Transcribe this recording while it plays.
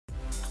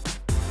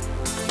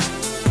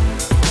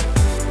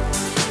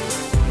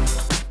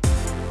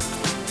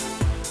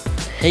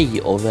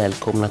Hej och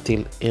välkomna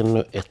till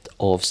ännu ett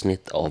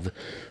avsnitt av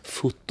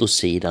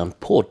Fotosidan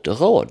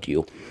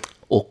poddradio.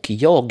 Och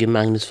jag,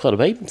 Magnus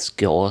Fröderberg,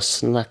 ska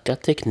snacka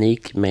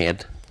teknik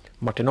med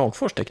Martin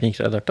Agfors,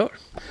 teknikredaktör.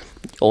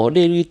 Ja, det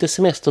är lite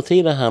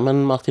semestertider här,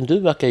 men Martin, du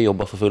verkar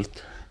jobba för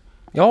fullt.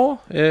 Ja,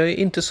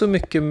 inte så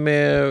mycket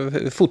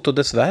med foto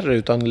dessvärre,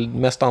 utan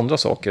mest andra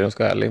saker, jag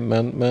ska vara ärlig.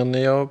 Men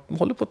jag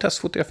håller på att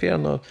testfotografera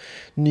några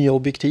nya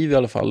objektiv i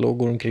alla fall och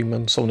går omkring med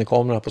en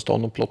Sony-kamera här på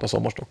stan och plottar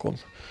Sommarstockholm.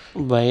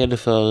 Vad är det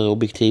för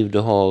objektiv du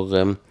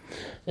har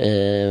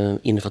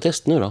inne för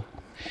test nu då?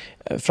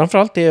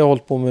 Framförallt det jag har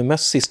hållit på med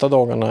mest sista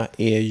dagarna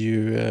är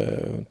ju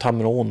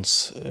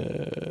Tamrons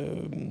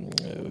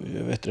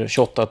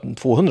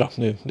 28-200.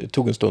 Nu, det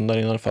tog en stund där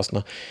innan det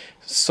fastnade.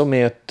 Som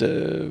är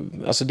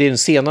alltså det är den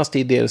senaste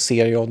i deras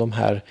serie av de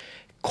här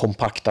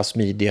kompakta,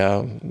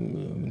 smidiga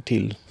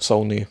till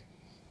Sony.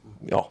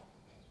 Ja,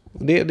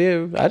 det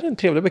är en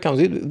trevlig bekant.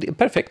 Det är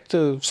perfekt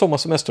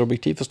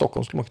sommarsemesterobjektiv för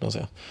Stockholm, skulle man kunna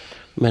säga.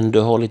 Men du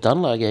har lite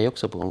andra grejer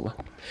också på gång, va?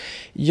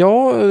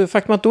 Ja,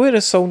 faktum att då är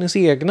det Sonys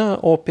egna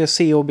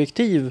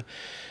APC-objektiv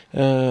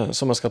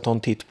som man ska ta en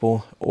titt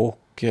på.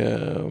 Och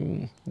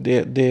det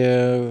är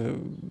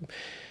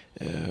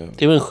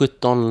väl en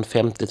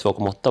 1750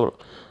 2,8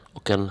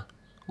 och en,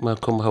 om jag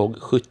kommer ihåg,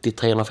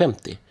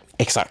 70-350.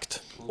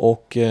 Exakt.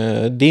 Och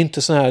det är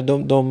inte så här,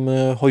 de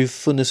har ju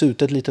funnits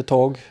ut ett litet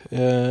tag.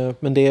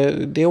 Men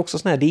det är också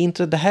så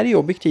här, det här är ju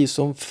objektiv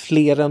som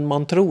fler än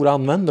man tror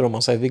använder, om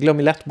man säger. Vi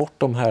glömmer lätt bort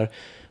de här,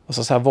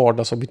 alltså så här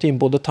vardagsobjektiv,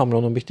 både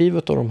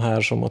Tamron-objektivet och de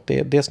här, som att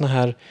det är såna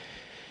här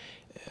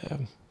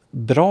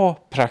bra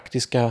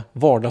praktiska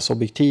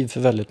vardagsobjektiv för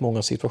väldigt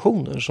många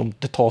situationer som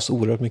det tas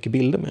oerhört mycket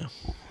bilder med.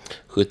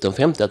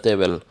 1750, att det är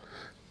väl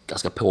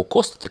ganska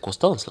påkostat, det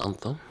kostar en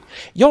slant då?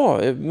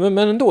 Ja, men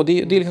ändå,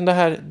 det är liksom det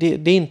här, det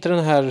är inte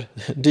den här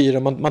dyra,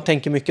 man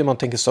tänker mycket, man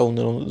tänker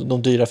Sony,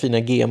 de dyra fina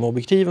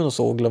GM-objektiven och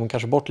så, och glömmer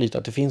kanske bort lite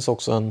att det finns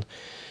också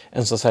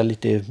en så här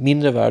lite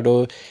mindre värld.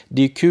 Och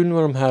det är kul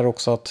med de här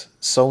också att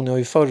Sony har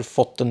ju förr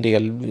fått en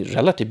del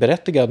relativt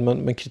berättigad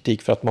men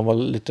kritik för att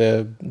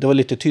det var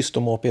lite tyst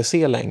om APC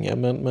länge,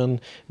 men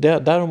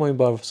där har man ju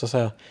bara så att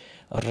säga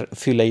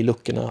fylla i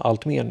luckorna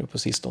allt mer nu på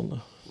sistone.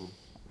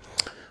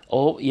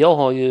 Och jag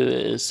har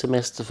ju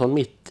semester från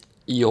mitt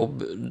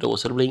jobb då,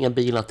 så det blir inga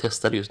bilar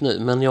testade just nu,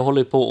 men jag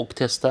håller på och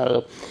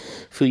testar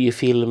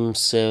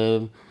Fujifilms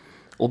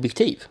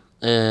objektiv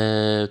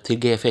till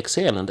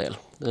GFX-serien en del.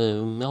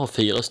 Jag har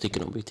 4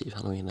 stycken objektiv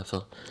här inne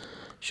för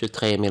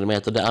 23 mm,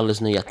 det är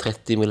alldeles nya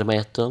 30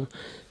 mm,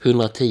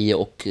 110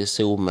 och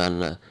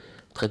zoomen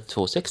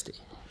 3260.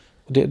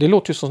 Det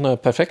låter ju som sådana här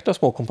perfekta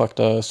små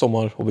kompakta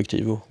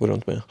sommarobjektiv att gå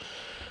runt med.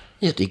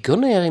 Ja, det går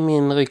ner i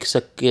min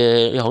ryggsäck.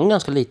 Jag har en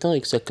ganska liten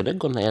ryggsäck och det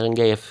går ner en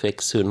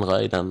GFX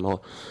 100 i den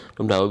och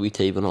de där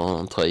objektiven och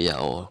en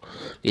tröja och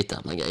lite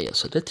andra grejer.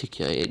 Så det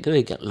tycker jag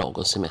är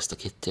lagom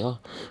semesterkit. Jag har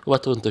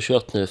varit runt och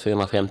kört nu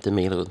 450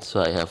 mil runt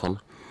Sverige här från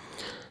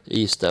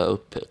Ystad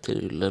upp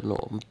till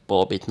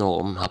bra bit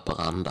norr om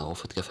Haparanda och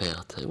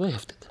fotograferat. Det var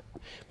häftigt.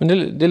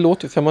 Men det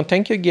låter, för man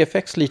tänker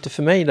GFX lite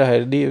för mig det här,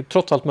 det är ju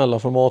trots allt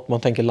mellanformat, man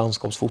tänker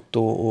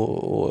landskapsfoto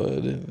och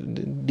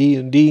det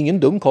är ingen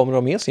dum kamera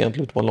att med sig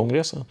egentligen ute på en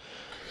långresa.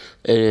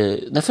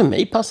 Nej, för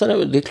mig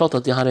passar det är klart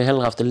att jag hade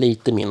hellre haft en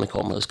lite mindre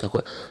kamera, så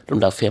kanske de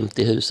där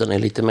 50 husen är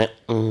lite mer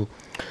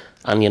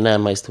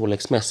angenäma i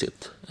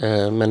storleksmässigt.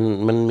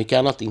 Men mycket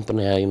annat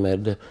imponerar ju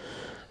med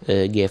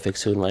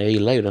GFX 100. Jag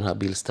gillar ju den här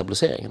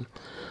bildstabiliseringen.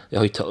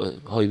 Jag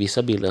har ju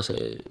vissa bilder, så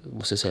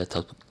måste jag säga,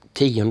 tagit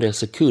 10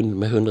 sekund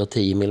med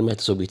 110 mm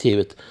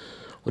objektivet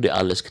och det är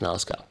alldeles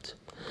knallskarpt.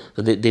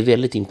 Så det är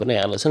väldigt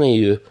imponerande. Sen är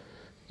ju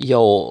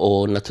jag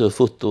och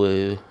naturfoto,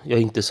 jag är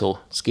inte så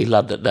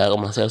skillad där,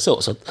 om man säger så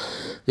att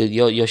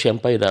jag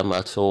kämpar ju där med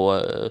att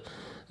få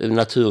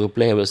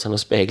naturupplevelsen att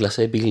spegla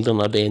sig i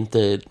bilderna. Det är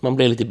inte, man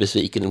blir lite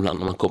besviken ibland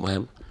när man kommer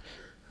hem.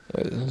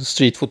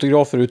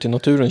 Streetfotografer ute i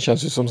naturen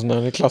känns ju som sån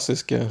här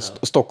klassisk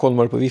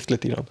stockholmare på vift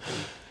lite grann.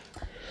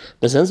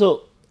 Men sen så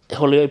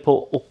håller jag på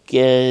och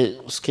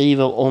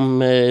skriver om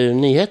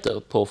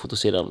nyheter på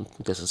fotosidan,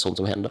 det är sånt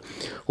som händer.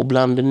 Och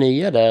bland det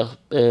nya där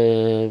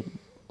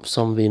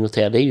som vi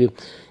noterade är ju,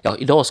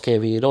 idag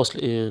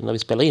när vi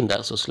spelar in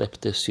där så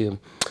släpptes ju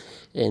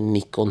en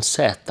Nikon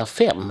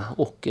Z5.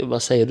 Och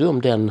vad säger du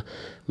om den,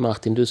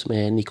 Martin, du som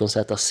är Nikon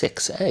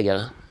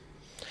Z6-ägare?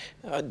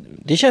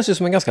 Det känns ju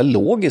som en ganska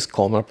logisk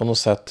kamera på något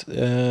sätt.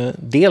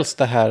 Dels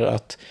det här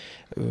att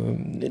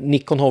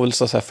Nikon har väl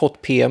så att säga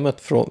fått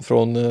PM:et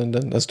från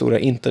den stora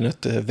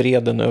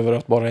internetvreden över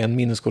att bara en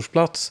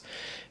minneskortsplats.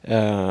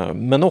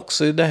 Men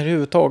också det här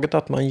överhuvudtaget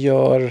att man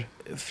gör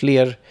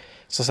fler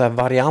så att säga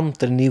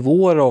varianter,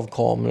 nivåer av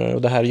kameror,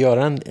 och det här gör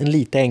en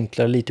lite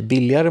enklare, lite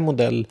billigare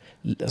modell.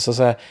 Så att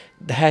säga,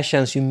 det här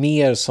känns ju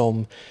mer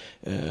som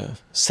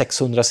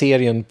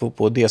 600-serien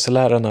på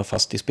DSLR-erna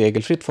fast i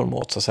spegelfritt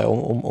format. Så att säga.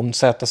 Om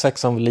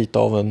Z6 var lite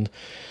av en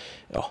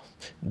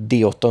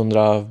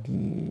D800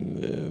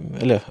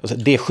 eller alltså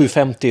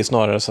D750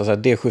 snarare, så att säga,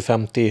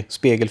 D750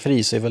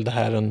 spegelfri, så är väl det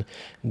här en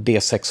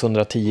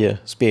D610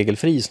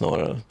 spegelfri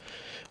snarare.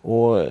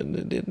 Och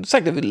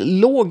sagt,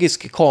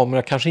 logisk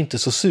kamera kanske inte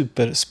så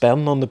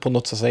superspännande på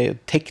något så att säga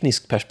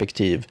tekniskt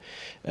perspektiv.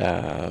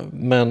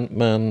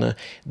 Men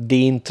det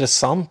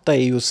intressanta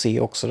är ju att se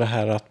också det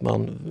här att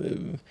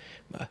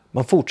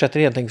man fortsätter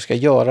helt enkelt ska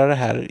göra det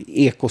här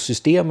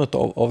ekosystemet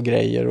av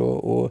grejer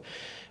och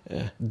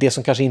det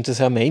som kanske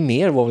intresserar mig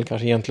mer var väl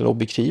kanske egentligen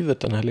objektivet,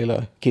 den här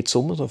lilla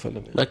kitzoomen som följde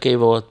med. Det kan ju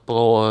vara ett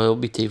bra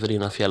objektiv för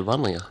dina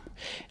fjällvandringar.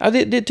 Ja,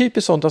 det är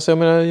typiskt sånt. Alltså,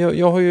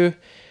 jag har ju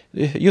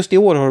just i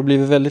år har det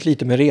blivit väldigt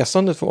lite med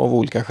resandet av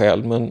olika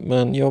skäl,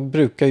 men jag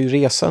brukar ju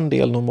resa en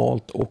del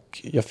normalt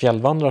och jag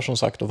fjällvandrar som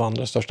sagt och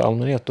vandrar i största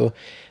allmänhet. Och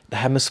det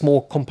här med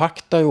små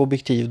kompakta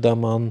objektiv där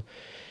man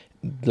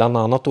bland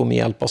annat då med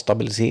hjälp av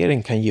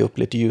stabilisering kan ge upp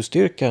lite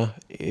ljusstyrka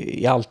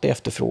är alltid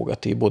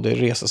efterfrågat i både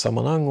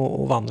resesammanhang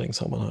och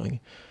vandringssammanhang.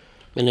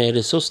 Men är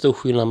det så stor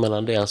skillnad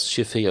mellan deras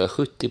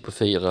 24-70 på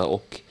 4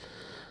 och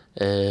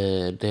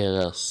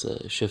deras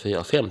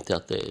 24-50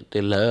 att det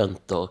är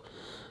lönt och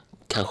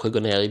kanske gå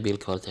ner i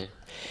bildkvalitet?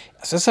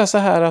 Jag ska säga så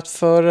här att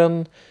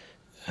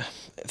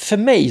för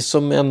mig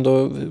som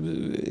ändå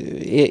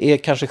är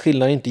kanske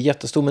skillnaden inte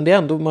jättestor, men det är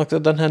ändå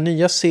den här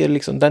nya ser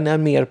liksom, den är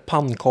mer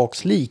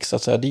pannkakslik så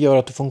att säga. Det gör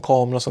att du får en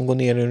kamera som går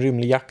ner i en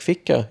rymlig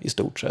jackficka i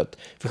stort sett.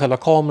 För själva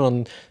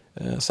kameran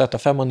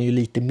Z5 är ju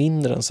lite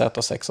mindre än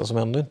Z6 som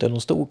ändå inte är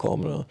någon stor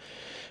kamera.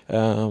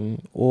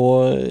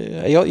 Och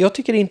jag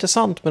tycker det är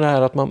intressant med det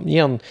här att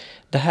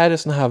det här är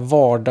såna här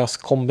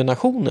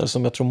vardagskombinationer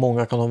som jag tror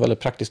många kan ha väldigt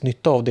praktiskt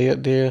nytta av.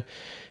 Det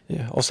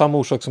av samma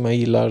orsak som jag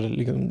gillar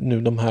liksom,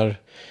 nu de här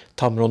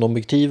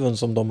Tamron-objektiven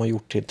som de har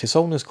gjort till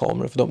Sonys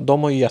kameror. För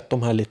de har ju gett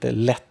de här lite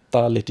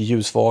lätta, lite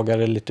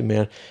ljusvagare, lite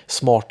mer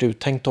smart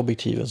uttänkt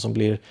objektiven som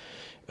blir,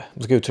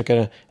 man ska uttrycka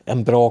det,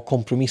 en bra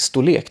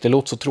kompromissstorlek. Det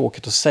låter så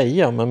tråkigt att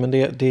säga, men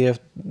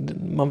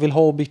man vill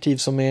ha objektiv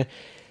som är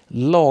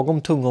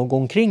lagom tunga att gå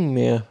omkring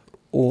med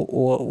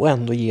och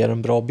ändå ger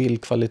en bra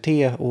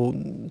bildkvalitet. Och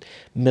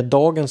med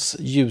dagens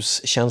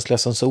ljuskänsliga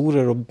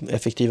sensorer och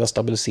effektiva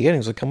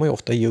stabilisering så kan man ju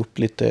ofta ge upp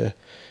lite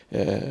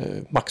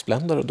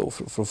maxbländare då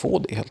för att få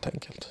det helt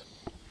enkelt.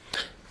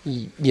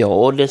 Ja,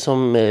 och det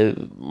som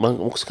man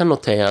också kan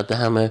notera att det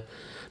här med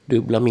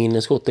dubbla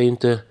minneskort det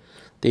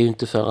är ju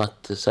inte för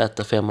att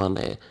Z5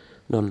 är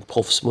någon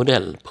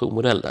proffsmodell,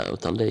 provmodell där,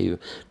 utan det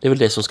är väl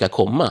det som ska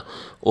komma.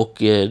 Och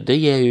det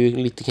ger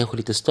ju kanske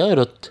lite stöd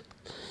åt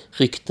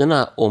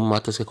ryktena om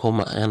att det ska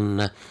komma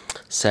en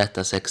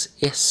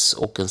Z6S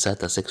och en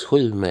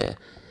Z67 med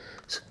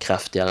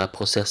kraftigare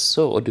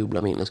processor och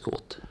dubbla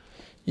minneskort.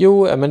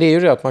 Jo, men det är ju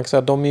det att man kan säga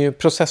att de är ju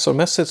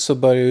processormässigt så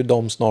börjar ju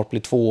de snart bli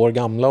 2 år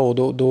gamla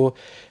och då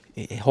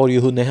har ju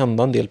hunnit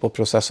hända en del på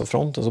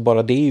processorfronten, så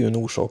bara det är ju en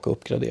orsak att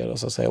uppgradera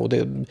så att säga. Och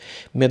det,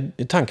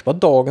 med tanke på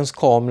att dagens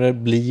kameror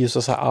blir ju så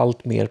att säga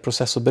allt mer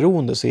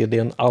processorberoende så är det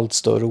en allt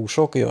större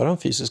orsak att göra en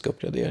fysisk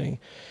uppgradering.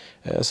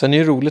 Sen är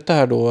det roligt det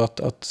här då att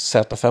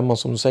Z5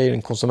 som du säger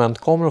en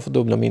konsumentkamera får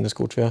dubbla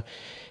minneskort. För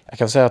jag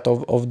kan säga att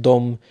av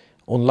de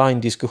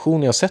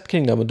online-diskussioner jag sett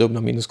kring det här med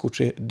dubbla minneskort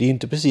så det är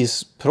inte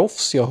precis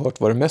proffs jag har hört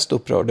vara mest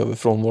upprörd över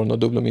frånvaron av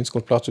dubbla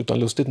minneskortplats utan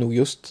lustigt nog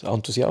just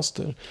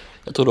entusiaster.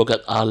 Jag tror dock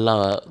att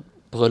alla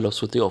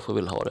bröllopsfotografer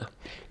vill ha det.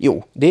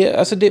 Jo,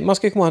 man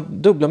ska komma ihåg att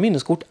dubbla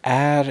minneskort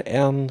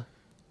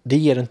det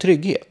ger en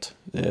trygghet.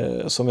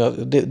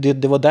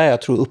 Det var där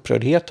jag tror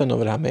upprördheten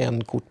över det här med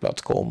en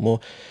kortplats kom.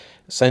 Och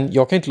sen,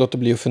 jag kan inte låta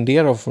bli att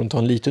fundera för att ta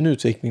en liten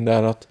utvikning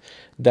där att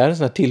det är en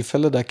sån här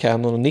tillfälle där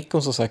Canon och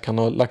Nikon så kan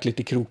ha lagt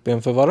lite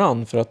krokben för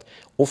varann för att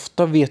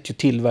ofta vet ju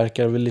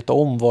tillverkare väl lite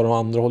om vad de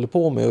andra håller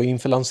på med och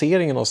inför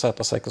lanseringen av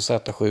Z6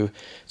 och Z7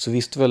 så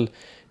visste väl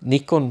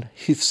Nikon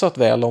hyfsat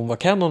väl om vad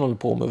Canon håller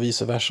på med och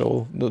vice versa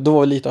och då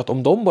var det lite att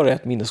om de bara är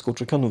ett minneskort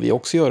så kan nog vi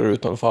också göra det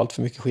utan att få allt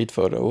för mycket skit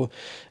för det och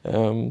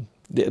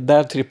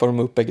där trippar de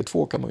upp bägge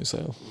två kan man ju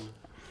säga.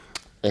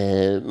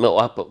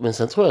 Men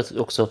sen tror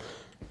jag också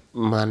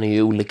man är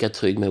ju olika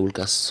trygg med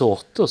olika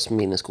sorters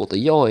minneskort och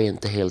jag är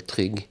inte helt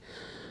trygg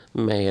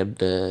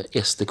med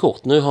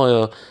SD-kort.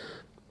 Nu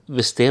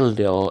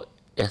beställde jag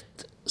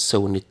ett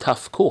Sony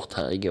TUF-kort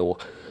här igår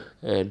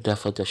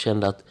därför att jag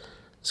kände att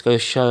ska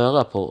jag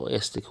köra på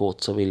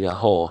SD-kort så vill jag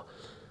ha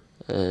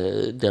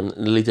den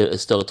lite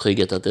större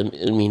trygghet att det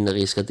är mindre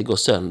risk att det går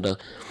sönder.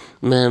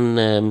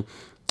 Men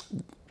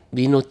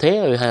vi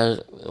noterar ju här,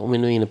 om vi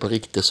nu är inne på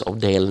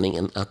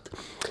riktesavdelningen, att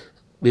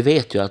vi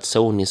vet ju att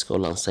Sony ska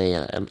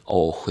lansera en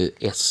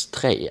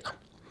A7S3.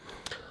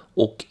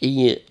 Och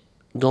i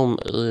de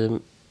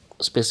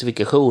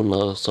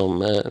specifikationer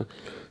som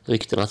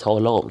ryktena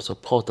talar om så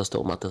pratas det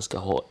om att den ska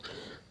ha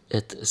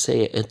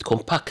ett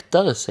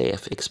kompaktare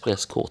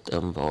CF-expresskort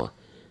än vad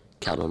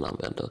Canon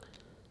använder.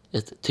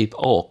 Ett typ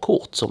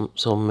A-kort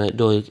som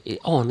då är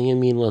aningen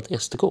mindre än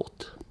ett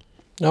SD-kort.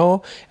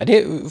 Ja,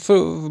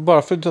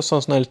 bara för att ta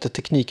sån här lite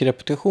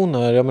teknikrepetition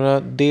här. Jag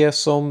menar, det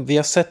som vi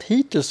har sett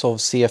hittills av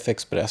CF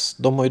Express,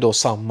 de har ju då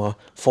samma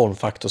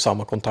formfaktor,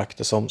 samma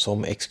kontakter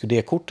som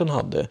XQD-korten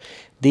hade.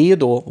 Det är ju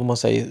då, om man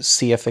säger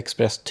CF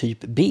Express typ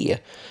B.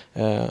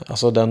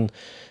 Alltså den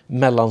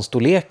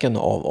mellanstorleken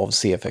av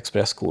CF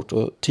Express-kort.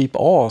 Och typ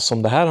A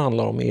som det här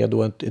handlar om är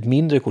då ett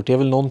mindre kort. Det är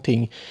väl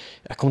någonting,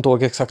 jag kommer inte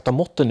ihåg exakta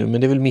måtten nu,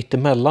 men det är väl mitt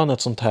emellan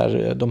ett sånt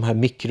här, de här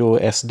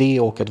micro SD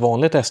och ett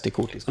vanligt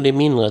SD-kort. Det är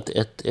mindre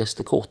ett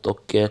SD-kort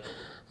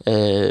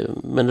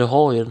men du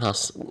har ju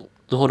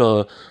du har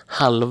då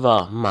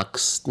halva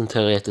den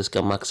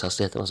teoretiska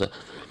maxhastigheten, alltså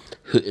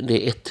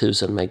det är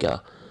 1000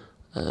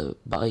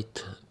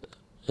 megabyte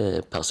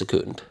per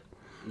sekund.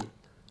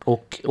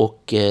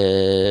 Och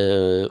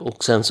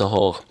sen så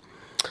har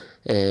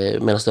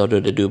medan då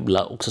är det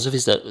dubbla, och sen så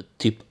finns det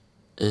typ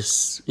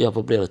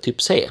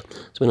C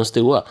som är de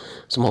stora,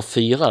 som har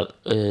 4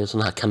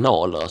 sådana här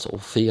kanaler, alltså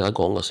 4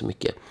 gånger så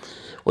mycket.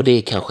 Och det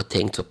är kanske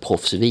tänkt för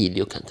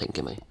proffsvideo, kan jag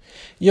tänka mig.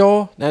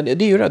 Ja, det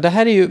är ju det. Det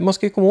här är ju, man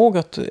ska ju komma ihåg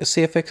att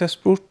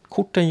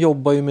CFX-korten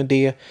jobbar ju med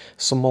det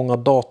som många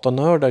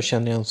datanördar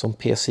känner igen som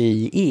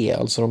PCIe,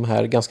 alltså de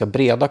här ganska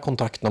breda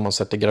kontakterna man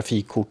sätter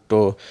grafikkort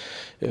och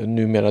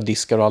numera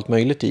diskar och allt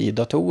möjligt i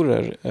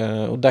datorer.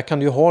 Och där kan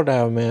du ju ha det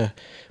här med,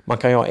 man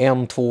kan ju ha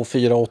 1, 2,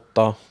 4,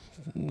 8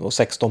 och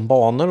 16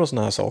 banor och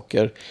såna här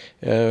saker.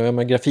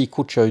 Men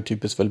grafikkort kör ju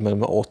typiskt väl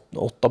med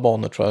 8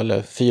 banor tror jag,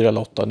 eller 4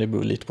 eller 8, det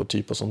beror lite på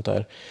typ och sånt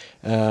där.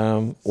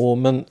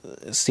 Men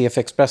CF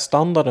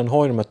Express-standarden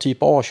har ju de här typ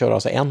A kör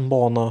alltså en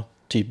bana,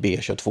 typ B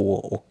kör 2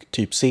 och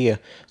typ C,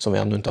 som vi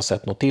ännu inte har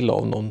sett något till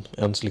av, någon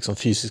ens liksom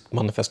fysisk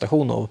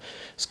manifestation av,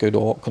 ska ju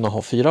då kunna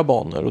ha 4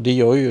 banor. Och det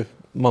gör ju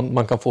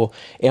man kan få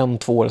 1,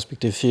 2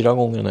 respektive 4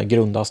 gånger den här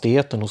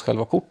grundhastigheten hos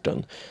själva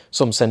korten,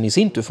 som sen i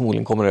sin tur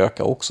förmodligen kommer att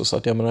öka också. Så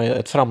att jag menar,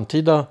 ett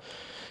framtida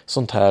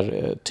sånt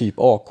här typ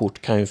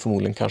A-kort kan ju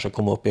förmodligen kanske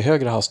komma upp i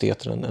högre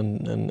hastigheter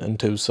än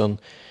 1000,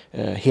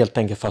 helt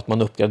enkelt för att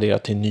man uppgraderar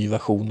till en ny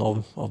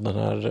version av den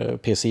här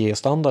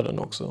PCIe-standarden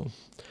också.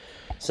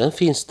 Sen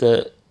finns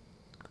det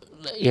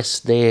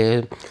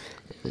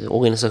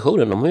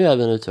SD-organisationen, de har ju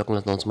även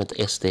utvecklat något som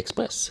heter SD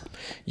Express.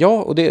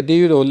 Ja, och det är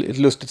ju då ett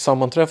lustigt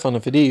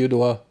sammanträffande, för det är ju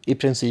då i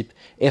princip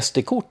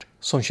SD-kort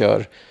som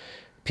kör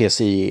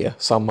PCIe,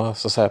 samma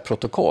så att säga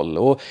protokoll.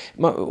 Och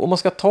om man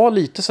ska ta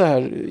lite så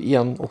här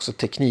igen också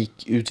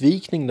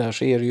teknikutvikning där,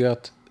 så är det ju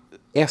att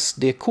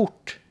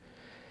SD-kort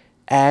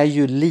är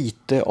ju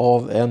lite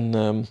av en,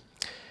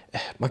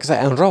 man kan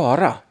säga en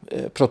röra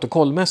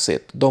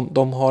protokollmässigt.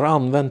 De har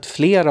använt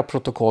flera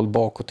protokoll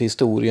bakåt i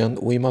historien,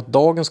 och i och med att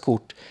dagens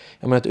kort,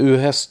 jag menar ett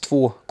UHS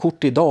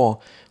 2-kort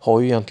idag har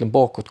ju egentligen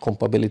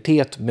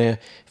bakåtkompatibilitet med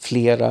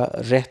flera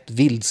rätt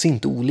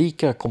vildsint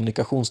olika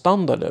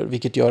kommunikationsstandarder,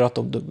 vilket gör att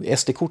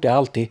SD-kort är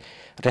alltid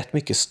rätt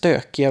mycket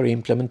stökigare att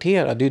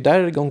implementera. Det är ju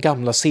där de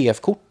gamla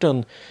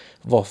CF-korten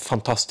var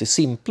fantastiskt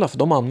simpla, för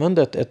de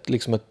använde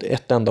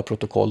ett enda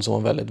protokoll som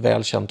var väldigt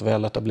välkänt,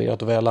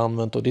 väletablerat och väl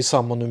använt. Och det är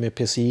samma nu med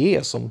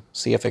PCIe som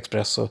CF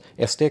Express och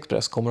SD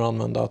Express kommer att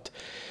använda, att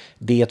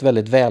det är ett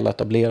väldigt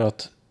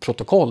väletablerat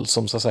protokoll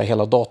som så att säga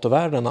hela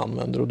datorvärlden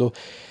använder, och då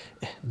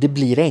det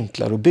blir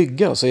enklare att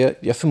bygga. Så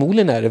jag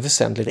förmodligen är det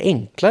väsentligt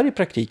enklare i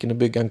praktiken att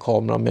bygga en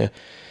kamera med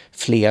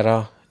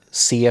flera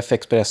CF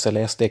Express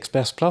eller SD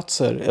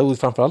Express-platser. Och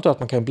framförallt att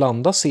man kan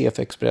blanda CF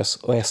Express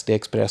och SD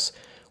Express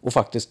och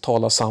faktiskt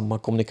tala samma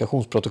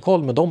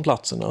kommunikationsprotokoll med de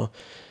platserna.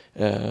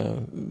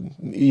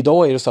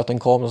 Idag är det så att en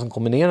kamera som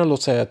kombinerar,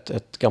 låt säga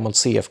ett gammalt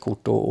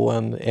CF-kort och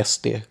en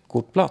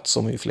SD-kortplats,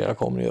 som ju flera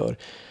kameror gör,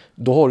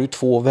 då har du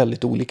 2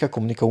 väldigt olika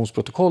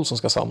kommunikationsprotokoll som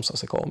ska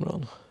samsas i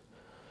kameran.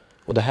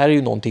 Och det här är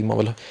ju någonting man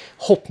väl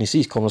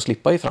hoppningsvis kommer att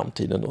slippa i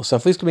framtiden. Och sen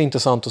får det bli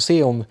intressant att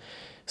se om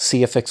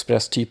CF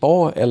Express typ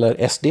A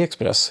eller SD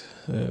Express.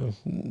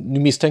 Nu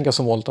misstänker jag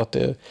som vanligt att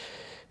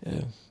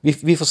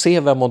vi får se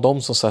vem av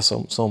dem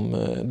som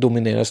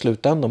dominerar i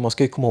slutändan. Man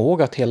ska ju komma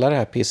ihåg att hela det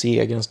här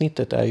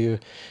PCIe-gränssnittet är ju,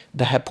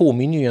 det här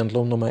påminner ju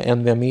egentligen om de här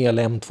NVMe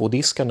eller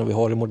M2-diskarna vi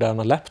har i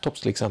moderna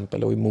laptops till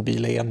exempel, och i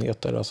mobila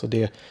enheter. Alltså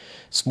det är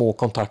små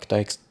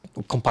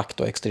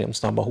kompakta och extremt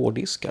snabba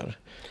hårddiskar.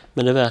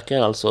 Men det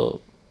verkar alltså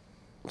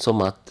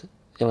som att,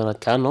 jag menar,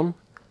 Canon,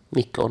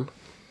 Nikon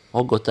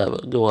har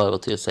går över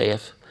till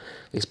CF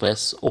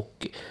Express,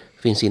 och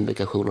finns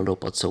indikationer då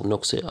på att Sony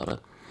också gör det.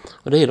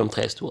 Och det är de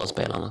 3 stora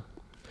spelarna.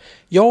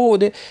 Ja, och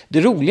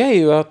det roliga är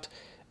ju att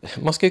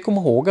man ska ju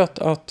komma ihåg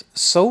att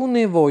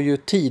Sony var ju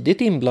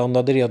tidigt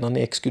inblandade redan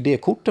i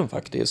XQD-korten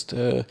faktiskt,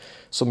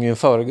 som ju en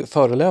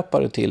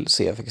förelöpare till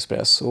CF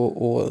Express,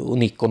 och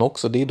Nikon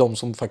också. Det är de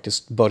som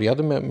faktiskt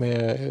började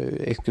med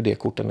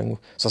XQD-korten,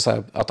 så att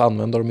säga, att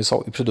använda dem i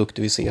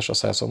produkter vi ser så att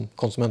säga som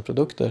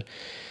konsumentprodukter.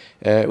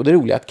 Och det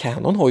roliga är att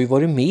Canon har ju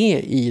varit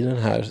med i den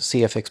här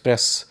CF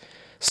Express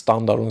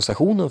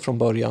standardorganisationen från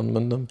början,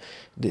 men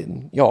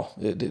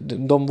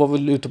de var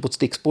väl ute på ett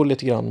stickspår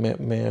lite grann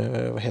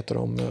med vad heter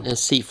de?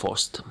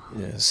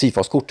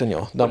 CFast-korten,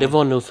 ja. Det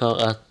var nog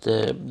för att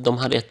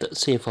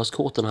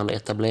CFast-korten hade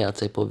etablerat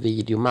sig på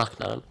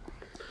videomarknaden,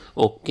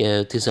 och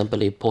till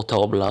exempel i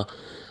portabla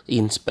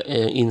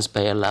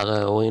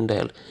inspelare och en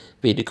del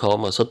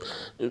videokameror, så att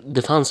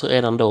det fanns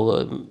redan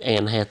då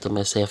enheter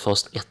med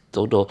CFast 1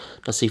 Och då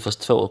när CFOS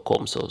 2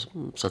 kom så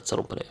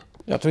satsade de på det.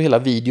 Jag tror hela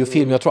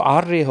videofilm, jag tror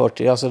Arri hört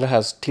det, alltså det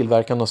här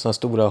tillverkarna av sådana här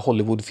stora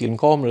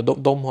Hollywood-filmkameror,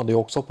 de hade ju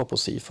också hoppat på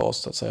CFOS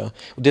så att säga.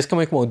 Och det ska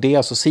man ju komma ihåg, det är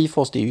alltså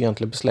CFOS, det är ju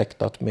egentligen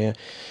besläktat med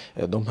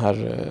de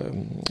här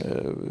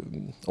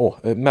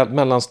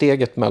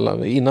mellansteget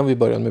innan vi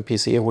började med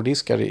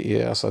PCIe-hårddiskar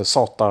är alltså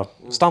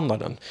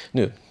SATA-standarden.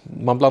 Nu,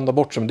 man blandar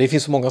bort sig, men det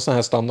finns så många sådana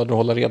här standarder att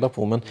hålla reda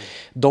på, men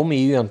de är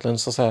ju egentligen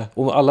så att säga,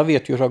 och alla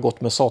vet ju hur det har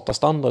gått med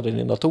SATA-standarden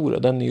i datorer,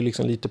 den är ju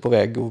liksom lite på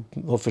väg och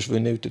har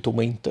försvunnit ut i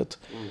tomma intet.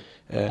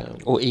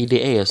 Och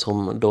IDE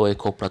som då är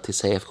kopplat till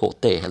CF-kort,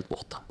 det är helt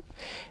borta.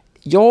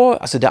 Ja,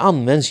 alltså det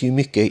används ju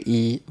mycket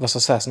i vad ska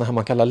jag säga, såna här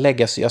man kallar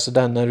legacy, alltså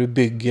där när du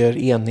bygger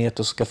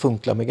enheter som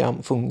ska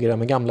fungera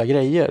med gamla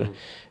grejer.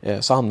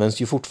 Så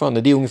används ju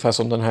fortfarande. Det är ungefär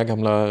som den här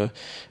gamla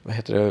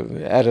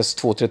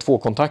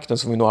RS-232-kontakten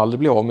som vi nog aldrig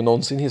blir av med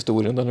någonsin i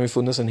historien. Den har ju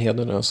funnits en hel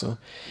del nu. Så.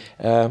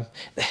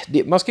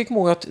 Man ska komma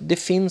ihåg att det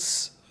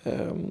finns...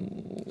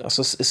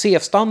 Alltså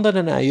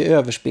CF-standarden är ju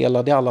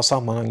överspelad i alla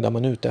sammanhang där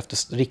man är ute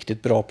efter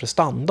riktigt bra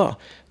prestanda.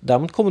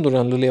 Däremot kommer då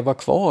den att leva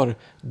kvar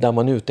där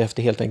man är ute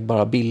efter helt enkelt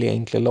bara billig,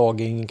 enkel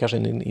lagring, kanske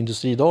en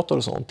industridator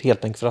och sånt.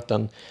 Helt enkelt för att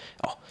den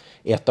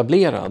är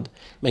etablerad.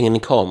 Men en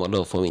kamera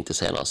då får vi inte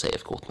se några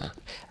CF-kort med.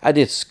 Nej,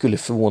 det skulle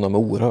förvåna mig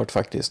oerhört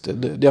faktiskt.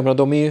 Det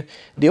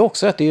är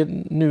också att det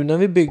är nu när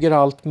vi bygger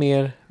allt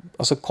mer,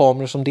 alltså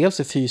kameror som dels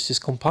är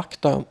fysiskt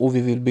kompakta och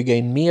vi vill bygga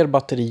in mer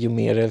batteri och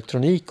mer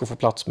elektronik och få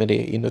plats med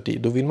det inuti.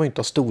 Då vill man inte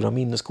ha stora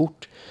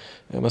minneskort.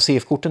 Men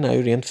CF-korten är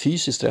ju rent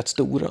fysiskt rätt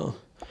stora.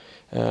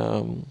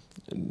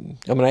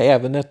 Jag menar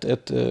även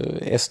ett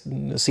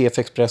CF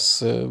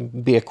Express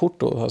B-kort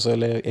då, alltså,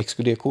 eller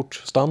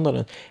XQD-kort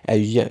standarden är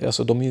ju,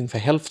 alltså de är ju ungefär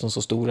hälften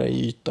så stora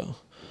i yta.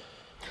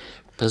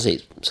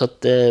 Precis, så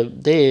att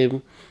det är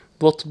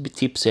vårt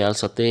tips är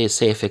alltså att det är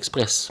CF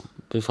Express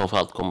vi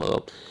framförallt kommer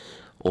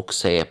och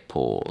se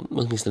på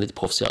åtminstone lite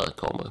proffsigare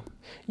kameror.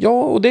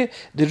 Ja, och det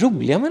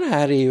roliga med det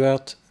här är ju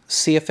att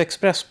CF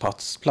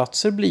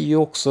Express-platser blir ju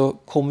också,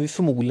 kommer vi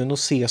förmodligen att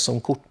se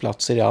som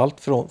kortplatser i allt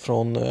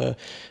från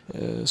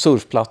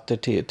surfplattor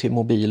till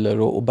mobiler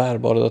och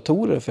bärbara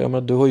datorer. För jag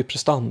menar, du har ju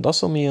prestanda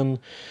som i en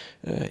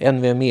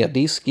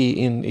NVMe-disk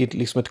i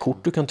liksom ett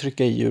kort du kan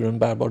trycka i ur en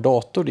bärbar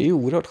dator. Det är ju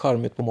oerhört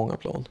charmigt på många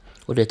plan.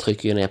 Och det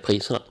trycker ju ner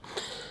priserna.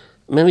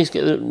 Men vi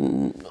ska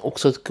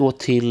också gå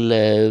till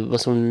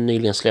vad som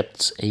nyligen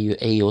släppts är ju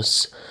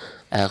EOS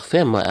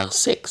R5 och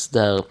R6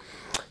 där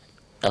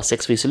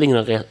R6 visserligen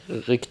har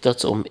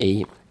ryktats om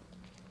i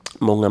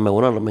många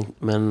månader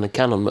men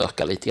Canon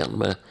mörkar lite grann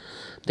med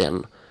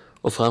den.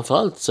 Och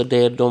framförallt så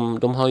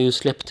de har ju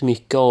släppt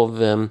mycket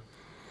av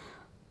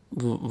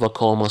vad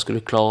kameran skulle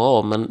klara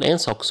av, men en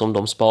sak som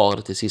de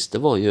sparade till sist det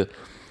var ju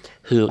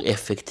hur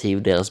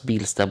effektiv deras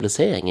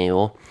bildstabilisering är,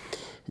 och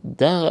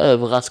där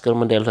överraskar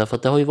de en del för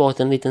att det har ju varit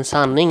en liten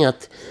sanning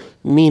att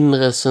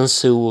mindre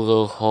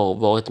sensorer har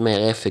varit mer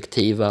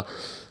effektiva,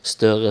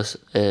 större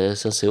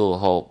sensorer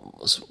har,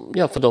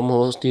 för de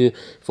måste ju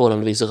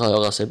förhållandevis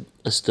röra sig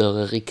en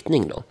större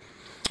riktning då.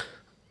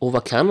 Och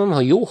vad Canon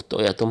har gjort då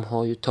är att de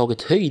har ju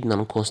tagit höjd när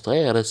de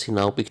konstruerade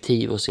sina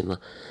objektiv och sina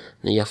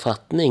nya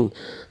fattning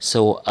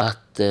så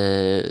att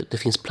det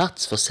finns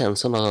plats för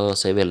sensorn att röra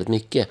sig väldigt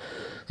mycket.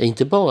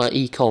 Inte bara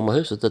i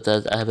kamerahuset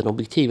utan även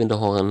objektiven då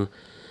har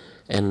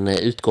en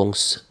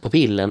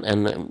utgångspapil,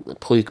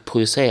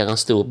 projicerar en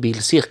stor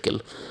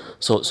bildcirkel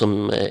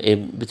som är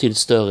betydligt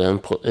större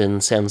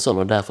än sensorn,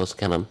 och därför så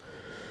kan den,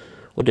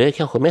 och det är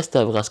kanske mest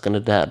överraskande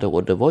där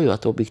då, det var ju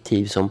att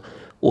objektiv som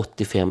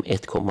 85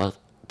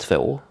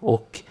 1,2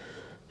 och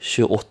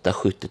 28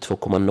 70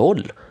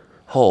 2,0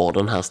 har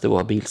den här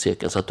stora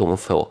bildcirkeln så att de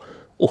får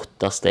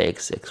 8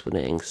 stegs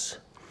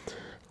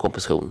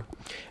exponeringskompression.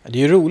 Det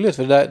är ju roligt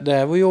för det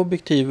här var ju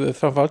objektiv,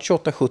 framförallt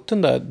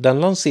 28-70 där, den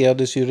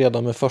lanserades ju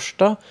redan med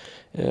första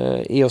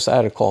EOS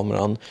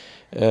R-kameran.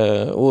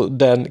 Och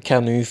den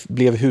kan ju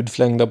blev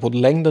hudflängda på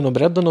längden och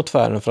bredden och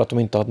tvären för att de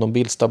inte hade någon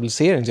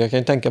bildstabilisering. Så jag kan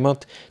ju tänka mig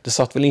att det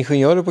satt väl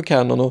ingenjörer på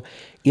Canon och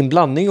i en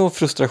blandning av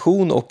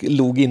frustration och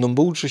log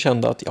inombords så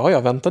kände att ja,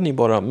 väntar ni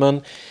bara.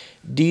 Men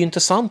det är ju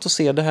intressant att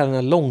se det här, den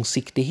här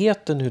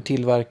långsiktigheten, hur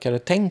tillverkare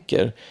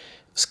tänker.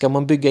 Ska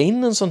man bygga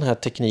in en sån här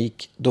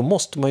teknik, då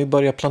måste man ju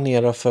börja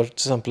planera för till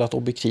exempel att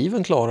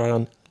objektiven klarar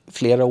den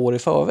flera år i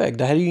förväg.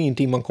 Det här är ju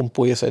ingenting man kom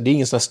på i sig. Det är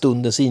ingen sån här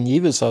stundens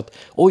ingivelse att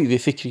oj, vi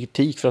fick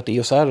kritik för att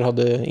EOS R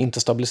hade inte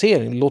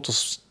stabilisering. Låt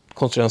oss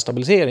konstruera en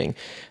stabilisering.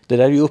 Det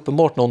där är ju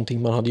uppenbart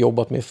någonting man hade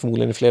jobbat med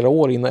förmodligen i flera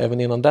år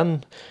även innan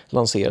den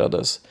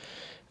lanserades.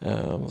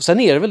 Sen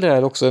är det väl det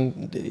där också,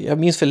 jag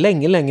minns för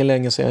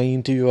länge sedan jag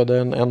intervjuade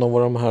en av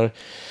de här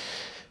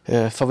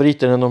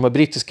favoriter, en av de här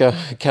brittiska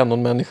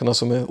Canon-människorna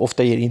som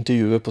ofta ger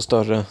intervjuer på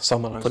större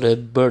sammanhang. På det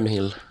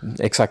Burnhill.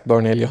 Exakt,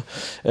 Burnhill, ja.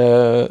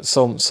 Nej,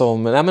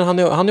 men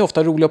han är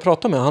ofta rolig att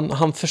prata med.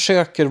 Han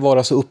försöker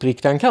vara så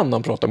uppriktig han kan när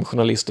han pratar med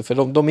journalister. För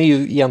de är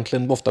ju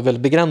egentligen ofta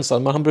väldigt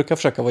begränsade, men han brukar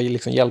försöka vara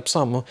liksom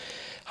hjälpsam. Och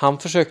han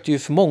försökte ju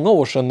för många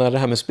år sedan, när det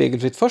här med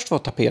spegelfritt först var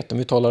tapeten,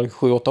 vi talar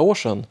 7-8 år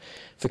sedan,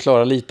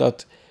 förklara lite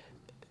att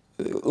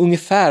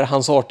ungefär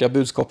hans artiga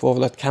budskap var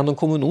väl att Canon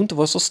kommer nog inte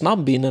vara så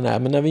snabb in den här,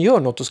 men när vi gör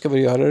något då ska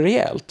vi göra det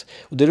rejält.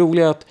 Och det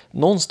roliga är att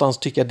någonstans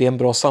tycker jag det är en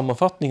bra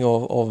sammanfattning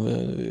av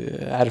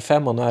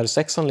R5 och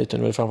R6 lite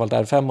nu,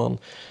 framförallt R5.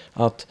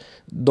 Att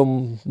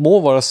de må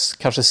vara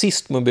kanske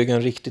sist med att bygga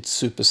en riktigt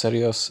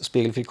superseriös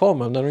spegelfri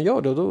kamera, men när de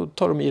gör det då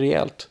tar de i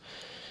rejält.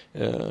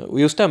 Och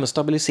just det här med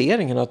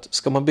stabiliseringen, att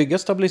ska man bygga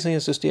ett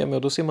stabiliseringssystem, ja,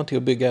 då ser man till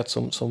att bygga ett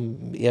som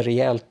är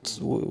rejält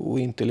och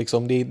inte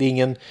liksom, det är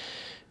ingen,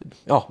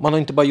 ja, man har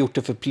inte bara gjort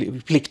det för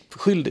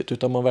pliktskyldigt,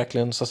 utan man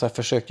verkligen så att säga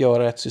försökt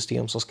göra ett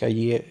system som ska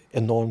ge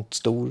enormt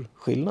stor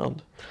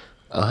skillnad.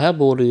 Ja, här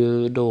borde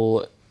ju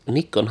då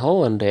Nikon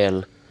ha en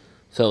del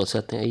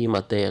förutsättningar i och med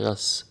att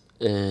deras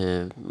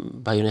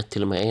bajonett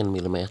till och med 1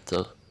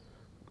 millimeter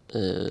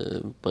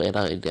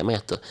bredare i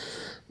diameter.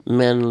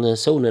 Men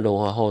Sony då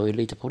har ju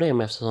lite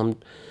problem eftersom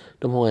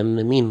de har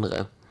en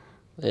mindre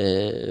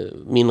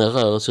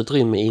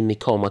rörelseutrymme in i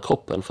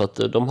kamerakroppen, för att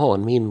de har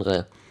en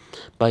mindre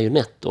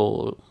bajonett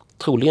och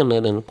troligen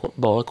är den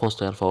bara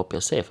konstruerad för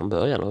APS-C från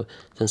början och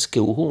den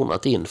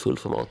skohornat in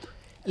fullformat.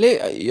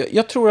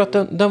 Jag tror att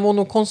den var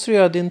nog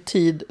konstruerad i en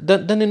tid,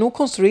 den är nog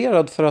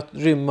konstruerad för att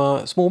rymma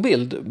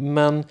småbild,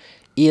 men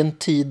i en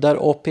tid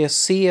där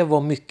APS-C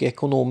var mycket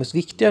ekonomiskt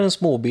viktigare än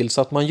småbild,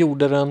 så att man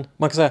gjorde den,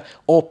 man kan säga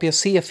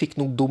APS-C fick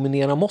nog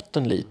dominera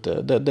måtten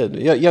lite.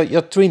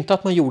 Jag tror inte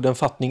att man gjorde en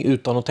fattning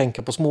utan att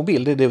tänka på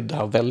småbild, det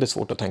är väldigt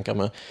svårt att tänka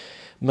med.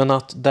 Men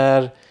att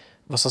där,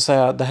 vad ska jag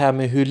säga, det här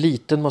med hur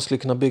liten man skulle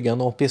kunna bygga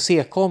en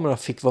APS-C-kamera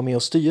fick vara med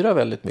och styra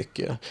väldigt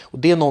mycket. Och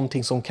det är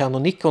någonting som Canon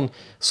och Nikon,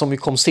 som ju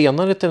kom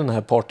senare till den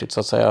här partyt så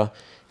att säga,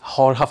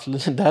 har haft.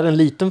 Det här är en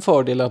liten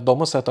fördel att de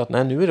har sett att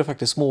nej, nu är det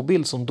faktiskt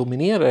småbild som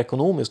dominerar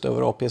ekonomiskt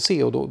över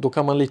APS-C, och då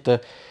kan man lite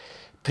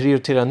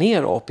prioritera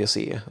ner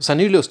APS-C. Sen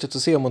är det ju lustigt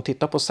att se om man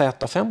tittar på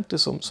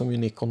Z50 som ju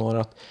Nikon har,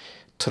 att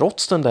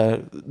trots den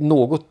där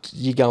något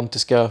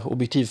gigantiska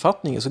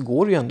objektivfattningen så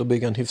går det ju ändå att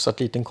bygga en hyfsat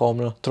liten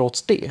kamera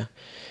trots det.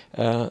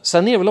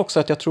 Sen är det väl också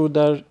att jag tror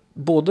där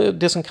både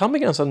det som kan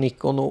begränsa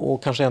Nikon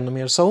och kanske ännu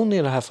mer Sony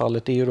i det här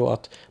fallet är ju då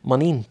att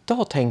man inte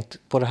har tänkt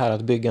på det här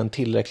att bygga en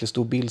tillräckligt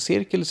stor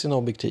bildcirkel i sina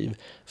objektiv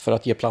för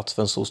att ge plats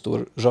för en så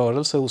stor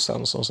rörelse hos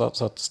sensorn,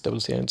 så att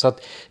stabilisering. Så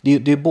att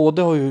det är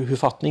både hur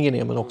fattningen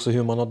är men också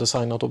hur man har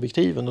designat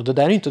objektiven, och det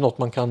där är inte något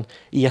man kan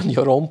igen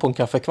göra om på en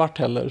kaffekvart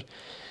heller.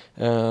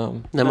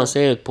 När man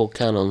ser på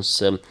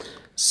Canons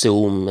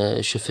Zoom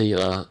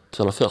 24-240,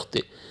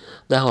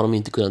 där har de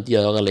inte kunnat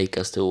göra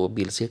lika stor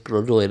bildcirkel,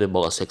 och då är det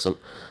bara 16,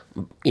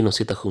 inom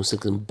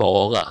citationstecken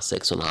bara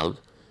 6,5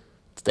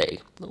 steg.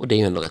 Och det är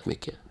ju ändå rätt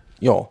mycket.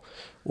 Ja,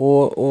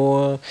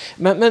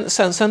 men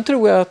sen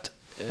tror jag att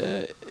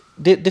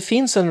det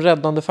finns en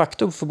räddande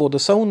faktor för både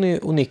Sony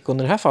och Nikon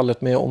i det här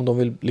fallet, med om de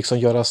vill liksom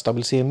göra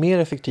stabilisering mer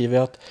effektiv, är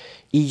att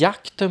i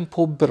jakten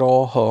på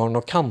bra hörn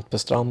och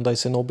kantbestranda i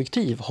sin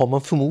objektiv har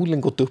man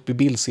förmodligen gått upp i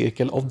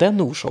bildcirkel av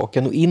den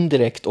orsaken, och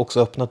indirekt också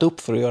öppnat upp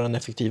för att göra en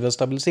effektivare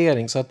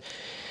stabilisering. Så att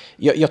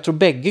jag tror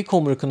bägge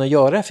kommer att kunna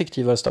göra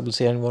effektivare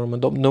stabilisering,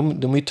 men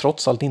de är ju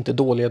trots allt inte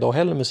dåliga idag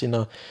heller med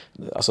sina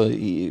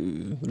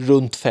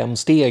runt 5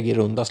 steg i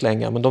runda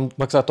slängar. Men man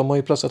kan säga att de har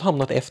ju plötsligt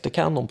hamnat efter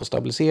Canon på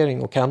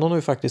stabilisering, och Canon har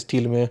ju faktiskt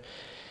till och med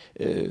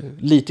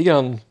lite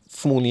grann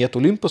förmodligen gett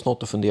Olympus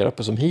något att fundera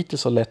på, som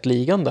hittills har lett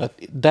ligan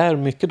där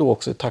mycket då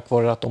också tack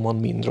vare att de har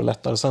en mindre och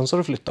lättare sensor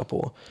att flytta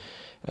på.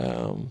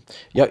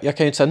 Jag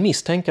kan ju sen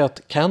misstänka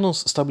att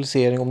Canons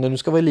stabilisering, om den nu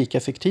ska vara lika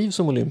effektiv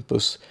som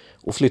Olympus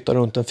och flytta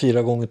runt en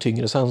 4 gånger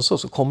tyngre sensor,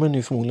 så kommer den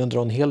ju förmodligen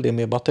dra en hel del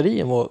mer batteri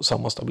än vad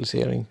samma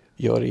stabilisering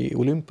gör i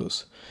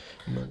Olympus.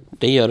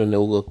 Det gör det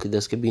nog, och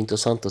det ska bli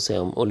intressant att se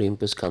om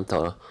Olympus kan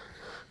ta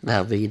det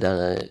här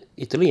vidare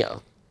ytterligare.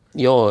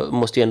 Jag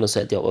måste ju ändå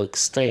säga att jag var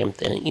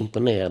extremt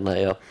imponerad när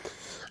jag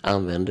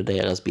använde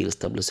deras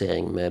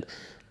bildstabilisering med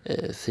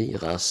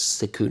 4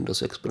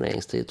 sekunders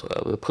exponeringstid, tror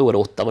jag. Jag provade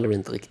 8, men det blev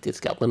inte riktigt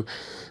skarpt.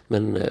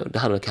 Men det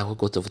hade kanske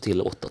gått att få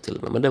till 8 till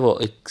och med. Men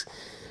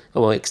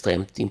jag var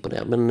extremt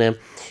imponerad. Men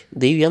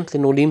det är ju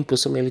egentligen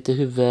Olympus som är lite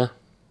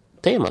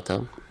huvudtemat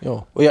här.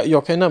 Ja, och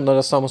jag kan ju nämna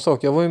det samma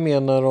sak. Jag var ju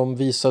med när de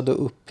visade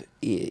upp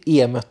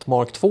EM1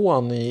 Mark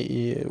 2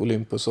 i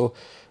Olympus, och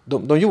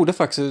de gjorde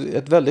faktiskt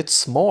ett väldigt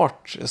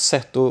smart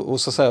sätt,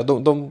 och så att säga,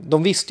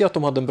 de visste ju att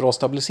de hade en bra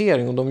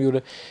stabilisering, och de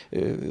gjorde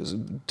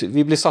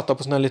vi blev satta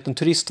på sån här liten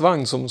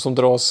turistvagn som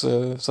dras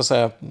så att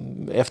säga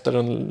efter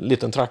en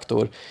liten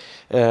traktor,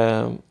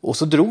 och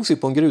så drogs vi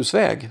på en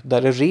grusväg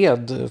där det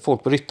red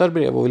folk på ryttare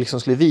bredvid och vi liksom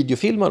skulle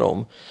videofilma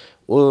dem.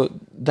 Och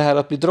det här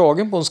att bli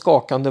dragen på en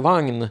skakande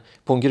vagn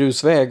på en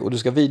grusväg och du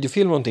ska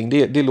videofilma någonting,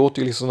 det låter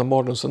ju liksom som en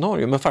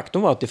mardrömsscenario, men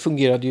faktum var att det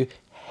fungerade ju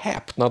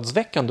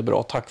häpnadsväckande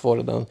bra tack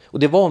vare den. Och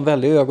det var en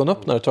väldig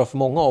ögonöppnare, tror jag, för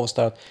många av oss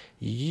där, att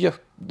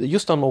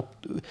just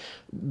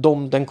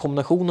den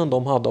kombinationen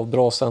de hade av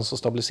bra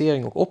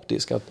sensorstabilisering och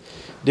optisk, att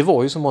det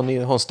var ju som om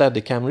man har en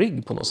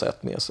Steadicam-rigg på något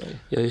sätt med sig.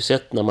 Jag har ju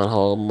sett när man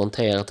har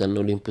monterat en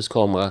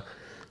Olympus-kamera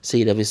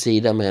sida vid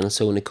sida med en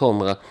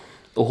Sony-kamera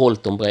och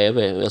hållit dem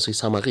bredvid, alltså i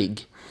samma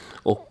rigg,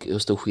 och hur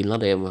stor skillnad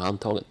det är med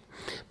handtaget.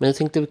 Men jag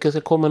tänkte att vi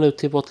ska komma nu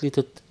till vårt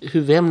litet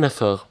huvudämne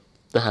för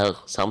det här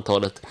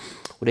samtalet.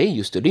 Och det är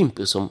just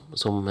Olympus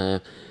som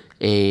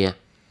är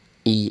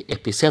i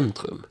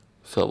epicentrum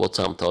för vårt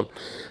samtal.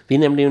 Vi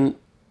nämligen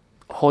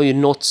har ju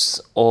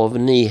nåtts av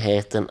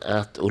nyheten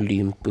att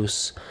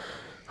Olympus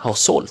har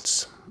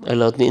sålts.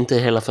 Eller inte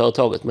hela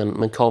företaget,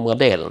 men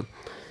kameradelen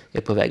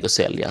är på väg att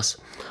säljas.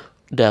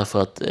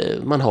 Därför att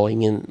man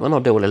har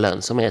dålig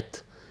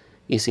lönsamhet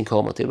i sin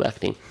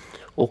kameratillverkning.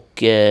 Och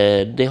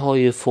det har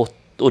ju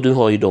fått, och du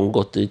har ju de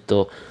gått ut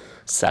och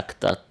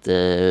sagt att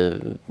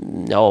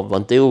var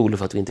inte orolig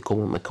för att vi inte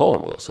kommer med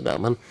kameror och sådär.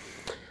 Men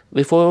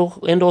vi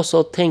får ändå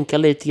så tänka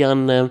lite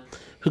grann,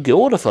 hur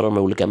går det för de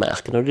olika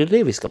märkena? Och det är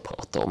det vi ska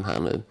prata om här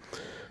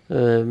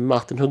nu.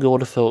 Martin, hur går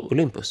det för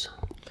Olympus?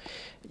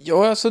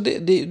 Ja, alltså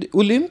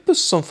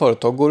Olympus som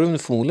företag går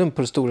förmodligen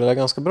på det stora hela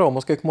ganska bra.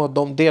 Man ska komma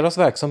ihåg att deras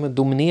verksamhet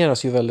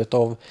domineras ju väldigt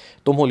av,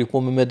 de håller på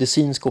med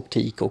medicinsk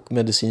optik och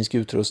medicinsk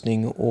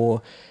utrustning,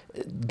 och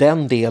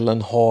den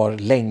delen har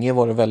länge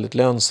varit väldigt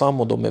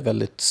lönsam och de är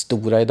väldigt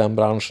stora i den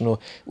branschen.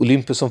 Och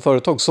Olympus som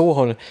företag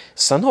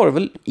sen har det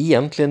väl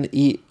egentligen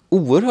i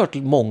oerhört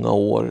många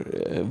år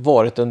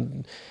varit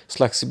en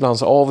slags ibland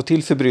så av och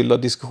till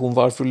förbryllad diskussion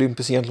varför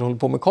Olympus egentligen håller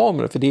på med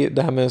kameror. För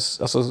det här med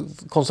alltså,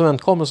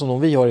 konsumentkameror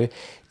som vi har är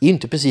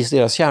inte precis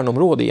deras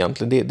kärnområde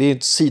egentligen. Det är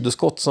ett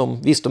sidoskott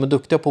som, visst de är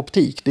duktiga på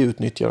optik, det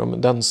utnyttjar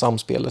de, den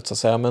samspelet så att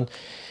säga, men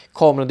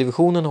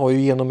kameradivisionen har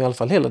ju genom i alla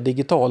fall hela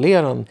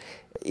digitaleran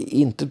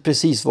inte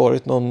precis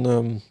varit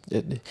någon,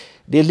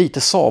 det är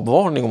lite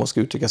Saab-varning om man ska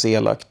uttrycka sig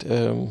elakt,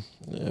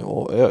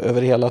 och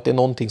över hela att det är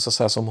någonting så att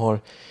säga som har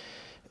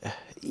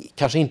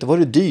kanske inte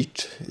varit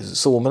dyrt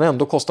så, men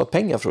ändå kostat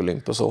pengar för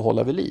Olympus att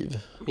hålla vid liv.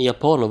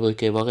 Japaner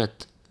brukar ju vara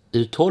rätt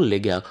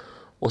uthålliga,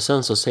 och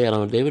sen så ser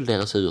de, det är väl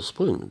deras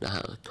ursprung det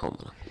här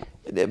kamerorna.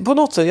 På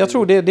något sätt, jag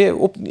tror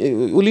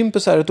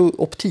Olympus är ett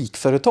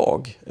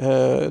optikföretag.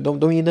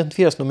 De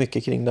identifieras nog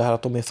mycket kring det här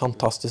att de är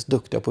fantastiskt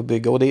duktiga på att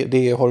bygga, och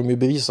det har de ju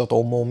bevisat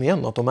om och om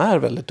igen att de är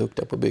väldigt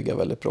duktiga på att bygga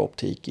väldigt bra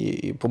optik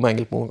på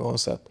många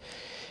sätt.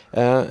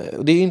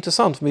 Det är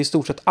intressant för i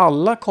stort sett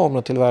alla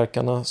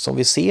kameratillverkarna som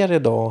vi ser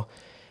idag,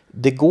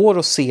 det går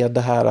att se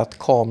det här att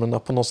kamerorna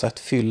på något sätt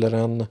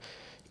fyller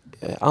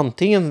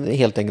antingen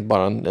helt enkelt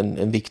bara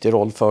en viktig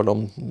roll för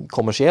dem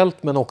kommersiellt,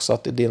 men också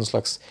att det är en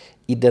slags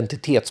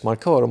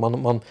identitetsmarkör, och man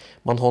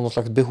har någon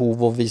slags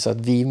behov av att visa att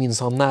vi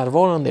minsann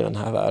närvarande i den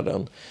här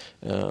världen.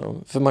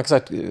 För man kan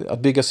säga att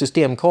bygga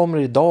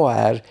systemkameror idag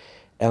är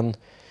en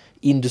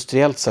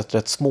industriellt sett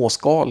rätt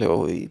småskalig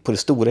och på det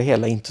stora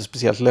hela inte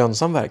speciellt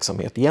lönsam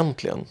verksamhet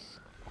egentligen.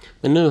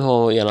 Men nu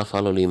har i alla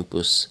fall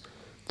Olympus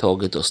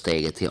tagit och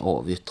steget till att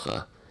avyttra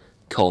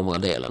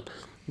kameradelen.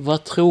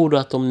 Vad tror du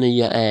att de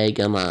nya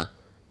ägarna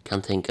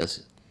kan tänkas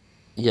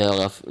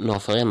göra några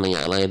förändringar,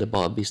 eller är det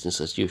bara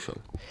business as usual?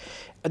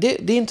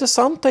 Det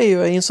intressanta är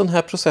ju i en sån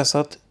här process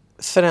att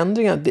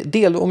förändringar,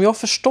 om jag har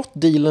förstått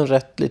dealen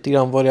rätt lite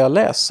grann vad jag har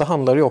läst, så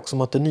handlar det också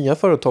om att det nya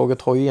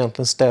företaget har ju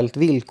egentligen ställt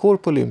villkor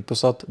på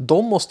Olympus att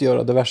de måste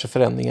göra diverse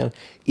förändringar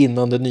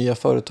innan det nya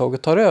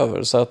företaget tar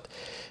över. Så att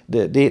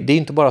det är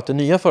inte bara att det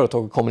nya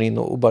företaget kommer in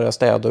och börjar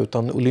städa,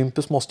 utan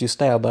Olympus måste ju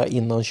städa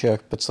innan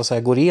köpet så att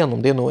säga går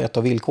igenom. Det är nog ett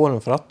av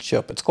villkoren för att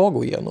köpet ska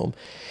gå igenom.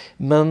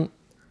 Men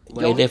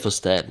vad är det för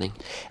städning?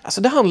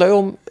 Alltså det handlar ju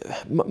om,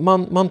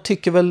 man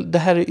tycker väl, det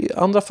här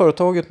andra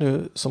företaget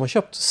nu som har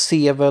köpt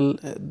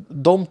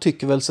de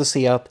tycker väl sig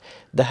se att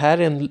det här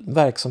är en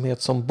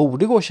verksamhet som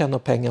borde gå att tjäna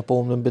pengar på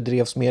om den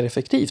bedrevs mer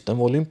effektivt än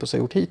vad Olympus har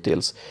gjort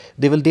hittills.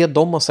 Det är väl det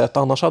de har sett,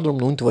 annars hade de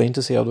nog inte varit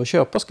intresserade av att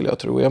köpa, skulle jag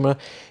tro. Jag menar,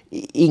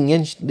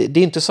 det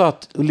är inte så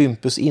att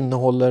Olympus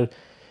innehåller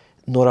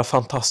några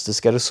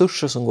fantastiska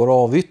resurser som går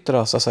att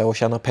avyttra så att säga, och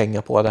tjäna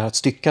pengar på det här, att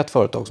stycka ett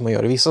företag som man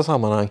gör i vissa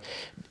sammanhang.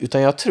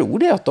 Utan jag tror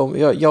det att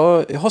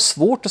jag har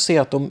svårt att se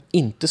att de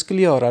inte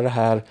skulle göra det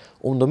här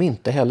om de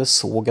inte heller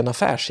såg en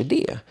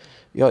affärsidé.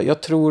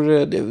 Jag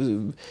tror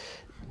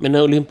Men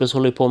när Olympus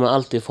håller på med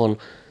allt ifrån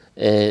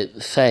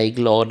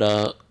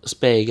färgglada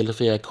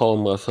spegelfria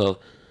kameror för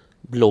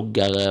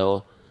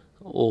bloggare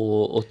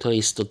och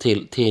turister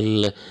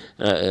till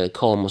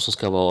kameror som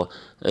ska vara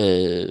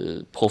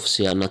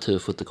proffsiga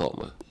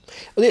naturfotokameror.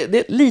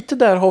 Lite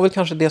där har väl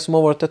kanske det som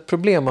har varit ett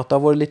problem, att det har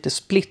varit lite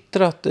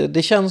splittrat.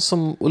 Det känns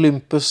som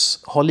Olympus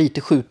har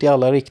lite skjut i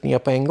alla riktningar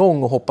på en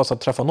gång och hoppas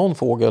att träffa någon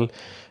fågel.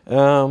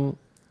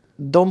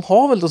 De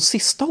har väl de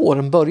sista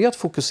åren börjat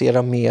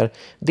fokusera mer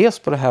dels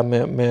på det här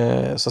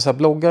med så att säga,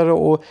 bloggare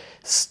och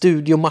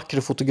studio- och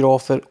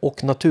makrofotografer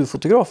och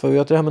naturfotografer.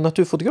 Och det här med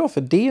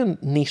naturfotografer, det är en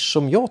nisch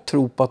som jag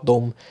tror på att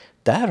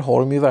där har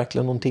de ju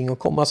verkligen någonting att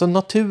komma. Alltså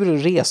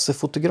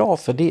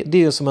naturresefotografer, det är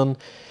ju som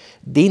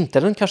det är inte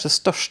den kanske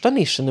största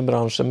nischen i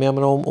branschen, men jag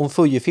menar, om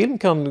Fujifilm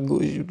kan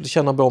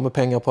tjäna bra med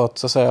pengar på att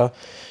så att säga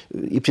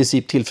i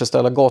princip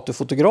tillfredsställa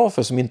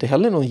gatufotografer som inte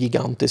heller är någon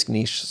gigantisk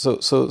nisch,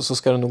 så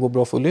ska det nog gå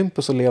bra för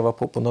Olympus att leva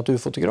på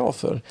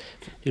naturfotografer.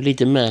 Det är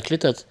lite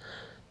märkligt att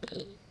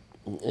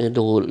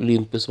då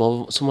Olympus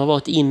som har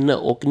varit inne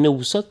och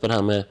nosat på det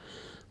här med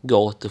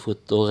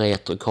gatufoto och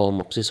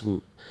retrokameror, precis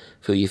som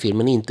Fujifilm,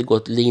 men inte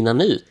gått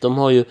linan ut. De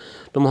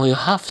har ju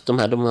haft de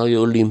har ju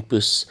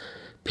Olympus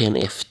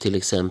PNF till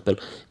exempel.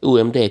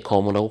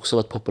 OMD-kamerorna har också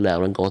varit populära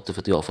bland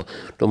gatufotografer.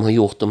 De har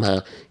gjort de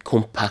här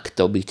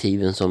kompakta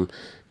objektiven som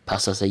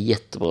passar sig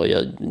jättebra.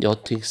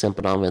 Jag till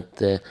exempel har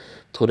använt,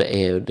 tror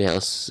det är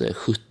deras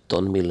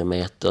 17 mm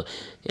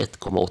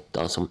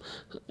 1,8 som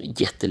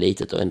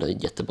jättelitet och ändå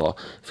jättebra.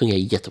 Fungerar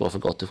jättebra för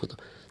gatufoto.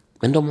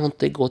 Men de har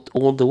inte gått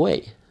all the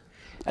way.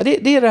 Ja,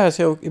 det är det här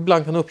som jag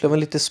ibland kan uppleva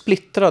lite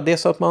splittrad. Det är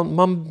så att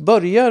man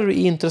börjar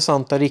i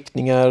intressanta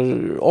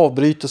riktningar,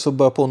 avbryter så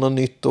börjar på något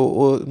nytt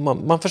och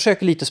man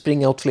försöker lite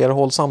springa åt flera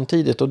håll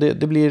samtidigt och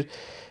det blir...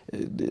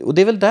 Och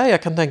det är väl där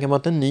jag kan tänka mig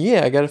att en ny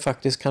ägare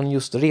faktiskt kan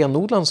just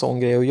renodla en sån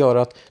grej och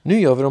göra att nu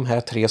gör vi de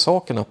här 3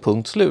 sakerna,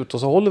 punkt slut, och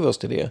så håller vi oss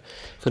till det.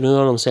 För nu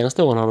har de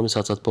senaste åren har de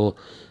satsat på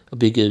att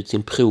bygga ut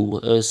sin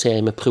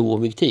serie med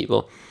pro-objektiv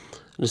och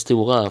det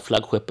stora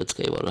flaggskeppet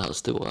ska ju vara det här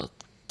stora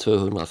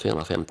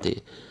 200-450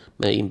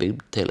 med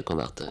inbyggd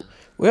telekonverter.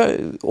 Och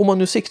om man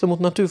nu siktar mot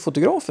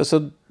naturfotografer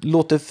så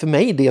låter för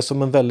mig det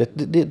som en väldigt,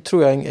 det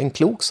tror jag är en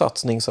klok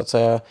satsning så att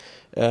säga.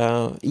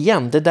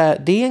 Igen, det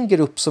är en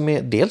grupp som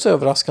är dels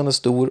överraskande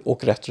stor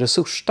och rätt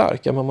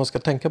resursstark. Men man ska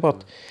tänka på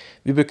att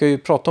vi brukar ju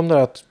prata om det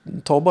här att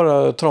ta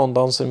bara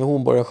trandansen med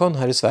Hornborgasjön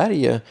här i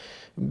Sverige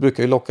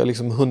brukar ju locka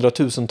liksom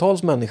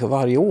 100,000-tals människor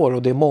varje år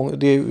och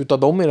utav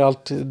dem är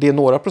det är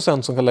några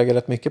procent som kan lägga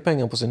rätt mycket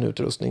pengar på sin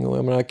utrustning och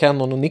jag menar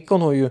Canon och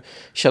Nikon har ju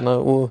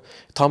och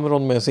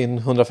Tamron med sin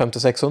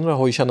 150-600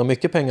 har ju tjänat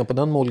mycket pengar på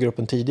den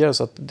målgruppen tidigare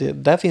så att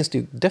där finns det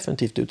ju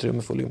definitivt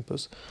utrymme för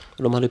Olympus.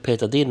 De hade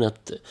petat in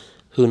ett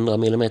 100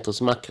 mm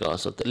makro,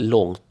 alltså ett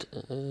långt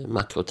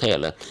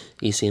makrotele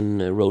i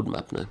sin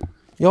roadmap nu.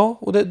 Ja,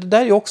 och det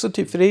där är ju också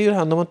typ, för det är ju det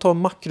här när man tar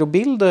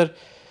makrobilder.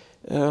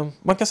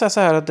 Man kan säga så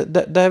här att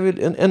det är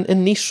väl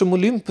en nisch som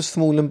Olympus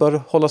förmodligen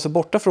bör hålla sig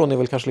borta från är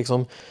väl kanske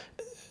liksom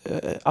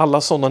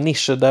alla sådana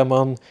nischer där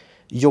man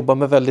jobbar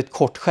med väldigt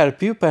kort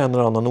skärpdjup av en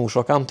eller annan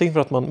orsak. Antingen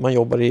för att man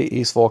jobbar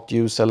i svagt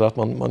ljus eller att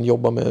man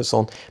jobbar med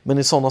sånt. Men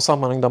i sådana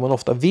sammanhang där man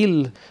ofta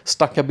vill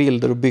stacka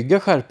bilder och bygga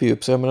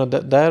skärpdjup så jag menar,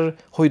 där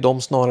har ju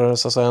de snarare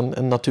så att säga,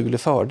 en naturlig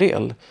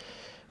fördel.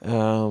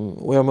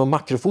 Och jag menar,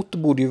 makrofoto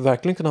borde ju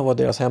verkligen kunna vara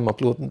deras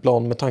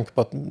hemmaplan med tanke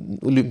på att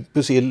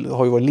Olympus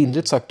har ju varit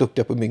lindrigt sagt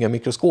duktiga på att bygga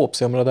mikroskop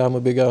så jag menar det här med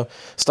att bygga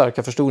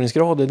starka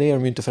förstoringsgrader det är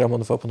de ju inte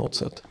främmande för på något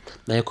sätt.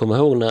 Nej, jag kommer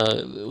ihåg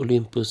när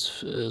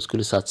Olympus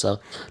skulle satsa,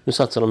 nu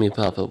satsar de ju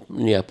på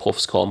nya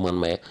proffskameran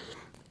med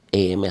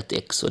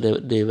EM1X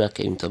och det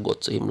verkar ju inte ha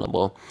gått så himla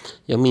bra.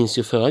 Jag minns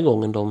ju förra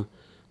gången de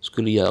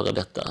skulle göra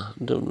detta,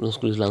 de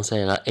skulle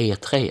lansera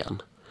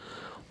E3:an.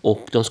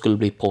 Och de skulle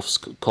bli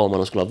proffskameran,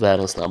 de skulle ha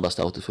världens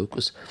snabbaste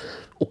autofokus.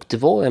 Och det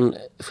var en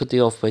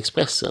fotograf på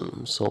Expressen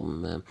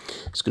som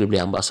skulle bli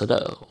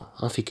ambassadör.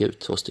 Han fick ut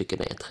 2 stycken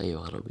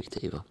E3-årade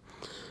objektiv.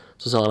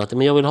 Så sa han att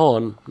men jag vill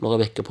ha några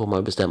veckor på mig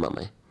att bestämma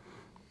mig.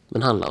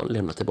 Men han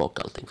lämnade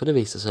tillbaka allting. För det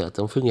visade sig att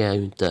de fungerar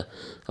ju inte.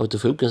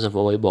 Autofokusen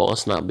var ju bara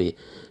snabb i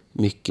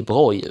mycket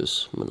bra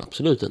ljus. Men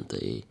absolut inte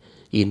i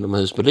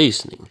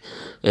inomhusbelysning.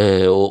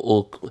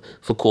 Och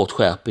för kort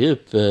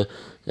skärpedjup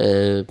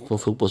på en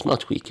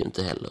fotbollsmatch gick ju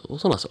inte heller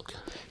och sådana saker.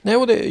 Nej,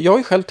 och jag har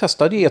ju själv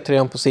testat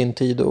E3 på sin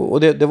tid och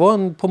det var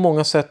en på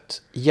många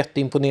sätt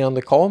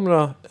jätteimponerande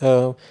kamera.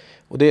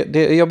 Och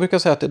jag brukar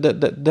säga att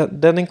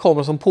den är en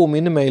kamera som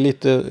påminner mig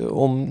lite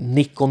om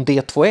Nikon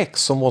D2X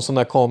som var en sån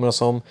där kamera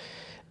som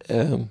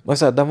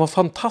den var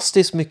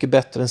fantastiskt mycket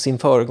bättre än sin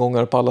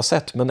föregångare på alla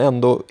sätt men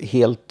ändå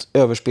helt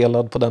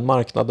överspelad på den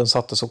marknaden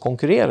sattes att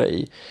konkurrera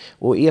i.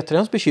 Och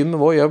E3:ans bekymmer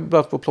var jag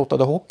bland annat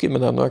plottade hockey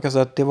med den och jag kan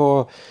säga att det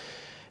var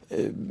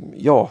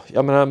jag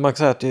menar man kan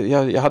säga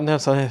att jag hade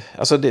nästan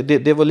alltså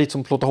det var lite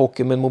som plotta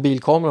hockey med en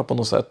mobilkamera på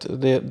något sätt.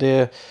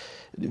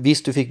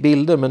 Visst du fick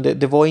bilder men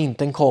det var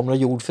inte en kamera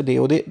gjord för det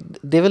och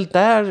det är väl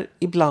där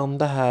ibland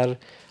det här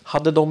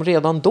hade de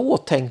redan då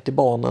tänkt i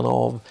banan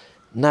av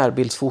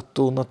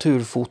närbildsfoto,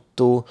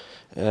 naturfoto,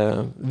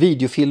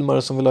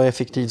 videofilmare som vill ha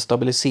effektiv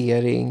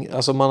stabilisering.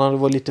 Alltså man hade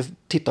varit lite,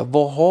 titta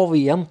vad har vi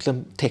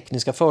egentligen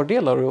tekniska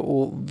fördelar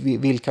och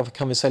vilka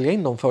kan vi sälja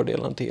in de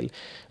fördelarna till?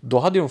 Då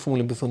hade de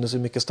förmodligen befunnit sig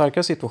i mycket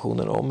starkare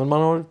situationer då. Men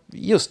man har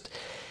just...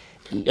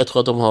 Jag tror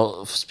att de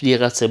har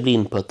spirrat sig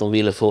blind på att de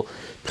ville få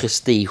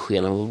prestige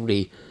genom att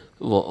bli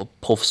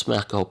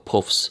proffsmärka och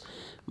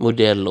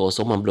proffsmodeller och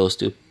så har man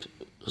blåst upp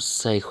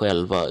sig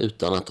själva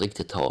utan att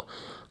riktigt ha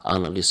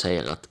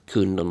analyserat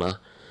kunderna.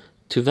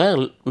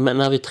 Tyvärr, men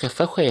när vi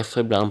träffar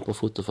chefer ibland på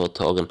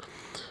fotoföretagen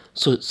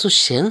så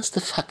känns det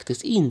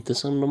faktiskt inte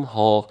som de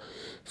har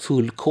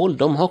full koll.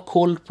 De har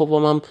koll på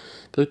vad man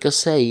brukar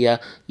säga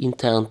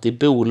internt i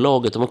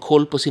bolaget. De har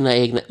koll på sina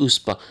egna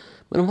USPar.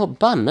 Men de har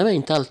banne mig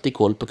inte alltid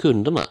koll på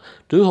kunderna.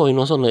 Du har ju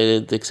någon sån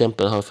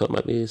exempel här för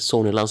mig vid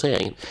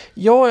Sony-lanseringen.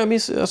 Ja, jag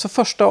minns alltså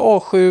första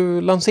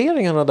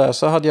A7-lanseringarna där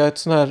så hade jag ett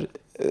sån här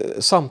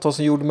samtal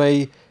som gjorde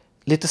mig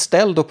lite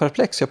ställd och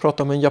perplex. Jag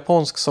pratade med en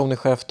japansk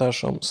Sony-chef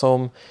där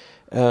som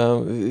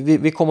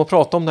vi kom att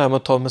prata om det här med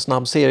att ta med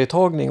snabb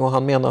serietagning och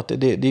han menar att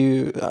det är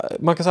ju,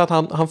 man kan säga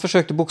att han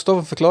försökte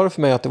bokstavligt förklara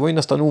för mig att det var ju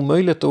nästan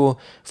omöjligt att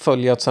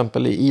följa till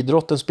exempel i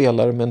idrotten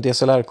spelare med en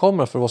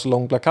DSLR-kamera för det var så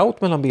lång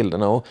blackout mellan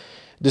bilderna och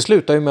det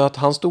slutade ju med att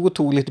han stod och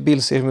tog lite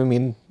bildserier med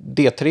min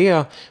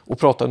D3 och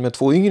pratade med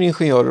 2 yngre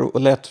ingenjörer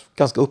och lät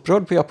ganska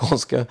upprörd på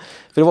japanska.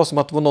 För det var som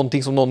att det var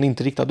någonting som någon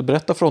inte riktigt hade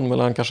berättat för honom,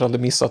 eller han kanske hade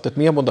missat ett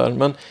memo där.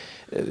 Men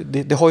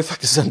det har ju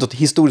faktiskt ändå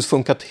historiskt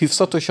funkat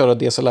hyfsat att köra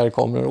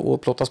DSLR-kameror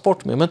och plåta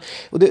sport med. Men,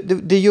 och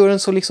det gör en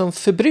så liksom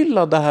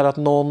förbryllad det här att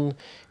någon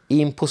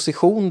i en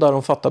position där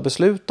de fattar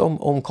beslut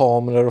om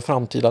kameror och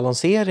framtida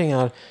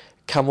lanseringar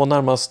kan vara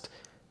närmast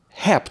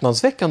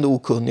häpnadsväckande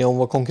okunniga om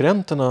vad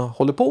konkurrenterna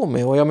håller på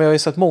med. Och jag har ju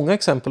sett många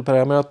exempel på det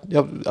här. Men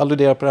jag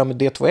alluderar på det här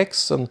med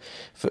D2X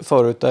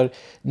förut, där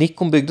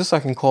Nikon byggde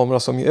säkert en kamera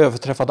som ju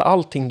överträffade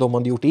allting de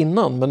hade gjort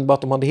innan. Men bara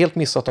att de hade helt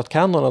missat att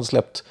Canon hade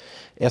släppt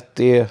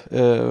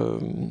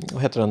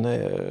vad heter den?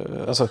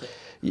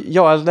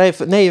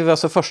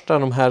 Alltså första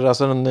de här,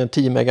 alltså den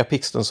 10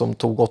 megapixeln som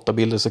tog 8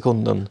 bilder i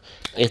sekunden.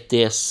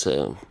 1DS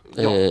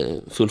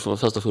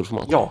första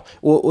fullformat. Ja,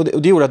 och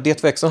det gjorde att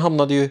D2X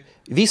hamnade ju,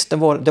 visst det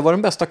var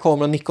den bästa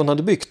kameran Nikon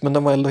hade byggt, men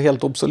den var ändå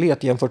helt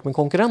obsolet jämfört med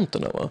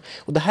konkurrenterna. Va?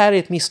 Och det här är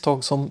ett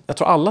misstag som jag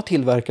tror alla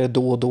tillverkare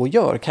då och då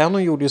gör.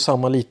 Canon gjorde ju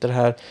samma lite det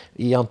här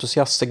i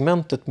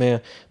entusiastsegmentet med,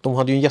 de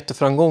hade ju en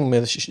jätteframgång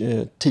med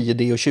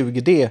 10D och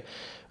 20D.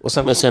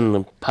 Men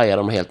sen pajade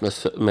de helt med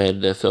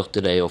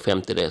 40D och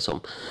 50D som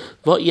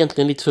var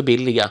egentligen lite för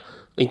billiga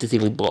och inte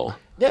tillräckligt bra.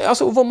 Ja,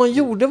 alltså, vad man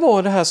gjorde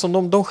var det här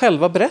som de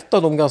själva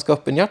berättade om ganska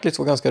öppenhjärtligt,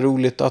 var ganska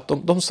roligt, att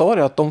de sa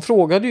det att de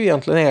frågade ju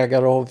egentligen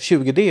ägare av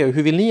 20D,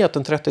 hur vill ni att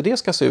en 30D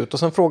ska se ut? Och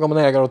sen frågar man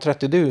ägare av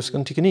 30D,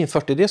 hur tycker ni en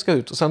 40D ska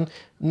ut? Och sen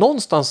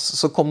någonstans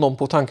så kom någon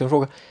på tanken och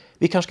frågade,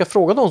 vi kanske ska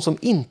fråga de som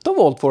inte har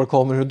valt våra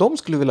kameror hur de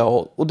skulle vilja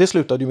ha. Och det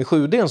slutade ju med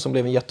 7D som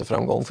blev en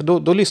jätteframgång. För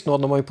då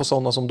lyssnade man ju på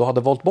sådana som då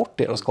hade valt bort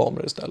deras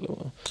kameror istället.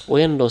 Och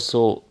ändå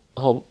så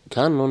har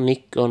Canon,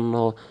 Nikon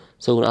och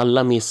så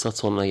alla missat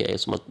sådana grejer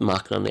som att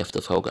marknaden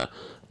efterfrågar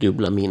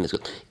dubbla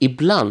minnesskott.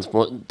 Ibland,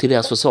 till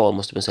deras försvar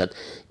måste man säga att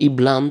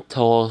ibland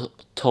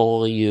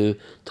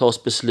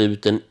tas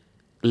besluten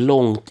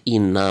långt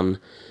innan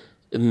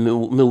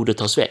modet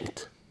har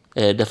svängt.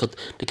 Därför att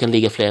det kan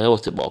ligga flera år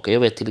tillbaka. Jag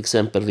vet till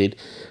exempel vid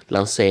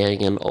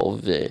lanseringen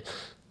av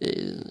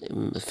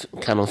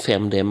Canon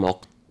 5D Mark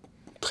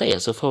III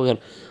så frågan,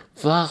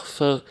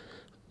 varför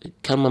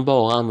kan man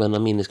bara använda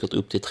minnesskott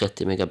upp till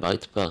 30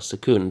 megabyte per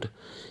sekund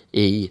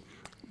i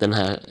den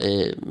här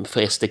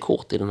för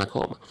SD-kort i den här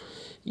kameran?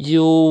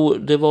 Jo,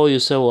 det var ju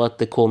så att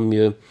det kom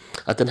ju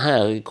att den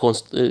här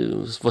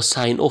var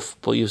sign-off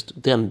på just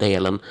den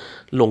delen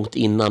långt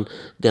innan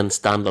den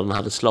standarden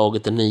hade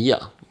slagit den nya.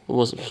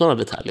 Och sådana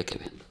detaljer kan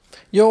vi.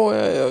 Ja,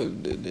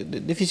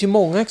 det finns ju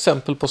många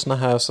exempel på såna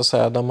här så att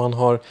säga, där man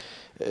har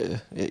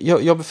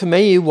för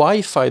mig är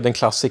Wi-Fi den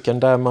klassikern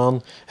där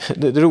man,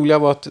 det roliga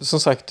var att som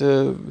sagt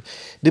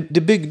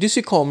det byggdes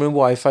ju kameror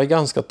Wi-Fi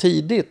ganska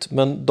tidigt,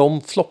 men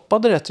de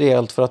floppade rätt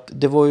rejält för att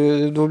det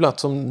var bland annat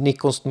som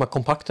Nikons de här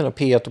kompakterna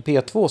P1 och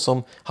P2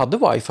 som hade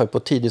Wi-Fi på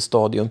ett tidigt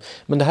stadium.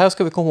 Men det här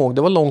ska vi komma ihåg,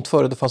 det var långt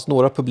före det fanns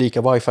några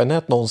publika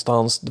Wi-Fi-nät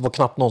någonstans. Det var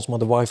knappt någon som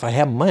hade Wi-Fi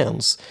hemma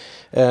ens.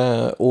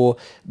 Och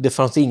det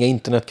fanns inga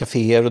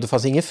internetcaféer och det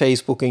fanns ingen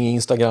Facebook, ingen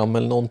Instagram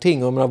eller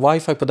någonting. Och menar,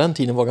 Wi-Fi på den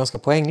tiden var ganska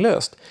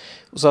poänglöst.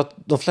 Så att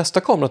de flesta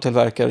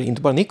kameratillverkare,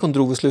 inte bara Nikon,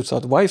 drog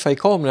slutsats att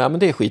Wi-Fi-kamera, men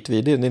det är skit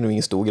vi, det är nog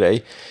ingen stor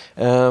grej.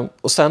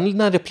 Och sen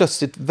när det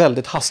plötsligt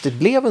väldigt hastigt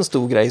blev en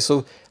stor grej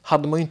så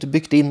hade man ju inte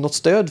byggt in något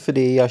stöd för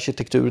det i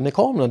arkitekturen i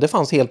kameran. Det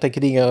fanns helt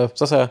enkelt inga,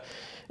 så att säga,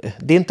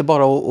 det är inte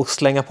bara att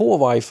slänga på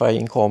Wi-Fi i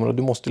en kamera.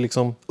 Du måste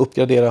liksom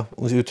uppgradera,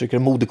 och uttrycker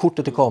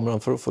moderkortet i kameran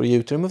för att ge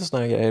utrymme för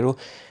såna här grejer. Och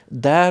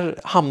där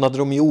hamnade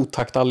de i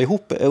otakt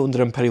allihop under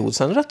en period.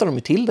 Sen rättade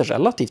de till det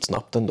relativt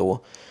snabbt ändå.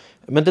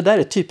 Men det där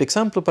är ett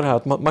typexempel på det här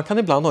att man kan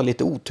ibland ha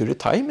lite otur i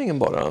tajmingen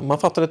bara. Man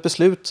fattar ett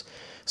beslut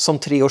som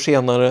 3 år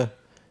senare,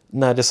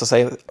 när det så att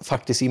säga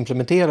faktiskt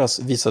implementeras,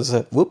 visade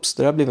sig, whoops,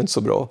 det där blev inte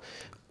så bra.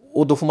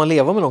 Och då får man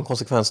leva med de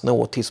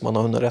konsekvenserna tills man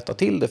har hunnit rätta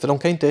till det. För de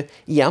kan inte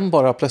igen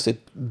bara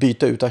plötsligt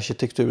byta ut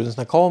arkitekturen i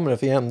sina kameror.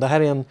 För igen, det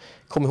här är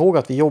kom ihåg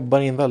att vi jobbar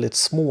i en väldigt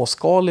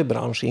småskalig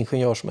bransch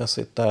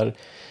ingenjörsmässigt där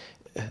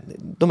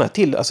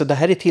alltså det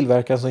här är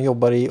tillverkare som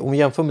jobbar i, om vi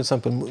jämför med till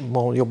exempel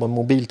man jobbar med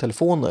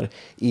mobiltelefoner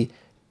i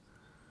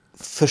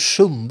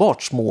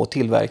försumbart små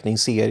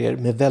tillverkningsserier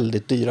med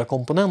väldigt dyra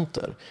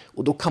komponenter.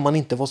 Och då kan man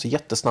inte vara så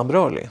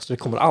jättesnabbrörlig. Så det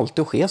kommer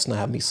alltid att ske såna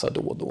här missar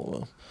då och då.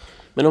 Va?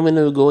 Men om vi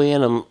nu går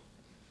igenom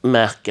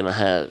märkena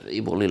här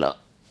i vår lilla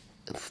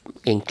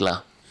enkla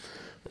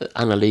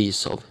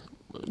analys av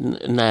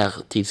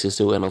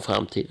närtidshistorien och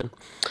framtiden.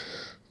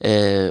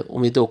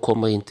 Om vi då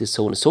kommer in till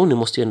Sony. Sony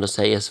måste ju ändå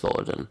sägas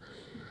vara den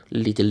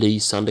lite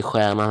lysande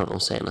stjärnan de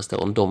senaste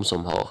åren.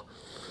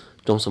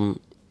 De som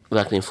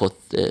verkligen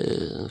fått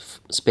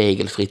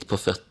spegelfritt på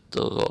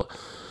fötter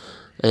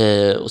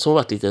och som har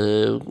varit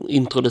lite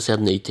introducerat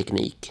ny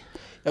teknik.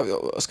 Ja,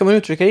 ska man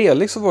uttrycka det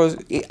elakt så var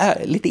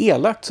det lite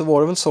elakt så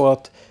var det väl så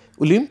att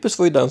Olympus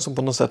var ju den som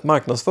på något sätt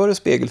marknadsförde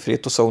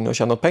spegelfritt och Sony har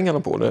tjänat pengarna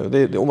på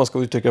det. Om man ska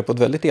uttrycka det på ett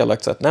väldigt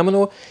elakt sätt. Nej, men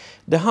då,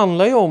 det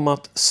handlar ju om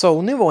att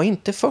Sony var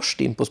inte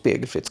först in på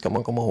spegelfritt, ska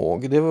man komma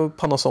ihåg. Det var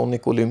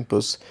Panasonic och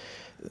Olympus.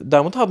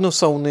 Däremot hade nog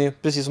Sony,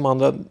 precis som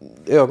andra,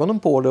 ögonen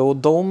på det och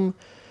de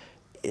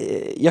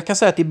Jag kan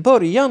säga att i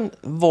början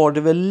var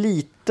det väl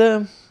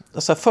lite...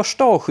 Alltså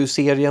första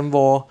A7-serien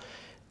var...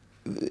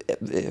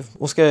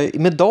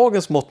 med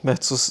dagens mått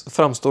mätt så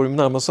framstår de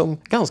närmast som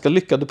ganska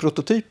lyckade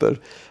prototyper.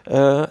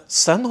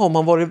 Sen har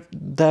man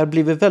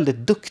blivit väldigt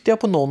duktiga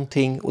på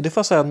någonting, och det får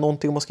jag säga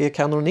någonting om man ska ge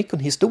Canon och Nikon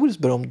historiskt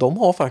beröm. De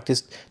har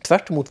faktiskt,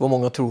 tvärt emot vad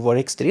många tror, varit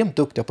extremt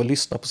duktiga på att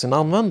lyssna på sina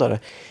användare.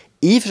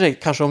 I och för sig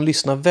kanske de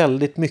lyssnar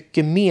väldigt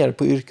mycket mer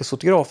på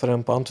yrkesfotografer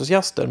än på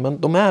entusiaster,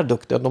 men de är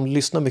duktiga, de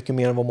lyssnar mycket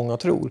mer än vad många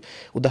tror.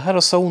 Och det här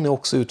har Sony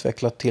också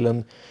utvecklat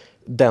till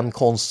den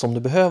konst som det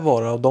behöver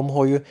vara, och de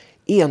har ju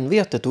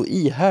envetet och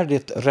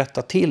ihärdigt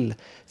rätta till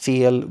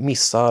fel,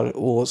 missar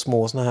och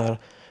små såna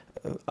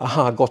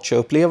här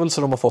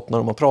gotcha-upplevelser de har fått när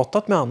de har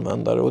pratat med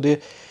användare. Och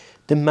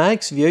det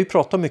märks, vi har ju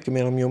pratat mycket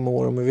med dem genom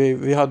åren,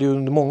 men vi hade ju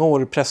under många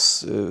år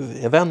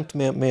pressevent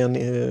med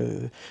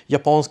en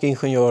japansk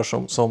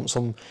ingenjör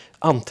som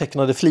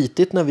antecknade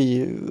flitigt när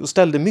vi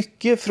ställde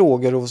mycket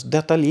frågor och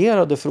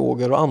detaljerade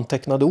frågor och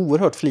antecknade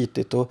oerhört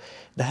flitigt. Och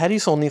det här är ju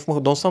sån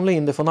information, de samlar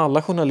in det från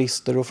alla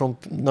journalister och från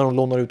när de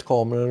lånar ut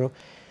kameror, och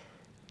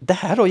det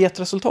här har gett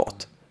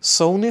resultat.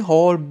 Sony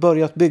har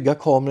börjat bygga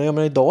kameror. Jag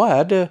menar, idag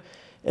är det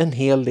en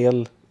hel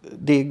del...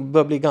 Det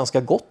börjar bli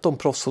ganska gott om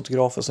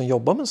proffsfotografer som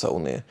jobbar med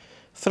Sony.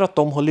 För att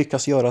de har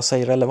lyckats göra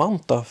sig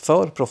relevanta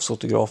för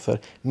proffsfotografer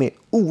med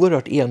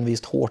oerhört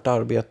envist hårt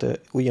arbete.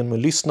 Och genom att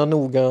lyssna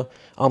noga,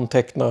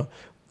 anteckna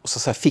och så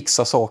att säga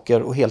fixa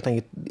saker och helt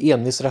enkelt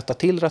envist rätta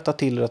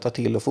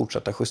till och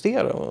fortsätta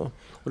justera.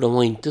 Och de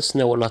har inte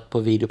snålat på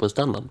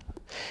videoprestandan.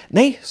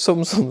 Nej,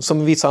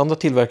 som vissa andra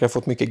tillverkare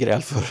fått mycket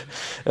gräl för.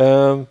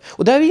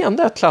 Och där är igen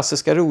det här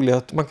klassiska roliga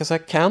att man kan säga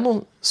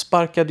Canon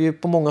sparkade ju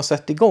på många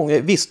sätt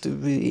igång. Visst,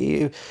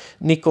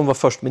 Nikon var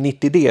först med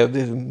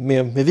 90D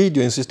med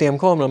video i en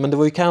systemkamera, men det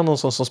var ju Canon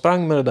som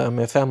sprang med det där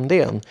med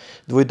 5D.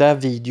 Det var ju där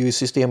video i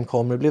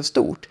systemkameror blev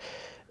stort.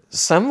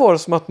 Sen var det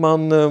som att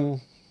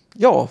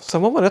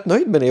sen var man rätt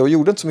nöjd med det och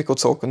gjorde inte så mycket åt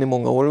saken i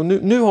många år. Och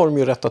nu har de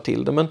ju rättat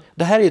till det. Men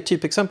det här är ett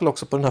typexempel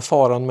också på den här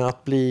faran med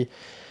att bli...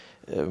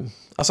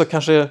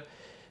 kanske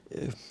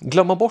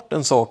glömma bort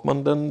en sak.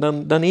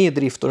 Den är i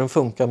drift och den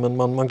funkar, men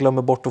man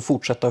glömmer bort att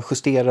fortsätta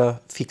justera,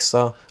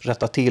 fixa,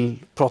 rätta till,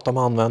 prata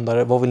med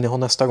användare. Vad vill ni ha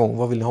nästa gång?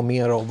 Vad vill ni ha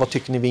mer av? Vad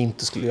tycker ni vi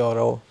inte skulle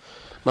göra?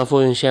 Man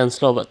får ju en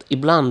känsla av att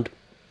ibland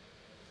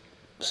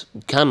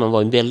kan de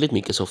vara väldigt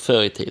mycket så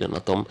förr i tiden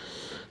att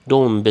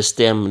de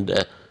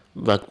bestämde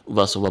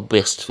vad som var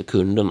bäst för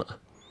kunderna.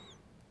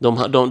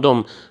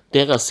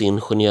 Deras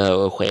ingenjörer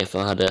och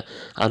chefer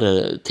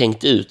hade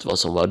tänkt ut vad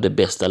som var det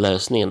bästa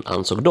lösningen,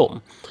 ansåg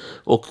de.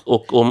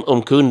 Och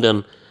om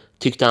kunden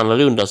tyckte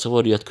annorlunda så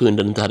var det ju att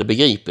kunden inte hade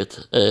begripit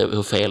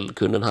hur fel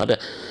kunden hade.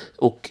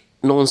 Och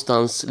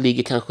någonstans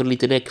ligger kanske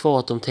lite det kvar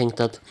att de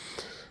tänkte att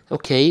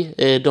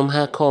de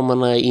här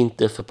kamerorna är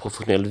inte för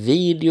professionell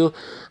video,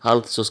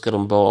 alltså ska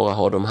de bara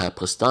ha de här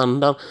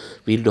prestanda.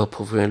 Vill du ha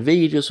professionell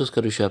video så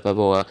ska du köpa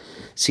våra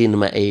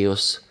Cinema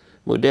EOS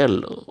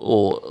modell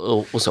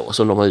och så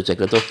som de har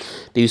utvecklat. Och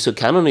det är ju så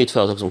Canon är ett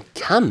företag som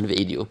kan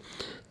video,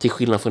 till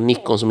skillnad från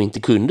Nikon som inte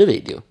kunde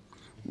video.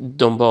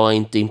 De bara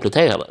inte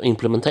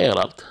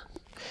implementerade allt.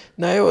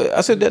 Nej,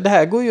 alltså det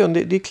här går ju,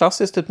 det är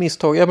klassiskt ett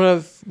misstag. Jag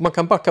menar, man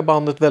kan backa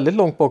bandet väldigt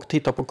långt bak och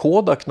titta på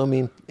Kodak när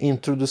de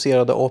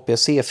introducerade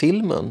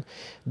APS-C-filmen.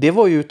 Det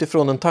var ju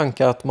utifrån en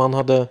tanke att man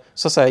hade,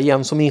 så att säga,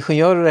 igen som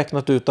ingenjörer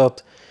räknat ut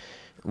att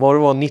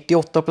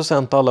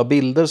 98% av alla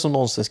bilder som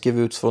någonsin skrev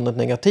ut från ett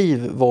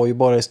negativ var ju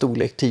bara i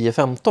storlek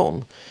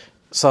 10-15.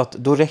 Så att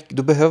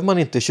då behöver man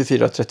inte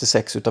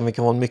 24-36 utan vi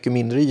kan ha en mycket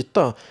mindre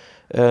yta.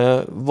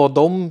 Vad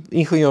de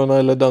ingenjörerna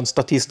eller den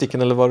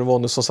statistiken eller vad det var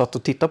nu som satt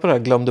och tittade på det här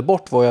glömde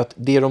bort var ju att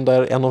det är de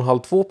där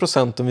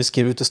 1,5-2% vi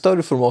skriver ut i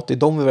större format, det är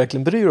de vi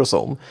verkligen bryr oss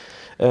om.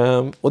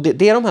 Och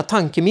det är de här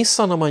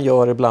tankemissarna man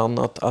gör ibland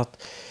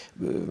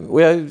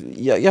och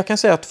jag kan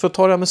säga att för att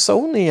ta det här med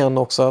Sony igen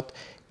också, att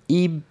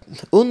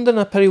under den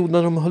här perioden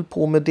när de höll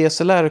på med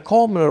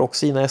DSLR-kameror och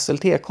sina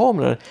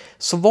SLT-kameror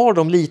så var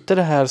de lite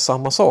det här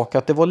samma sak,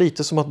 att det var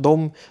lite som att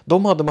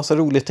de hade massa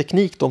rolig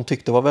teknik de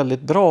tyckte var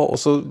väldigt bra, och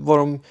så var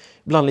de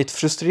ibland lite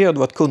frustrerade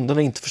av att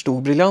kunderna inte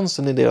förstod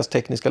briljansen i deras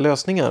tekniska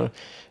lösningar,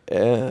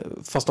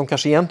 fast de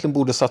kanske egentligen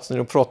borde satsa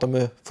ner och prata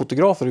med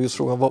fotografer och just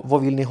fråga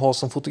vad vill ni ha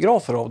som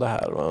fotografer av det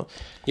här, va?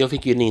 Jag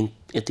fick ju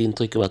ett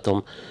intryck av att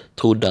de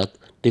trodde att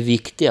det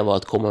viktiga var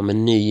att komma med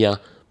nya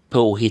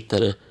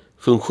påhittade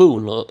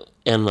funktioner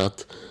än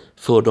att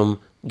få de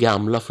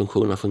gamla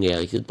funktionerna fungera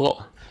riktigt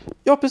bra.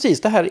 Ja,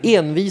 precis. Det här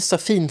envisa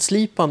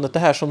finslipandet, det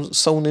här som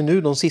Sony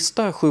nu de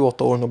sista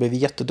 7-8 åren har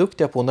blivit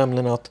jätteduktiga på,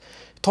 nämligen att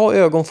ta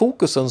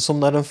ögonfokusen som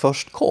när den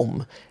först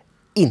kom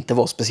inte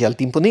var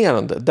speciellt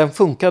imponerande. Den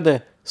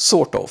funkade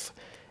sort of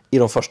i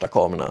de första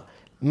kamerorna.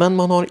 Men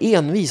man har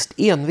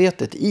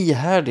envetet,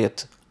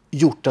 ihärdigt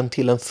gjort den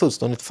till en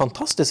fullständigt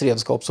fantastisk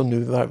redskap som nu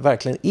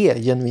verkligen är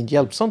genuint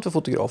hjälpsamt för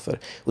fotografer.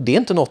 Och det är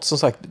inte något, som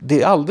sagt,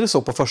 det är aldrig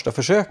så på första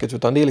försöket,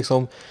 utan det är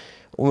liksom,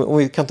 om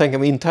vi kan tänka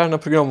med interna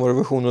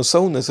programvaruversioner och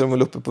Sony, så är de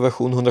väl uppe på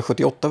version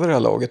 178 vid det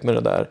här laget med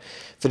det där.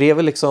 För det är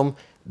väl liksom,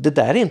 det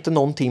där är inte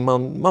någonting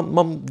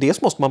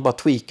dels måste man bara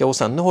tweaka, och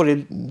sen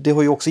har det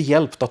har ju också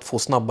hjälpt att få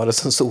snabbare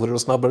sensorer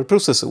och snabbare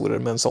processorer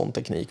med en sån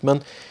teknik. Men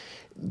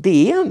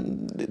det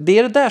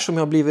är det där som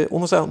jag har blivit, om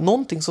man säger,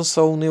 någonting som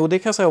Sony, och det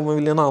kan jag säga om man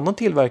vill en annan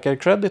tillverkare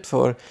credit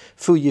för,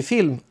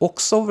 Fujifilm,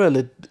 också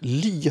väldigt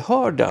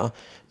lyhörda.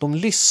 De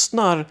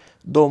lyssnar,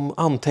 de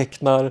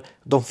antecknar,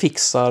 de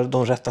fixar,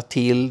 de rättar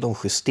till, de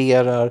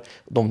justerar,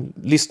 de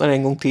lyssnar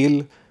en gång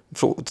till,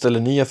 ställer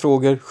nya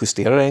frågor,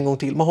 justerar en gång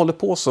till. Man håller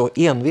på så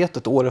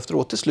envetet år efter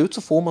år. Till slut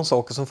så får man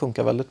saker som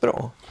funkar väldigt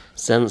bra.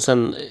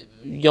 Sen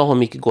jag har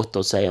mycket gott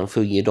att säga om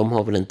Fuji. De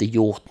har väl inte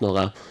gjort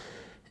några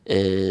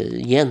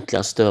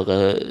egentligen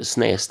större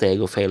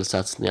snedsteg och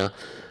felsatsningar.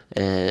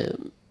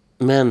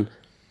 Men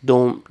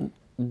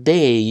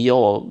det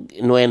jag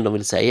nog ändå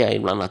vill säga är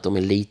ibland att de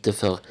är lite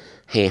för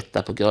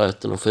heta på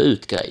gröten och få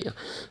ut grejer.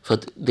 För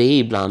att det är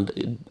ibland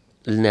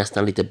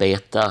nästan lite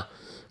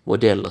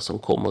beta-modeller som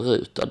kommer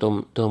ut.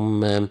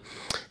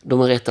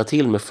 De rättar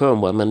till med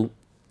firmware, men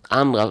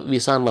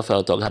vissa andra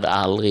företag hade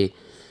aldrig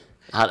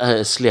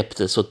släppt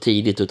det så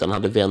tidigt, utan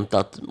hade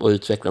väntat och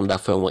utvecklat den där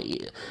firmware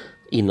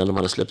innan de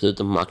hade släppt ut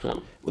den på marknaden.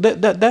 Och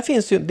där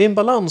finns ju, det är en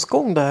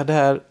balansgång där, det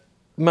här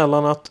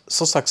mellan att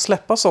så sagt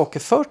släppa saker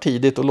för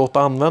tidigt och låta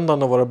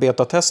användarna vara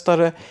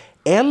betatestare,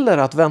 eller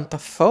att vänta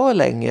för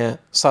länge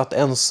så att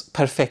ens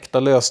perfekta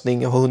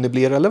lösning har hunnit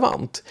bli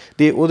relevant.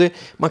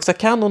 Max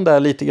Canon där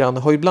lite grann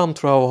har ibland,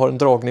 tror jag, har en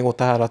dragning åt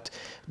det här att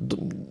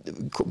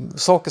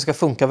saker ska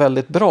funka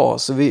väldigt bra,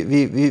 så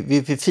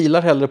vi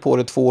filar hellre på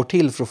det 2 år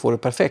till för att få det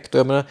perfekt. Och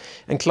jag menar,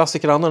 en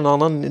klassiker, en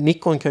annan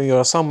Nikon kan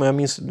göra samma. Jag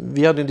minns,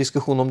 vi hade en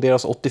diskussion om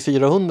deras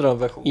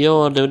 8400-version.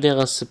 Ja, det var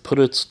deras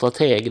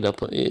produktstrateg där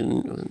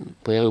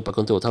på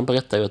Europakontoret. Han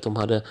berättade ju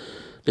att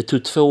det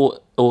tog 2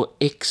 år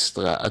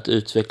extra att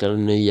utveckla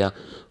den nya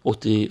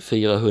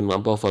 8400,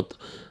 bara för att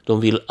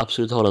de vill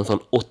absolut ha den från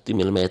 80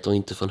 mm och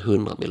inte från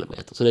 100 mm.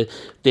 Så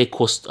det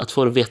kostar, att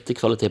få en vettig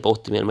kvalitet på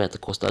 80 mm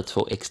kostar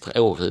 2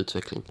 extra år i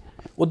utveckling.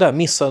 Och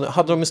där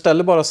hade de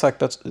istället bara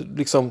sagt att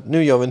liksom,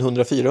 nu gör vi en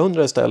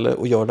 100-400 istället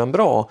och gör den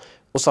bra.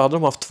 Och så hade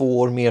de haft 2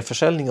 år mer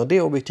försäljning av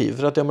det objektivet.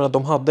 För att jag menar,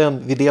 de hade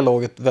vid det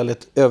laget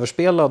väldigt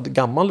överspelad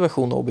gammal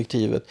version av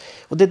objektivet.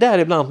 Och det där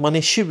är bland annat, man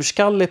är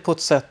tjurskallig på ett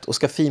sätt och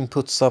ska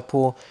finputsa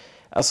på.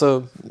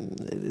 Alltså,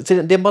 det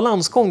är en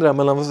balansgång där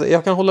mellan.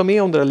 Jag kan hålla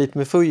med om det där lite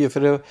med Fuji,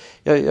 för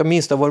jag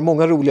minns det var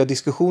många roliga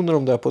diskussioner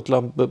om det på ett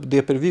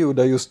DP-review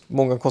där just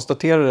många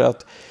konstaterade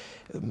att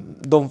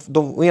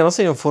å ena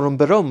sidan får de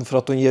beröm för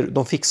att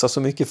de fixar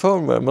så mycket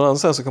firmware, men å andra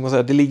sidan så kan man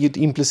säga att det ligger ett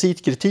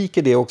implicit kritik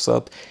i det också,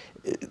 att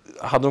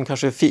hade de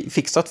kanske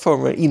fixat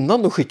firmware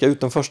innan de skickade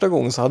ut den första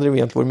gången, så hade det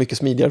egentligen varit mycket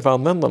smidigare för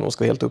användarna, om de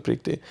ska vara helt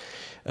uppriktig.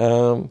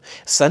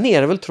 Sen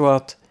är det väl, tror jag,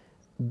 att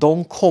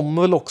de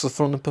kommer väl också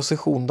från en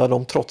position där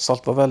de trots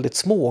allt var väldigt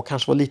små och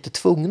kanske var lite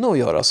tvungna att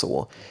göra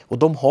så. Och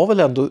de har väl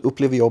ändå,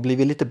 upplever jag,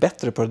 blivit lite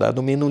bättre på det där.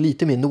 De är nog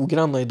lite mer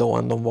noggranna idag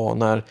än de var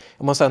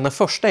när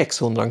första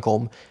X100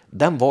 kom.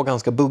 Den var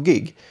ganska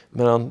buggig.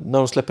 Men när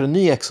de släpper en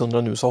ny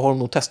X100 nu, så har de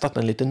nog testat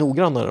den lite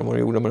noggrannare än vad de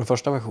gjorde med den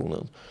första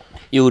versionen.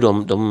 Jo,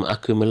 de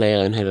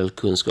ackumulerar en hel del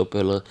kunskap,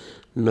 eller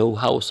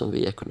know-how som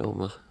vi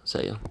ekonomer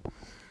säger.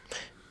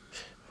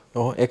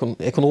 Ja,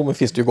 ekonomer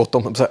finns det ju gott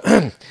om.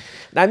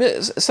 Nej, men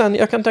sen,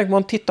 jag kan tänka mig,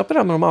 man tittar på det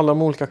här med alla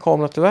de olika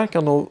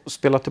kameratillverkarna och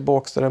spelar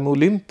tillbaka det där med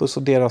Olympus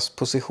och deras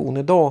position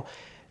idag.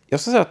 Jag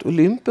ska säga att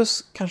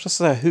Olympus kanske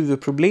säga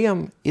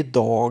huvudproblem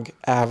idag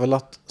är väl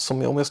att,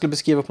 om jag skulle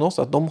beskriva på något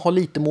sätt, att de har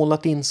lite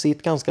målat in sig i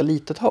ett ganska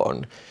litet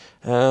hörn.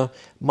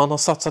 Man har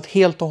satsat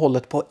helt och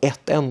hållet på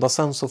ett enda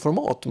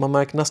sensorformat. Man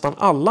märker nästan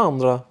alla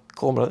andra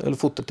eller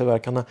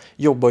fototillverkarna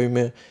jobbar ju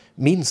med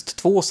minst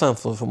 2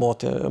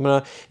 sensorformat. Jag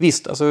menar,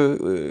 visst, alltså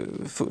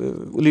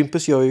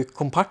Olympus gör ju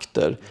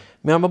kompakter,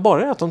 men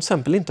bara är att de till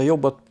exempel inte har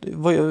jobbat,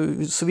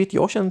 så vitt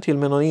jag känner till,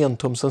 med någon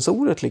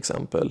entumsensorer till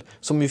exempel,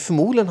 som ju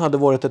förmodligen hade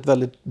varit ett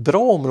väldigt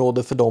bra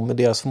område för dem med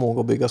deras förmåga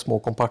att bygga små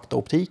kompakta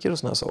optiker och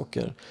såna här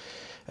saker.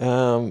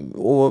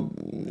 Och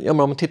ja,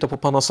 man tittar på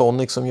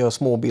Panasonic som gör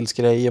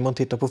småbildsgrejer, man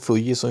tittar på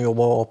Fuji som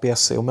jobbar med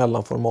APS-C och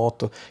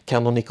mellanformat, och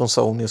Canon, Nikon,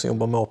 Sony som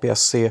jobbar med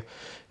APS-C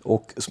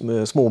och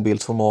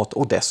småbildsformat,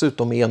 och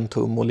dessutom 1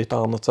 tum och lite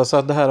annat.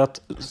 Så det här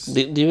att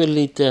det är väl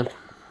lite,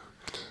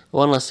 å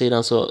andra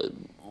sidan så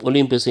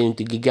Olympus är ju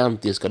inte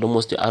gigantiska, de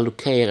måste ju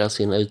allokera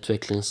sina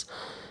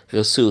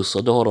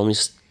utvecklingsresurser. Då har de ju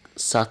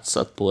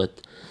satsat på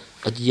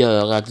att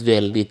göra ett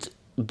väldigt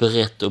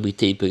brett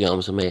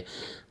objektivprogram som är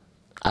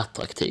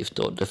attraktivt.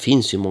 Och det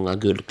finns ju många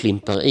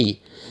guldklimpar i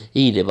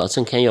det.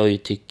 Sen kan jag ju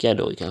tycka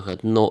då kanske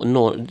att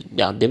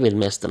det är väl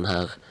mest den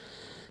här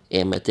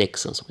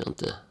M1Xen som jag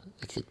inte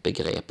riktigt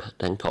begrep,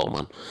 den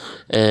kameran.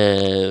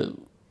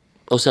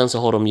 Och sen så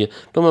har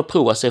de har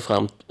provat sig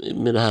fram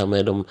med det här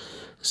med de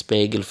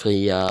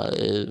spegelfria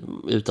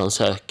utan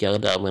sökare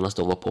där, medan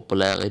de var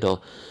populära. Idag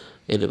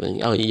är det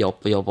väl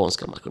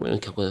japanska marknaden,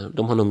 kanske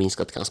de har nog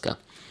minskat ganska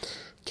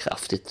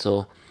kraftigt.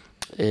 Så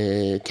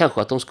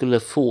kanske att de skulle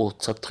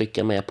fortsatt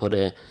trycka mer på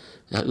det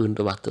här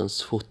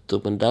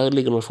undervattensfoto, men där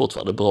ligger de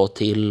fortfarande bra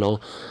till,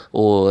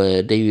 och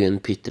det är ju en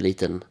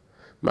pytteliten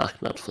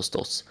marknad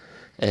förstås.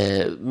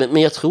 Men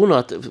jag tror nog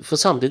att, för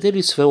samtidigt är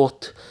det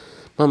svårt,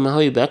 man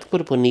har ju märkt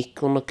både på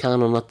Nikon och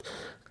Canon att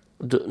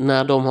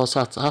när de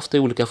har haft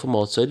olika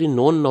format så är det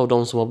någon av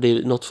dem som har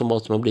blivit, något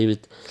format som har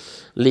blivit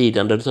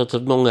lidande. Det har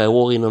tagit många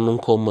år innan de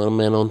kommer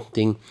med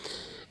någonting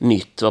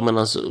nytt. Men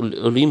alltså,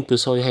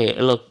 Olympus har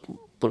ju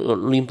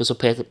Olympus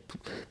har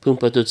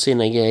pumpat ut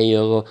sina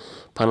grejer, och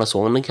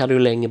Panasonic hade ju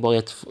länge bara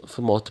ett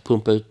format att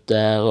pumpa ut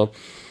där, och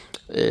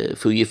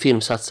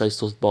Fujifilm satsar i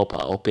stort bara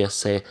på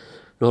APS-C.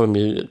 Nu har de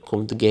ju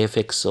kommit till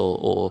GFX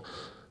och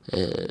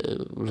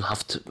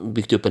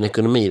byggt upp en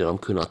ekonomi där de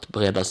kunnat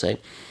bredda sig.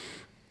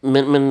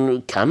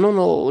 Men Canon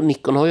och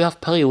Nikon har ju haft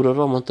perioder där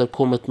de inte har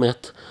kommit med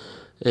ett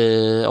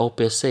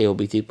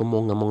APS-C-objektiv på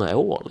många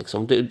år.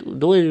 Liksom.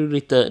 Då är det ju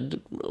lite...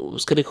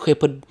 Ska det ske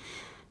på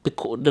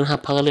den här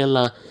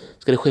parallella...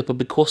 Ska det ske på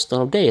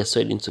bekostnad av det, så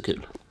är det inte så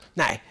kul.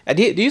 Nej,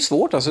 det är ju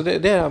svårt. Alltså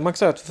man kan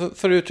säga att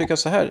för att uttrycka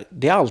så här,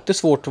 det är alltid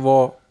svårt att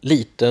vara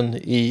liten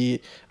i...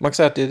 Man kan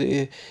säga att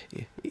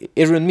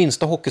är du den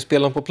minsta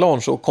hockeyspelaren på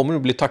plan så kommer du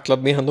bli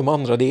tacklad mer än de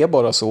andra. Det är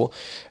bara så.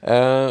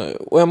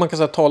 Och man kan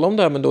säga, tala om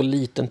det här med då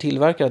liten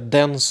tillverkare.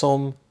 Den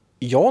som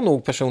jag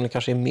nog personligen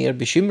kanske är mer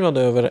bekymrad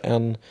över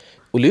än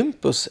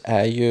Olympus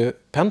är ju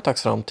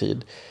Pentax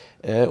framtid.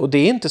 Och det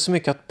är inte så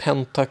mycket att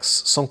Pentax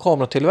som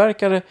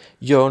kameratillverkare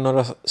gör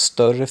några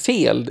större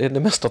fel. Det är det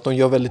mest att de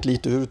gör väldigt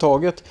lite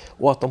överhuvudtaget.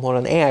 Och att de har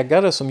en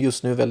ägare som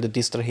just nu är väldigt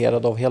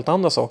distraherad av helt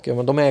andra saker.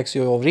 Men de ägs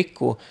ju av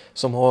Ricoh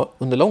som har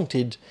under lång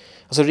tid...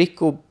 Alltså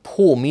Ricoh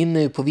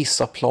påminner ju på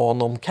vissa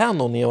plan om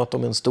Canon i att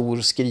de är en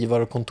stor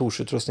skrivare och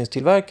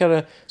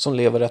kontorsutrustningstillverkare som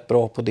lever rätt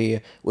bra på det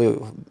och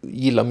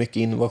gillar mycket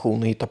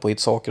innovation och hittar på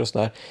saker och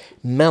sådär.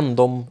 Men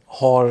de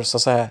har så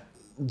att säga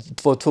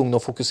var tvungna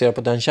att fokusera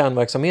på den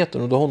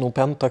kärnverksamheten, och då har nog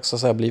Pentax så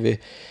att säga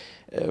blivit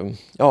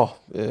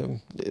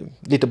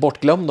lite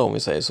bortglömda, om vi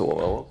säger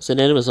så. Sen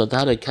är det väl så att det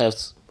hade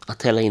krävts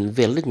att hälla in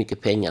väldigt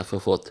mycket pengar för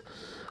att få ett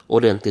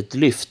ordentligt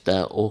lyft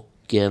där, och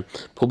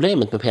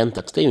problemet med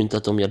Pentax det är ju inte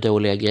att de gör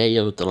dåliga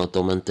grejer utan att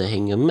de inte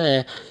hänger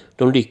med.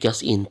 De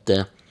lyckas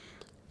inte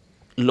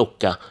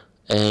locka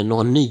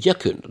några nya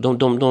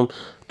kunder.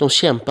 De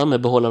kämpar med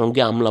att behålla de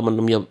gamla, men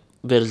de gör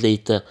väldigt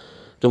lite.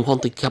 De har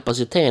inte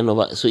kapaciteten att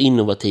vara så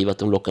innovativa att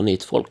de lockar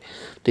nytt folk.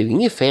 Det är ju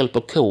inget fel på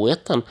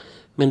K1,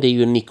 men det är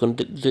ju Nikon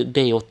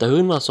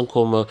D800 som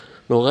kommer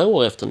några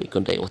år efter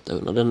Nikon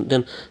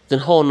D800. Den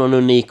har någon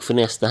unik för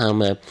nästa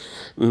här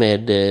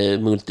med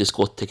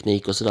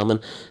multiskottteknik och sådär, men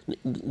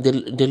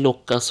det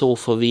lockar så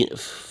för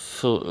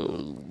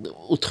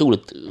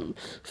otroligt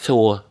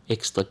få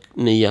extra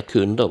nya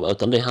kunder,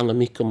 utan det handlar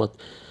mycket om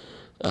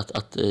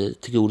att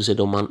tillgodose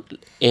dem man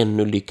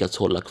ännu lyckats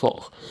hålla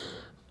kvar.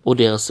 Och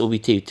deras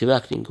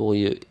objektivtillverkning går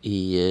ju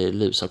i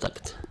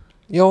lusatakt.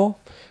 Ja,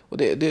 och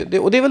det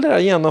är väl det där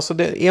igen. Alltså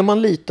är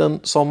man liten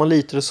så har man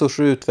lite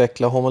resurser att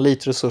utveckla. Har man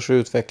lite resurser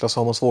att utveckla så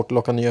har man svårt att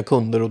locka nya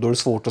kunder. Och då är det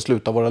svårt att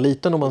sluta vara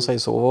liten, om man säger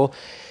så. Och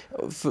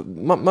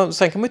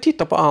sen kan man ju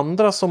titta på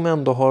andra som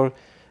ändå har...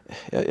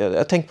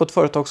 Jag tänker på ett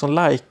företag som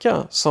Leica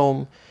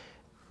som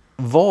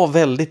var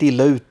väldigt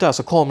illa ute.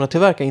 Alltså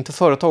kameratillverkare, inte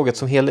företaget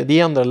som helhet. Det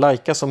ändrar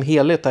Leica som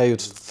helhet är ju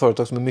ett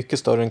företag som är mycket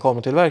större än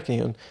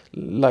kameratillverkningen.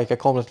 Leica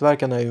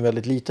kameratillverkaren är ju en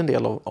väldigt liten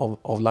del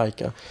av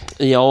Leica.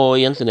 Ja,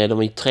 egentligen är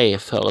de ju 3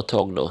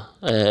 företag då.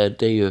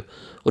 Det är ju,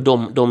 och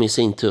de i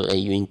sin tur är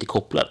ju inte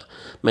kopplade.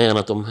 Mer än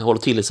att de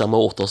håller till i samma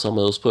ort och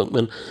samma ursprung.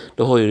 Men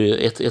då har ju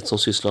ett som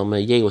sysslar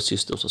med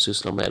Geosystem som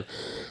sysslar med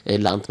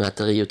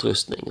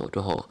lantmäteriutrustning. Och då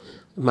har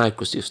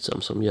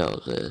Microsystem som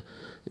gör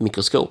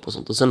mikroskop och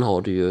sånt. Och sen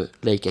har du ju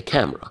Leica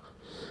Camera.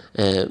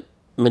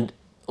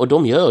 Och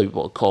de gör ju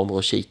bara kameror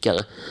och kikare.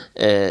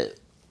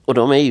 Och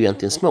de är ju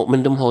egentligen små.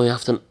 Men de har ju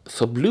haft en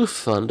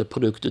förbluffande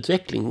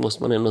produktutveckling,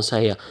 måste man ändå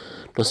säga,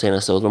 de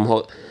senaste åren. De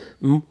har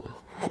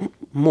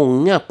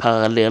många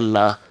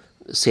parallella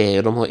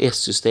serier. De har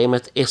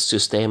S-systemet,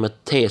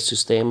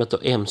 T-systemet och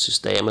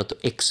M-systemet och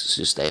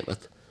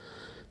X-systemet.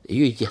 Det är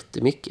ju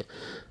jättemycket.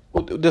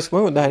 Och det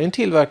här är en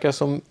tillverkare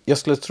som jag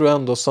skulle tro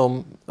ändå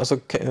som... Alltså,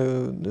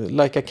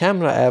 Leica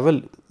Camera är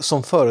väl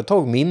som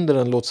företag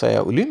mindre än, låt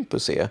säga,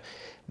 Olympus är.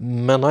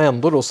 Men har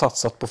ändå då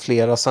satsat på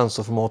flera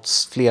sensorformat,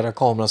 flera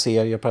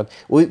kameraserier.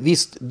 Och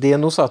visst, det är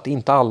nog så att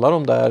inte alla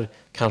de där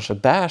kanske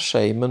bär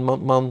sig. Men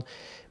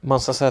man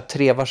så att säga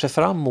trevar sig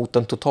fram mot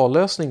en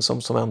totallösning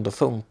som ändå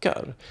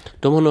funkar.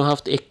 De har nog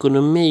haft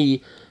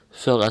ekonomi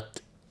för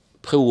att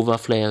prova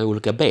flera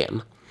olika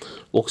ben.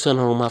 Och sen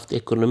har de haft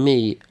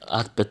ekonomi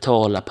att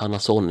betala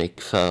Panasonic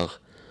för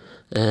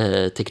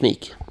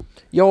teknik.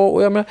 Ja,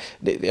 och jag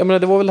menar,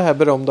 det var väl det här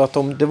berömda att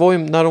det var ju,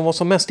 när de var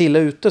som mest illa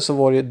ute så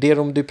var det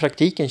de i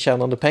praktiken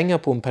tjänade pengar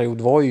på en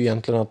period var ju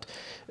egentligen att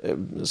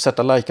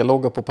sätta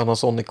Leica-logga på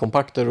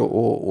Panasonic-kompakter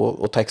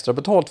och ta extra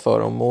betalt för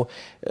dem. Och,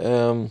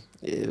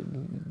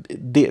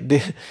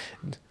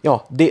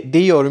 det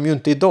gör de ju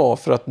inte idag,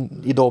 för att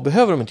idag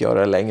behöver de inte göra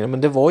det längre.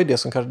 Men det var ju det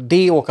som kanske,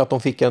 det och att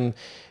de fick en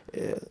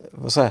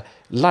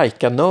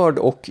Leica-nörd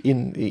och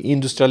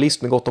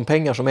industrialist med gott om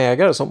pengar som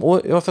ägare.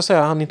 Och jag får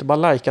säga, han är inte bara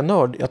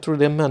Leica-nörd. Jag tror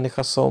det är en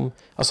människa som,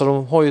 alltså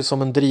de har ju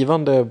som en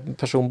drivande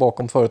person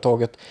bakom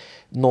företaget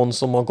någon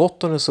som har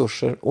gott om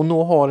resurser och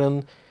nog har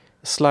en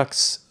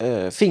slags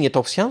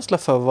fingertoppskänsla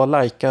för vad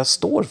Leica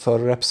står för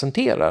och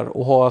representerar,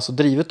 och har alltså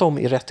drivit dem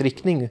i rätt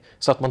riktning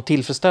så att man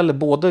tillfredsställer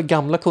både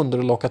gamla kunder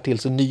och lockar till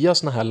sig nya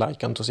såna här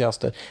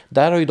Leica-entusiaster.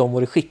 Där har ju de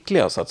varit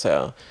skickliga, så att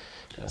säga.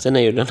 Sen är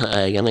ju den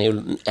här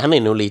ägaren, han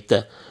är nog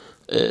lite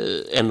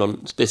ändå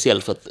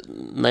speciell, för att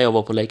när jag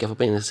var på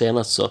Leica-fabriken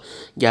senast, så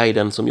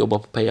guiden som jobbar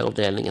på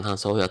PR-avdelningen, han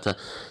sa ju att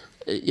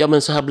ja,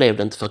 men så här blev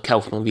det inte, för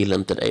Kaufman ville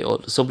inte det,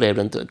 och så blev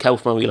det inte,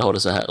 Kaufman ville ha det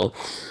så här. Och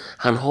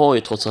han har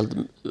ju trots allt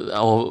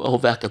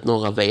avverkat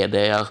några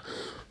vd:ar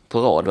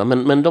på rad, va?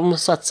 Men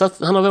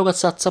han har vågat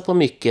satsa på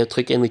mycket,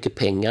 trycka in mycket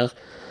pengar.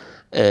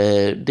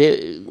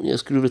 Jag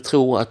skulle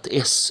tro att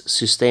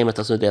S-systemet,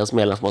 alltså deras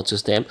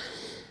mellanformatsystem,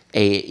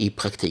 är i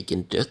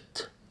praktiken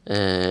dött.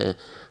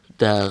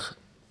 Där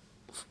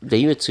det är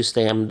ju ett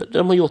system där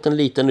de har gjort en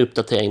liten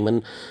uppdatering,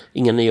 men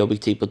inga nya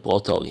objektiv på ett bra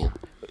tag.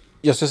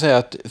 Jag ska säga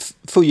att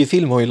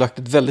Fujifilm har ju lagt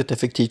ett väldigt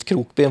effektivt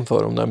krokben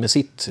för dem där med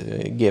sitt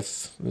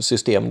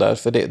GF-system där.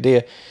 För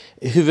det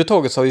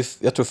huvudtaget så har ju,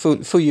 jag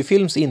tror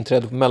Fujifilms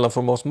inträde på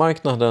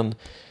mellanformatsmarknaden,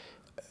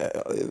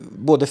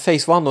 både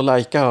Phase One och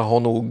Leica har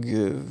nog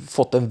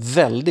fått en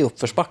väldig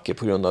uppförsbacke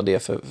på grund av det.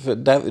 För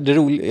det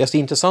roligaste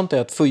intressanta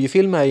är att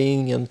Fujifilm är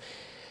ingen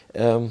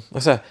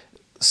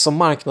som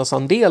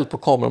marknadsandel på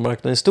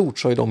kameramarknaden i stort,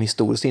 så har de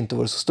historiskt inte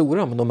varit så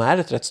stora, men de är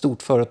ett rätt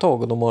stort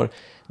företag, och de har, när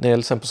det gäller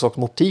exempel saker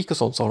som optik och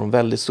sånt, så har de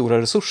väldigt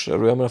stora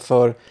resurser. Och jag menar,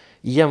 för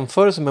i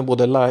jämförelse med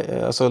både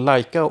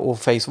Leica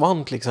och Phase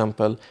One till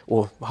exempel,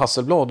 och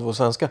Hasselblad, vår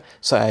svenska,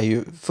 så är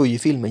ju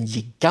Fujifilm en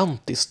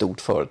gigantiskt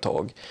stort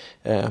företag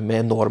med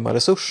enorma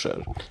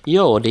resurser.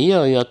 Ja, det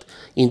gör ju att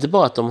inte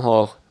bara att de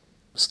har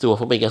stora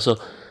fabriker, alltså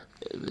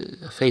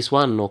Phase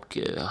One och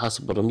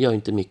Hasselblad, de gör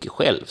inte mycket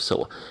själv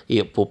så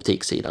på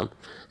optiksidan.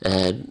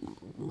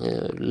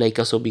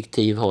 Leicas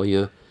objektiv har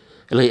ju,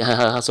 eller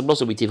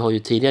Hasselblads objektiv har ju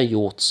tidigare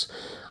gjorts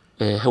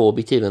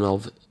H-objektiven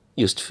av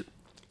just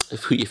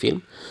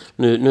Fujifilm.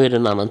 Nu är det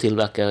en annan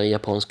tillverkare,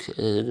 japansk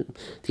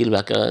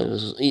tillverkare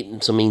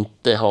som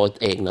inte har ett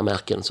egna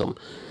märken,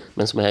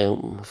 men som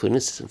har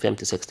funnits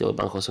 50-60 år i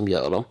branschen, som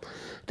gör dem.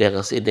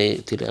 Deras idé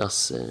till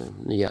deras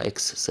nya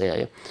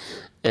X-serie.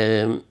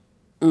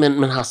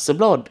 Men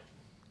Hasselblad,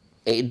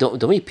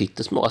 de är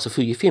pyttesmå. Alltså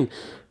Fujifilm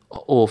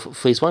och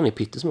Phase One är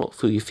pyttesmå.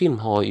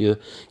 Fujifilm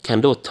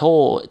kan då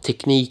ta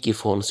teknik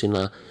ifrån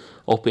sina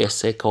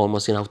APS-C-kameror,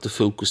 sin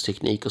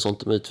autofokusteknik och sånt,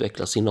 de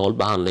utvecklar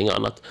signalbehandling och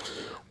annat,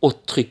 och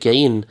trycka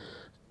in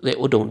det,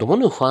 och de har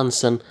nu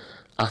chansen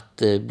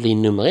att bli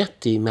nummer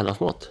 1 i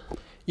mellanformat.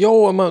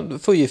 Ja,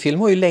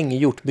 Fujifilm har ju länge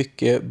gjort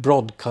mycket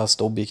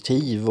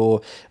broadcast-objektiv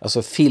och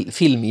alltså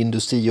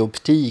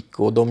filmindustrioptik,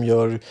 och de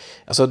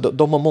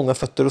har många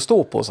fötter att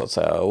stå på, så att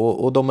säga,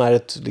 och de är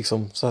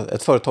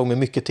ett företag med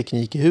mycket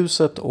teknik i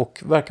huset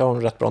och verkar ha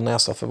en rätt bra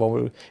näsa för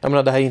jag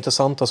menar, det här är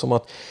intressant, som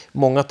att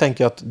många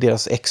tänker att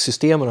deras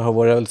X-systemen har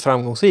varit väldigt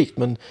framgångsrikt,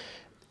 men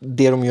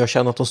det de gör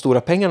tjänat de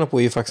stora pengarna på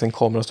är ju faktiskt en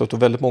kamera som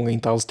väldigt många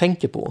inte alls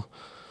tänker på.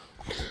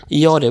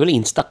 Ja, det är väl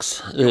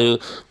Instax.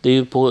 Det är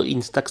ju på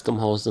Instax de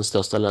har den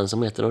största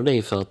lönsamheten, och det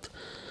är för att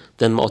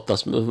den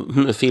matas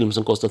med film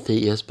som kostar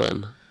 10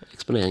 spänn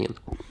exponeringen.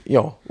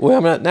 Ja, och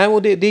jag menar,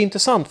 och det är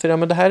intressant,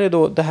 för det här är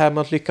då det här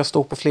med att lyckas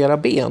stå på flera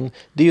ben.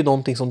 Det är ju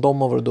någonting som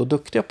de har varit då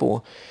duktiga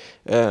på.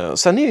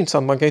 Sen är det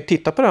intressant, man kan ju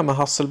titta på det här med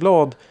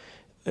Hasselblad.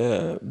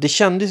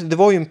 Det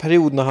var ju en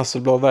period när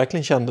Hasselblad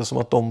verkligen kändes som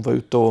att de var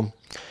ute och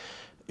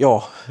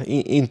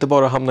inte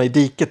bara hamna i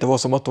diket. Det var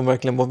som att de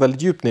verkligen var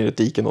väldigt djupt ner i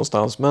diket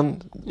någonstans.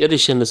 Men ja, det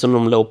kändes som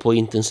de låg på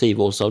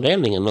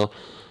intensivvårdsavdelningen och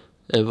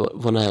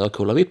var nära att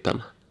kolla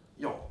vippen.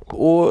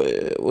 Ja.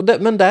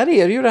 Men där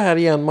är det ju det här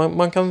igen.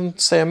 Man kan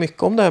säga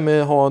mycket om det här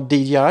med att ha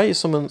DJI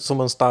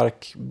som en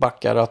stark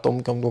backare. Att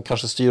de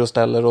kanske styr och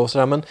ställer och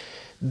sådär. Men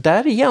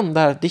där igen,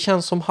 det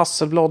känns som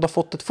Hasselblad har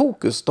fått ett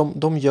fokus.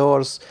 De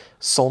gör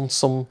sånt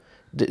som...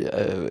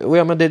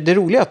 Och det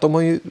roliga är att de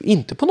har ju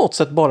inte på något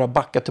sätt bara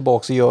backat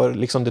tillbaka och gör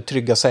liksom det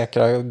trygga,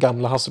 säkra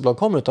gamla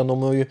Hasselblad-kameror, utan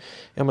de har ju,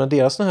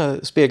 deras den här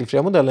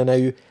spegelfria modellen är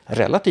ju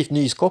relativt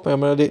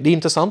nyskapad. Det är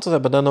intressant att säga,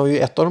 men den har ju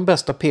ett av de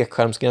bästa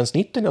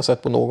pekskärmsgränssnitten jag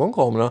sett på någon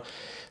kamera.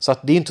 Så att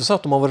det är inte så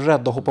att de har varit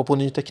rädda att hoppa på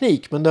ny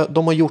teknik, men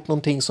de har gjort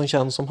någonting som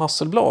känns som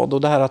Hasselblad,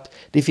 och det här att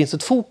det finns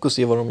ett fokus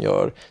i vad de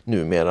gör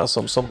numera.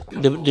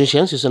 Det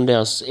känns ju som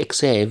deras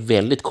XE är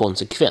väldigt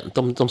konsekvent.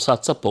 De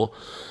satsar på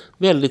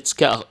väldigt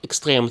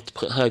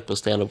extremt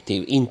högpresterande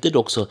objektiv. Inte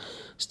dock så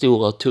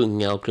stora och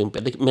tunga och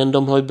klumpiga. Men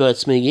de har ju börjat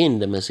smyga in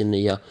det med sin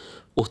nya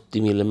 80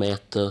 mm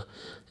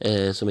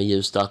som är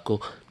ljusstark.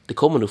 Och det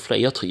kommer nog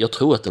fler. Jag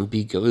tror att de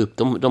bygger upp.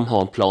 De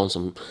har en plan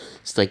som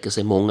sträcker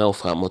sig många år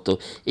framåt. Och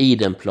i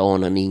den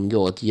planen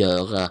ingår att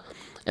göra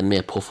en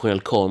mer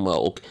professionell kamera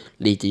och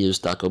lite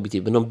ljusstarkare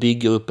objektiv. Men de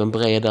bygger upp en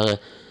bredare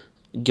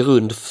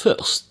grund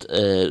först.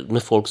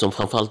 Med folk som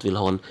framförallt vill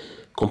ha en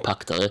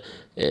kompaktare.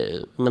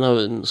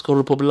 Men ska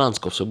du på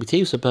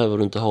landskapsobjektiv så behöver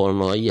du inte ha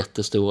några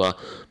jättestora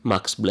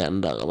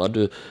maxbländare. Va?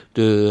 Då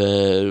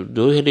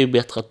är det ju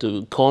bättre att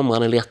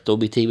kameran är lätt och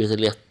objektivet är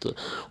lätt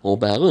att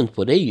bära runt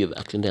på. Det är ju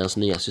verkligen deras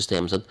nya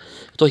system. Så att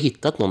du har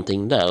hittat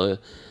någonting där.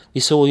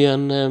 Vi såg ju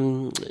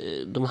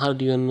de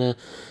hade ju en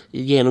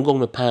genomgång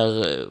med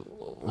Per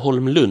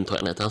Holmlund, tror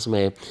jag, han som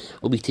är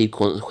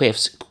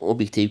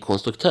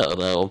chefsobjektivkonstruktör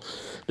där. Och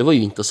det var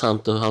ju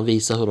intressant att han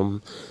visar hur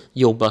de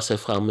jobbar sig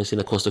fram med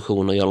sina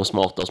konstruktioner och gör dem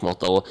smartare och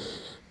smartare. Och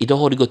idag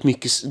har det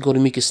går det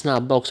mycket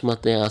snabbare också med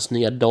att deras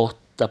nya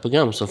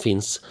dataprogram som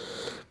finns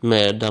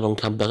där de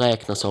kan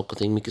beräkna saker och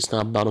ting mycket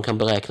snabbare. De kan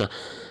beräkna,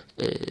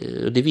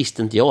 det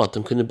visste inte jag, att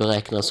de kunde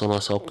beräkna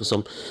sådana saker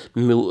som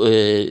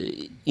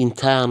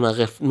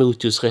interna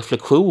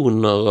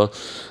motljusreflektioner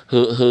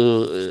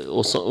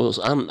och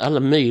alla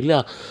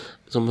möjliga,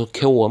 som hur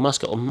KMA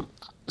ska,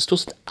 stort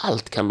sett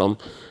allt kan de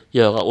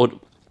göra. Och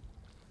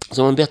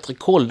som en bättre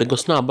koll, det går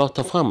snabbare att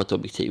ta fram ett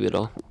objektiv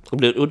idag.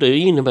 Och det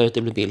innebär att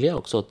det blir billigare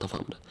också att ta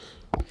fram det.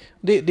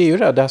 Det är ju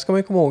det här ska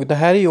man komma ihåg. Det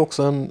här är ju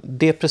också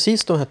det är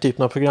precis de här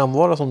typerna av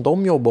programvara som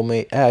de jobbar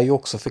med, är ju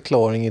också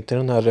förklaringen till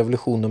den här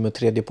revolutionen med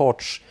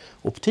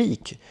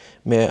tredjepartsoptik.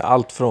 Med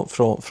allt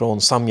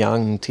från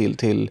Samyang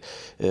till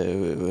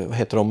vad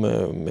heter de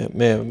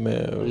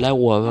med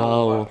Laowa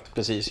och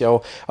precis,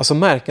 ja. Alltså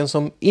märken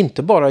som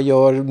inte bara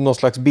gör någon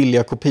slags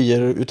billiga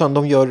kopior, utan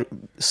de gör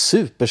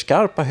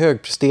superskarpa,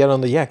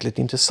 högpresterande, jäkligt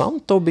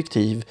intressanta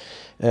objektiv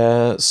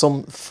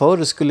som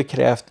förr skulle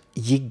krävt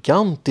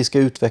gigantiska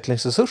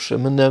utvecklingsresurser,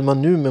 men när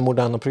man nu med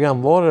moderna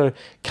programvaror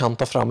kan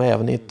ta fram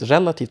även i ett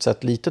relativt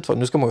sett litet företag.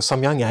 Nu ska man säga,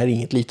 Samyang är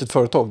inget litet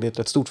företag, det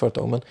är ett stort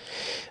företag, men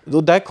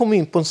då där kommer vi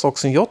in på en sak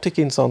som jag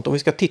tycker är intressant. Om vi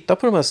ska titta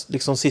på de här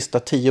liksom sista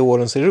 10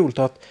 åren, så är det roligt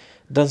att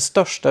den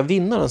största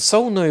vinnaren,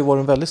 Sony har ju varit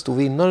en väldigt stor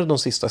vinnare de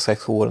sista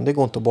 6 åren, det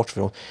går inte bort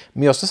från.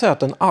 Men jag ska säga att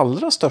den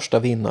allra största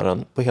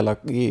vinnaren på hela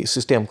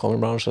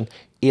systemkamerabranschen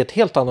är ett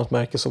helt annat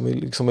märke som vi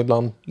liksom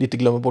ibland lite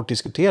glömmer bort att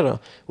diskutera,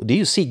 och det är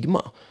ju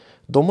Sigma.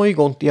 De har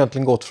ju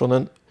egentligen gått från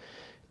en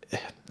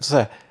så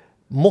här,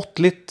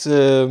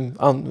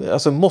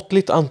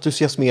 måttligt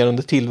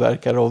entusiasmerande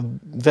tillverkare av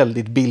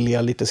väldigt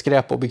billiga, lite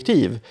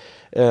skräpobjektiv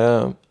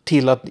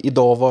till att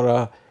idag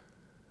vara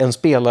en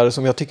spelare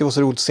som jag tycker var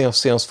så roligt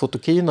senast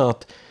Fotokina,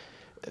 att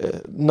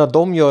när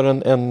de gör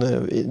en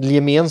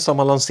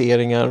gemensamma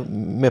lanseringar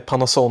med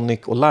Panasonic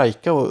och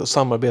Leica och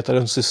samarbetar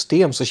en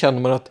system, så känner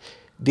man att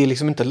det är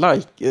liksom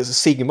inte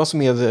Sigma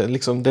som är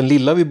liksom den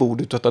lilla vid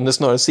bordet, utan det är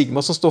snarare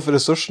Sigma som står för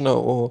resurserna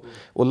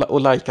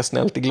och Leica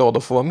snällt är glada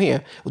att få vara med.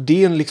 Och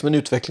det är liksom en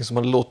utveckling som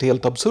hade låtit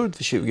helt absurd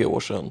för 20 år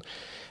sedan.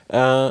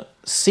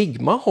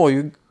 Sigma har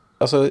ju,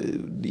 alltså,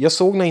 jag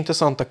såg några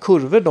intressanta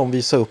kurvor de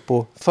visade upp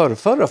på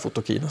förra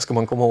Fotokina, ska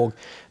man komma ihåg,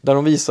 där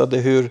de visade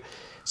hur,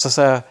 så att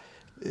säga,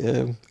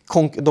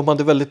 de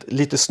hade väldigt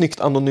lite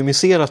snyggt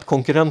anonymiserat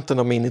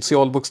konkurrenterna med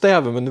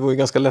initialbokstäver, men det var ju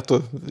ganska lätt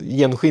att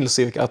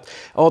genskilja att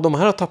ja, de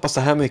här har tappat så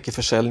här mycket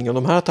försäljning och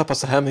de här har tappat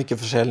så här mycket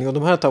försäljning och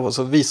de här har tappat,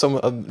 så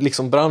visar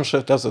liksom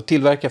branscher, alltså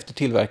tillverkare efter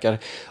tillverkare,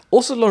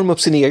 och så la de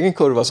upp sin egen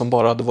kurva som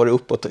bara hade varit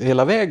uppåt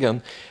hela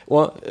vägen.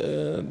 Och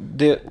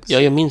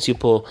jag minns ju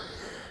på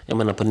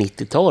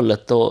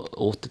 90-talet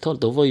och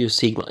 80-talet, då var ju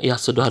Sigma,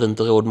 alltså du hade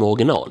inte råd med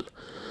original.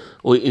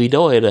 Och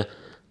idag är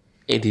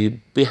det ju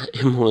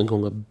många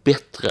gånger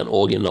bättre än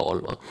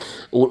original. Va?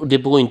 Och det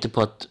beror inte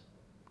på att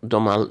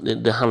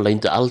det handlar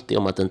inte alltid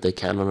om att det inte är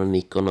Canon och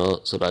Nikon och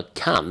sådär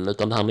kan,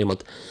 utan det handlar om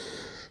att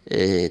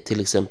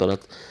till exempel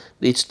att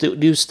det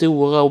är ju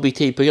stora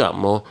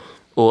objektivprogram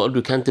och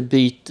du kan inte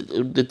byta,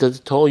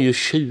 det tar ju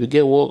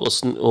 20 år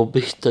att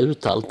byta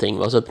ut allting.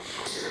 Va? Så att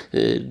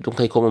de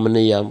kan komma med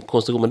nya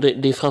konstruktioner.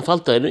 Men det är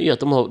framförallt det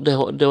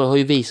att det har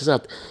ju visat sig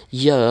att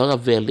göra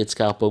väldigt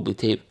skarpa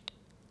objektiv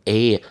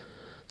är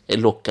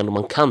lockande.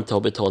 Man kan ta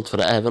betalt för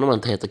det även om man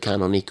inte heter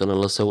Canon, Nikon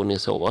eller Sony,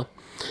 så va.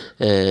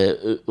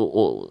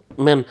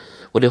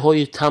 Och det har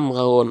ju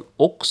Tamron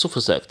också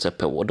försökt sig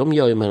på. De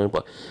gör ju med det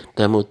bra.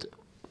 Däremot,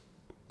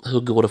 hur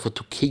går det för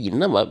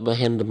Tokina? Vad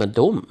händer med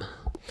dem?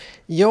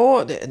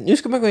 Ja, nu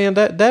ska man gå igen.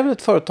 Det är väl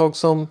ett företag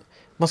som,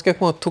 man ska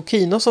komma ihåg,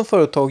 Tokina som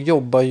företag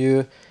jobbar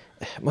ju,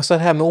 man säger,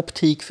 det här med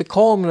optik för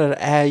kameror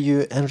är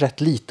ju en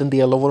rätt liten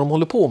del av vad de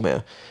håller på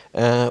med.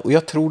 Och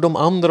jag tror de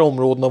andra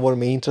områdena var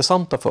mer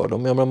intressanta för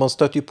dem. Jag menar, man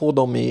stöter ju på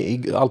dem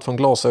i allt från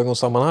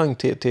glasögonsammanhang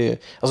till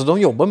alltså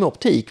de jobbar med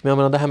optik. Men jag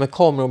menar, det här med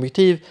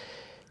kameraobjektiv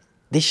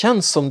det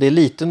känns som det är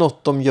lite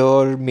något de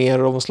gör mer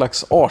av en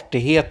slags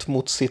artighet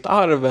mot sitt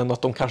arv än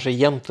att de kanske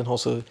egentligen har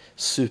så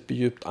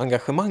superdjupt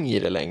engagemang i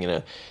det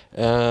längre.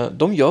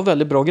 De gör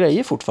väldigt bra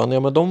grejer fortfarande. Ja,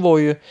 men de var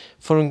ju,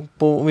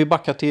 om vi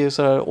backar till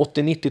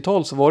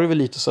 80-90-tal så var det väl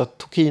lite så att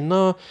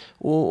Tokina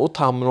och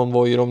Tamron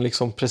var ju de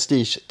liksom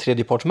prestige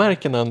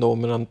tredjepartsmärken ändå,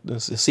 medan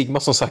Sigma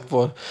som sagt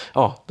var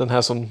den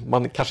här som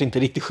man kanske inte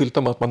riktigt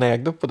skyltar med att man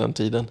ägde på den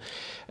tiden.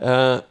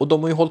 Och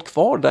de har ju hållit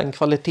kvar den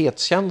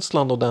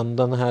kvalitetskänslan och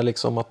den här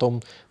liksom att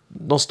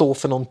de står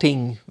för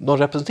någonting, de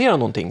representerar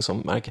någonting som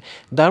märke.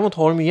 Däremot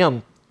har de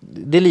igen,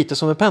 det är lite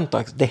som med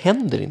Pentax, det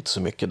händer inte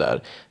så mycket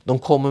där. De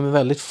kommer med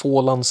väldigt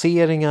få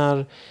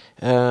lanseringar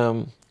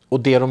och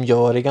det de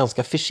gör är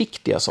ganska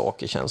försiktiga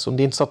saker, känns som.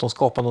 Det är inte så att de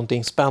skapar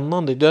någonting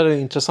spännande. Det är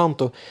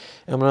intressant och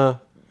jag menar,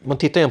 man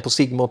tittar igen på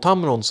Sigma och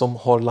Tamron som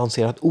har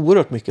lanserat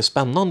oerhört mycket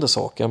spännande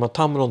saker. Men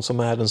Tamron som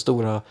är den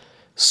stora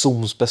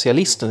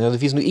zoom-specialisten. Ja, det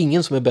finns nog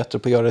ingen som är bättre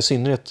på att göra i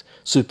synnerhet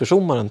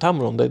superzoomar än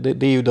Tamron.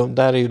 Det är ju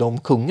där är ju de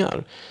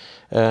kungar.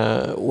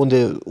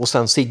 Och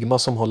sen Sigma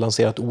som har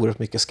lanserat oerhört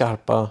mycket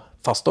skarpa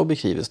fasta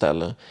objektiv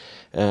istället.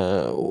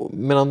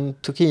 Medan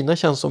Tokina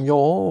känns som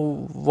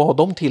vad har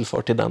de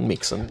tillfört till den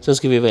mixen? Sen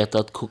ska vi veta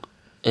att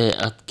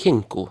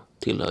Kenko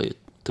tillhör ju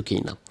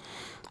Tokina.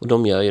 Och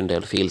de gör ju en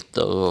del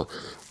filter och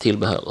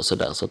tillbehör och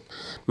sådär. Så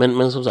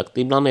men som sagt,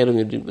 ibland är de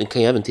ju, man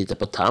kan ju även titta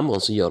på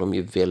Tamron, så gör de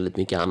ju väldigt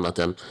mycket annat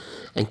än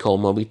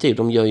kameraobjektiv.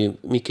 De gör ju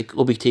mycket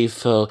objektiv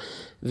för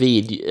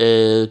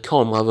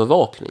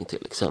kameraövervakning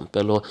till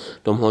exempel. Och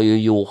de har ju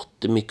gjort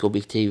mycket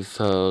objektiv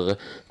för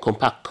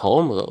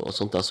kompaktkameror och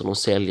sånt där som de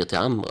säljer till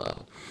andra.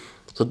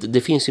 Så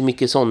det finns ju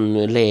mycket sån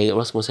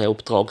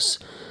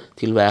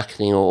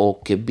uppdragstillverkning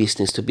och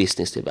business to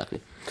business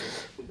tillverkning.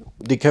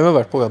 Det kan vara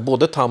värt på att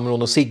både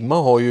Tamron och Sigma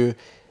har ju,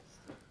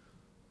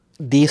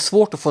 det är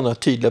svårt att få den här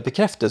tydliga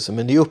bekräftelsen,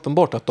 men det är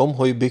uppenbart att de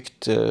har ju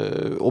byggt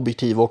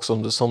objektiv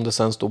också som det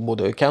sen står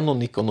både Canon,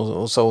 Nikon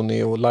och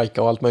Sony och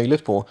Leica och allt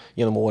möjligt på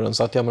genom åren.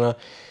 Så att jag menar,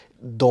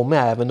 de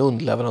är även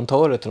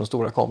underleverantörer till de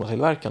stora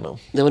kameratillverkarna.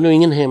 Det var nog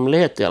ingen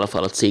hemlighet i alla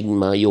fall att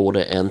Sigma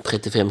gjorde en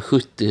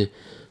 3570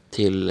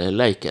 till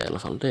Leica i alla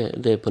fall.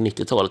 Det är på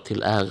 90-talet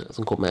till R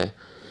som kom med.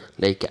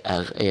 Leica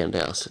R1,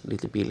 deras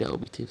lite billigare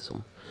objektiv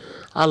som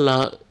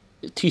alla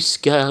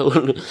tyska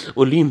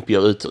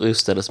olympier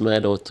utrustades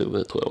med då,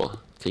 tror jag var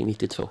kring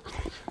 92.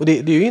 Och det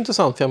är ju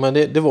intressant, för men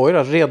det var ju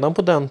där, redan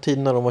på den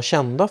tiden när de var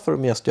kända för att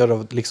mest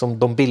göra liksom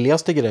de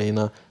billigaste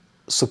grejerna,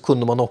 så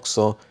kunde man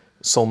också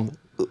som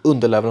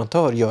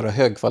underleverantör göra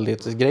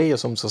högkvalitetsgrejer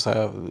som så att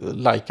säga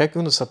Leica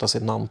kunde sätta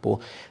sitt namn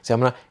på. Så jag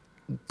menar,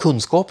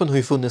 kunskapen har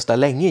ju funnits där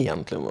länge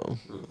egentligen.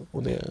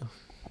 Och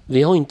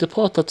vi har inte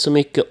pratat så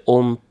mycket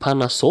om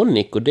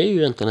Panasonic, och det är ju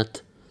egentligen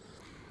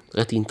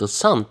rätt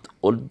intressant.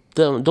 Och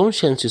de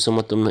känns ju som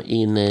att de är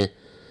inne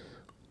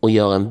och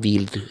gör en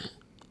vild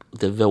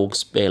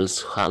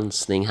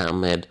vågspelschansning här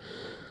med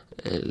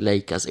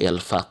Leicas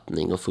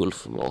L-fattning och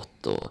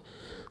fullformat och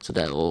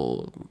sådär.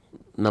 Och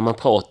när man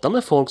pratar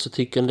med folk så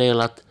tycker en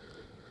del att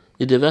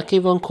det verkar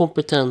ju vara en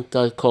kompetent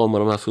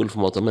kamera, de här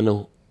fullformaten,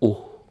 men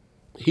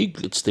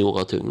hyggligt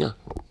stora och tunga.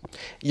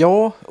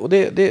 Ja, och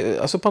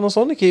alltså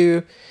Panasonic är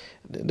ju,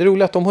 det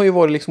roliga att de har ju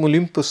varit liksom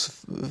Olympus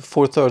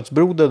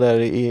 4/3-broder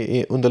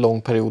där under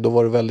lång period och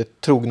varit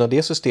väldigt trogna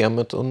det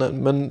systemet.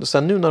 Men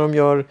sen nu när de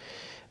gör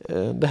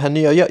det här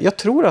nya, jag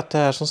tror att det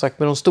här som sagt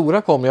med de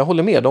stora kamerorna, jag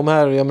håller med, de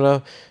här, jag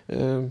menar,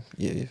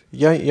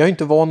 jag är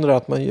inte van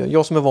att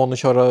jag som är van att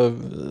köra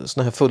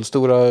såna här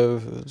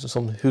fullstora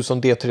som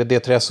Huson D3,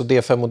 D3S och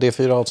D5 och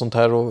D4 och allt sånt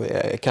här och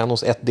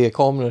Canons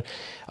 1D-kameror,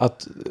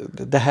 att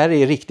det här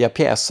är riktiga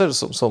pjäser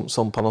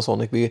som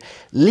Panasonic bygger.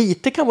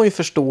 Lite kan man ju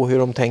förstå hur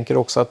de tänker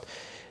också, att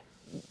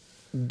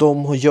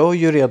de gör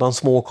ju redan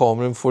små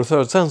kameror för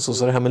third-sensor,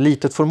 så det här med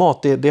litet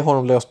format, det har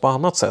de löst på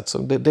annat sätt. Så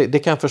det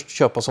kan jag först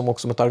köpa som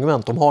också ett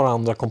argument. De har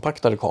andra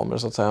kompaktare kameror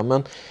så att säga.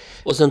 Men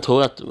och sen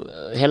tror jag att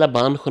hela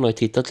branschen har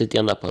tittat lite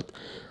grann på att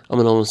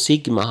om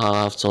Sigma har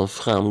haft sån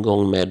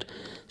framgång med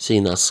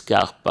sina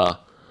skarpa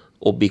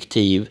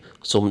objektiv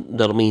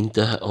där de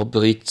inte har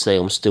brytt sig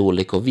om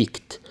storlek och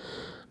vikt,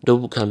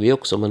 då kan vi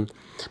också, men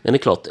det är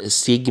klart,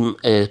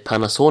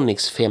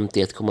 Panasonics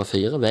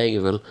 51,4 väger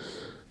väl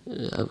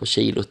över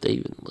kilot, är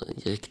ju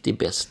riktigt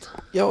bäst.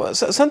 Ja,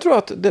 sen tror jag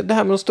att det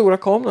här med de stora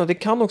kamerorna, det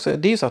kan också,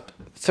 det är ju så att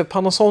för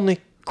Panasonic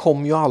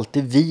kommer ju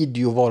alltid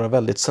video vara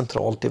väldigt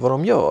centralt i vad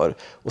de gör.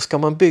 Och ska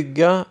man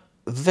bygga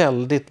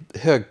väldigt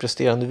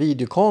högpresterande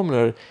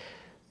videokameror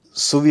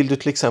så vill du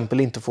till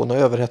exempel inte få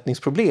några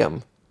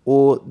överhettningsproblem.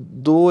 Och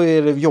då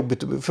är det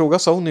jobbigt. Fråga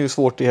Sony hur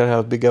svårt det är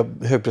att bygga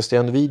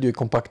högpresterande video i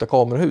kompakta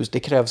kamerahus. Det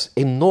krävs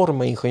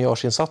enorma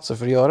ingenjörsinsatser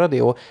för att göra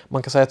det. Och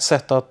man kan säga ett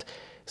sätt att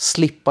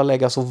slippa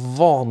lägga så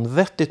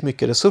vanvettigt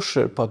mycket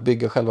resurser på att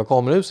bygga själva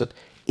kamerahuset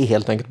är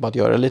helt enkelt bara att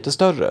göra det lite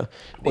större.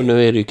 Och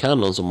nu är det ju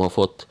Canon som har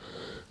fått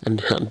en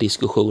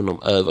diskussion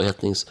om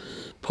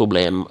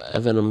överhettningsproblem.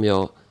 Även om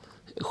jag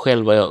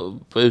själv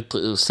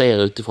ser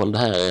utifrån det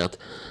här är att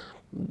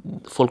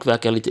folk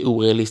verkar lite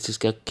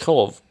orealistiska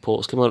krav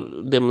på,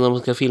 när man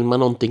ska filma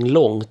någonting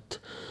långt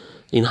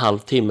i en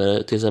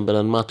halvtimme, till exempel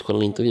en match eller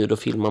en intervju, då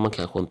filmar man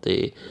kanske inte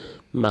i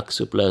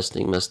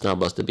maxupplösning med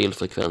snabbaste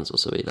bildfrekvens och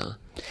så vidare.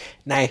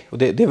 Nej, och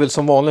det är väl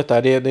som vanligt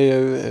där.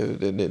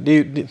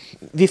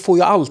 Vi får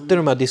ju alltid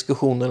de här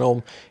diskussionerna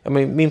om...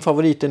 min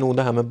favorit är nog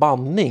det här med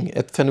bandning.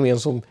 Ett fenomen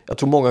som jag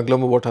tror många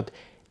glömmer bort, att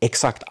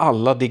exakt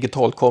alla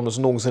digitalkameror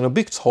som någonsin har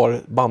byggts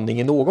har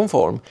bandning i någon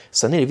form.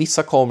 Sen är det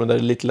vissa kameror där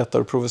det är lite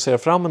lättare att provocera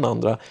fram än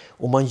andra.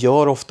 Och man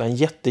gör ofta en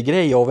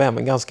jättegrej av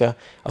även ganska...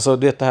 Alltså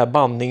det här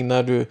bandning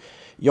när du...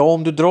 Ja,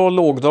 om du drar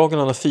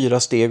lågdragarna 4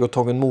 steg och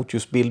tar en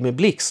motljusbild med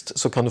blixt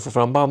så kan du få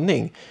fram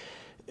bandning.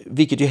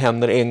 Vilket ju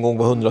händer en gång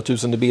var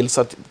 100,000 bild,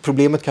 så att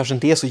problemet kanske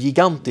inte är så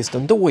gigantiskt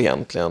ändå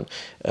egentligen.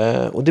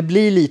 Och det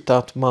blir lite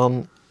att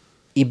man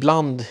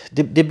ibland,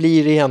 det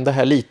blir igen det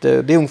här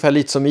lite, det är ungefär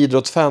lite som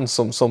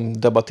idrottsfans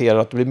som debatterar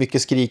att det blir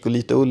mycket skrik och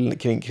lite ull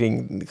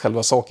kring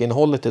själva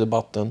sakinnehållet i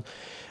debatten.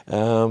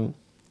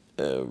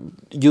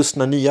 Just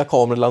när nya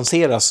kameror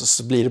lanseras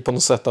så blir det på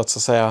något sätt att så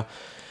att säga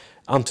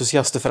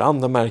entusiaster för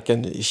andra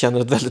märken känner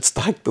ett väldigt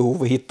starkt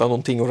behov att hitta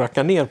någonting att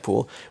racka ner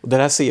på. Och det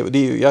här ser det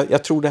är ju,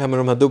 jag tror det här med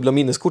de här dubbla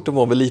minneskorten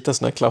var väl lite en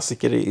sån här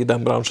klassiker i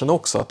den branschen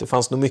också. Att det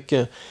fanns nog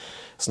mycket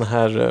såna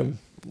här...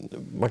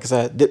 Man kan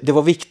säga, det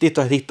var viktigt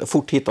att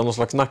fort hitta någon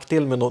slags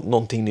nackdel med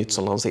någonting nytt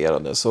som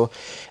lanserades. Så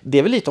det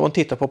är väl lite om man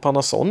tittar på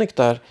Panasonic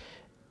där.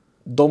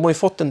 De har ju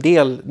fått en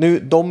del, nu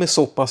de är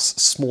så pass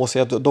små så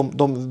att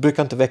de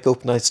brukar inte väcka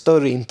upp några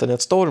större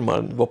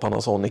internetstormar vad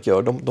Panasonic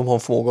gör. De har en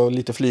förmåga att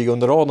lite flyga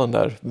under radarn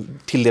där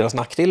till deras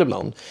nackdel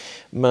ibland.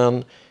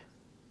 Men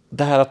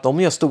det här att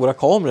de gör stora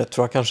kameror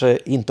tror jag kanske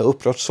inte har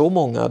upprört så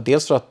många.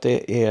 Dels för att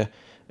det är,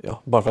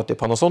 bara för att det är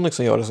Panasonic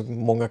som gör det så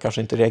många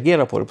kanske inte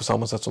reagerar på det på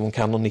samma sätt som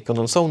Canon, Nikon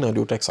och Sony har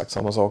gjort exakt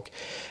samma sak.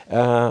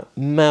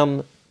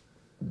 Men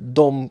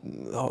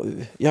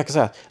jag kan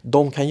säga,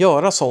 de kan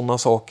göra sådana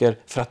saker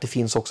för att det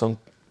finns också en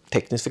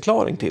teknisk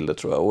förklaring till det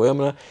tror jag. Och jag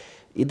menar,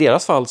 i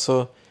deras fall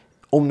så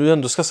om du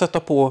ändå ska sätta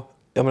på,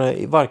 jag menar,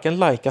 varken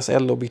Leicas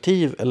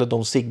L-objektiv eller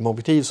de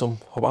Sigma-objektiv som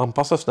har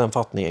anpassats för den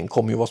fattningen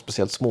kommer ju vara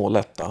speciellt små och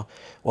lätta.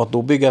 Och att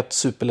då bygga ett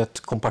superlätt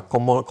kompakt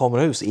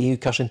kamerahus är ju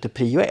kanske inte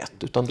prio 1.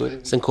 Utan då är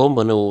det... Sen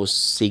kommer nog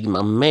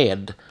Sigma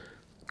med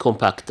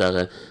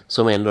kompaktare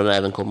som ändå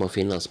även kommer att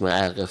finnas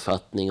med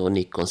RF-fattning och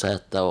Nikon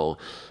Z och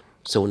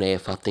Sony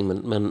E-fattning.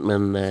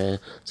 Men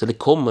så det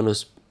kommer nog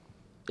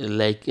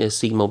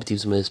Sigma-objektiv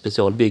som är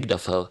specialbyggda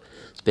för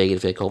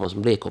spegelfria kameror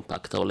som blir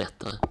kompakta och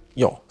lättare.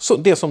 Ja, så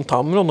det som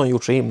Tamron har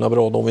gjort så himla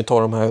bra då, om vi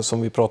tar de här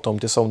som vi pratar om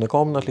till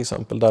Sony-kamerorna till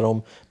exempel.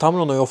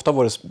 Tamron har ju ofta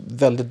varit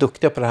väldigt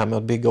duktiga på det här med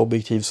att bygga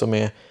objektiv som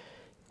är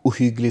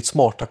ohyggligt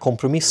smarta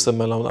kompromisser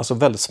mellan, alltså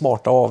väldigt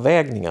smarta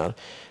avvägningar.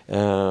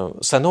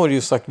 Sen har det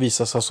ju sagt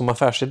visat sig som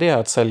affärsidé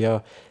att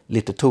sälja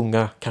lite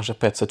tunga, kanske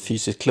på ett sätt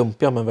fysiskt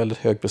klumpiga men väldigt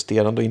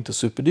högpresterande och inte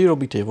superdyra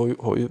objektiv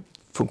har ju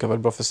funkar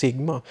väldigt bra för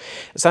Sigma.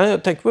 Sen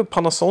jag tänker på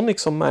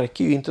Panasonic som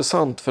märke är ju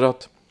intressant för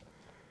att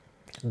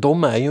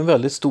de är ju en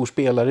väldigt stor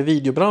spelare i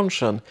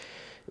videobranschen.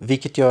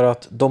 Vilket gör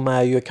att de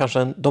är ju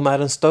kanske de är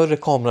en större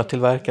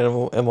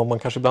kameratillverkare än vad man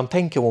kanske ibland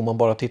tänker om man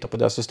bara tittar på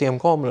deras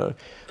systemkameror.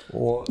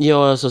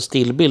 Ja, alltså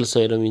stillbild så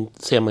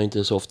ser man ju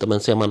inte så ofta. Men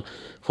ser man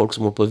folk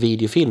som har på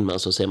videofilmer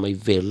så ser man ju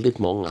väldigt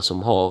många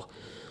som har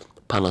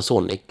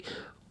Panasonic.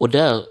 Och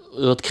där,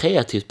 ur ett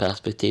kreativt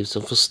perspektiv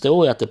så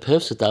förstår jag att det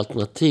behövs ett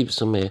alternativ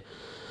som är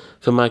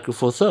för Micro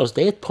Four Thirds.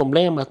 Det är ett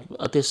problem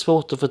att det är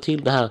svårt att få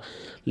till det här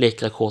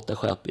läckra korta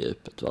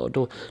skärpedjupet.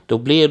 Då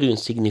blir det ju en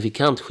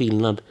signifikant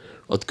skillnad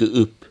att gå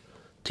upp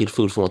till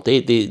fullformat.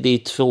 Det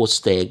är 2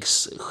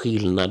 stegs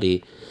skillnad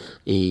i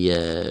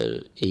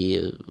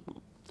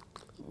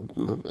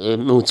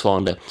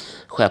motsvarande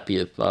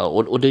skärpedjup.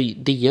 Och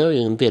det gör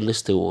ju en väldigt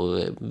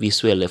stor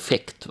visuell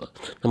effekt. Va?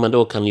 När man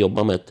då kan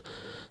jobba med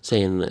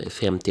en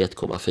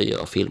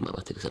 51,4 och filma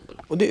med till exempel.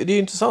 Och det är ju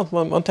intressant,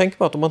 man tänker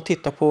på att om man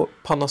tittar på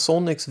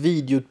Panasonics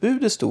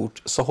videoutbud är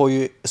stort så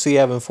är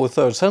även Four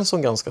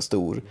Thirds-sensorn ganska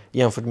stor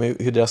jämfört med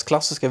hur deras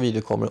klassiska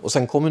video kommer. Och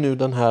sen kommer nu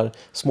den här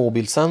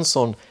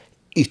småbildssensorn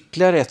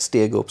ytterligare ett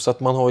steg upp så att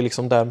man har ju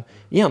liksom där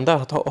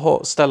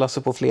att ställa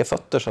sig på fler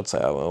fötter så att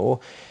säga.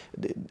 Och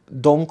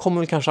de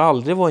kommer väl kanske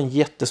aldrig vara en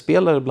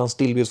jättespelare bland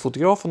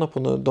stillbildsfotograferna.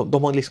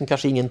 De har liksom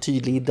kanske ingen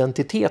tydlig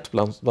identitet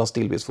bland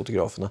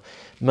stillbildsfotograferna.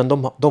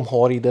 Men de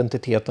har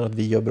identiteten att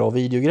vi gör bra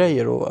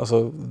videogrejer. Och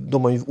alltså,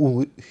 de har ju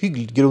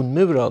ohyggligt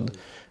grundmurad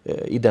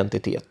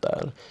identitet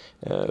där.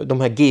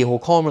 De här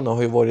GH-kamerorna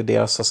har ju varit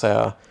deras så att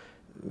säga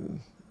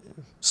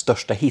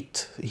största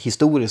hit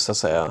historiskt så att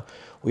säga.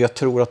 Och jag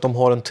tror att de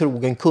har en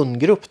trogen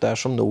kundgrupp där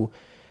som nog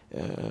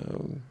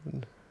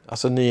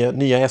alltså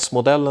nya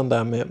S-modellen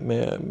där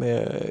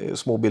med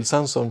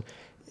småbildssensorn,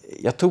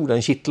 jag tror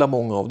den kittlar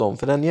många av dem.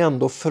 För den är ju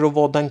ändå, för att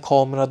vara den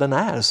kamera den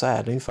är så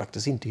är den ju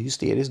faktiskt inte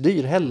hysteriskt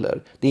dyr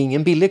heller. Det är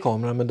ingen billig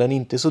kamera men den är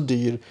inte så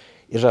dyr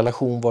i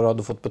relation vad du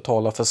hade fått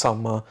betala för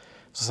samma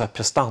så att säga,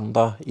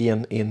 prestanda i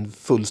en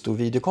fullstor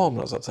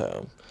videokamera så att säga.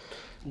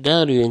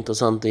 Där är det ju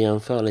intressant att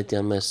jämföra lite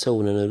grann med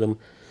Sony nu.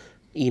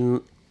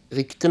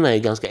 Ryktena är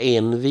ganska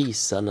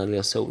envisa när det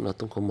är Sony att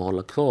de kommer att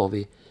hålla kvar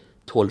vid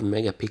 12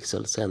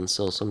 megapixel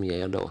sensor som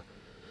ger då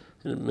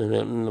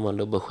när man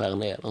då beskär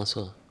ner den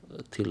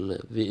till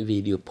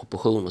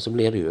videoproportioner så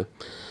blir det ju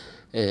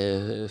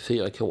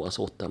 4K,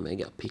 alltså 8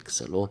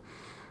 megapixel. Och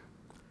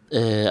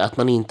att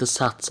man inte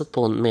satsat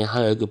på en mer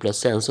högupplöst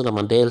sensor där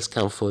man dels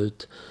kan få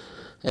ut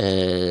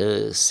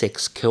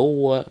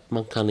 6K,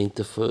 man kan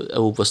inte få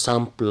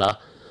oversampla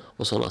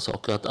och sådana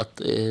saker.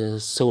 Att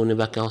Sony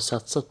verkar ha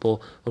satsat på.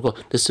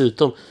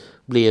 Dessutom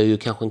blir ju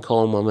kanske en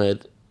kamera med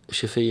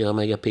 24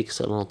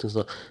 megapixel eller någonting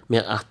så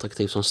mer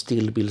attraktiv som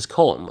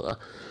stillbildskamera.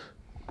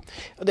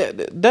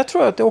 Där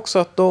tror jag att det också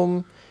att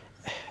de...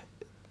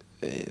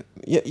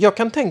 Jag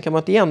kan tänka mig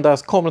att igen,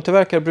 deras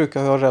kameratillverkare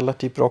brukar ha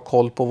relativt bra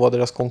koll på vad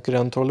deras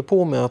konkurrenter håller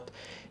på med. Att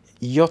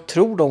jag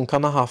tror de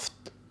kan ha haft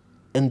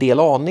en del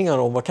aningar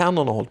om vad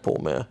Canon har hållit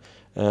på med.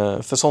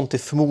 För sånt är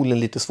förmodligen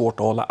lite svårt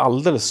att hålla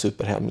alldeles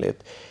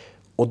superhemligt.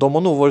 Och de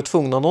har nog varit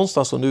tvungna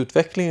någonstans under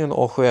utvecklingen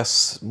av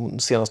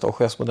senaste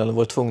AGS-modellen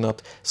varit tvungna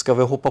att ska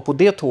vi hoppa på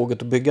det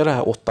tåget och bygga det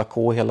här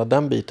 8K hela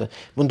den biten.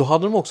 Men då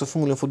hade de också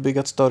förmodligen fått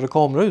bygga ett större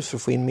kamerahus för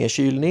att få in mer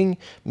kylning,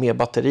 mer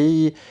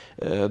batteri.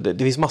 Det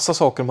finns massa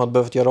saker de hade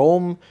behövt göra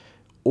om.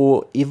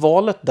 Och i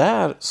valet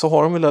där så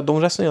har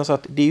de resonerat så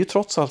att det är ju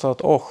trots allt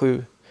att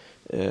A7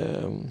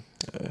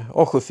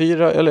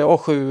 eller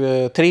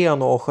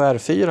A7-3 och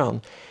A7R4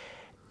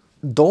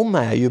 de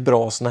är ju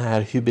bra såna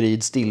här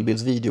hybrid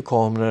stillbilds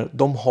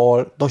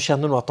videokameror. De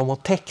känner nog att de har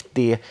täckt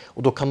det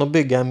och då kan de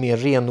bygga en mer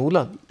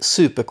renodlad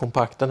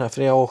superkompakt den här.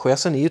 För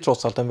A7S är ju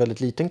trots allt en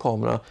väldigt liten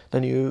kamera.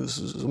 Den är ju,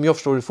 som jag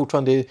förstår det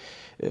fortfarande,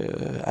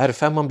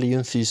 R5 blir ju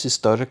en fysiskt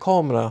större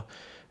kamera.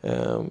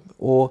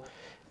 Och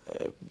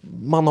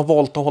man har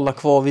valt att hålla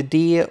kvar vid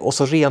det och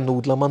så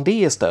renodlar man det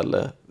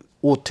istället.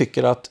 Och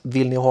tycker att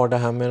vill ni ha det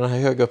här med den här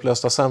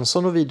högupplösta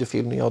sensorn och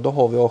videofilmning, ja då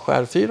har vi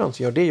A7R4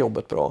 som gör det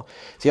jobbet bra.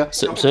 Så jag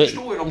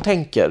förstår hur de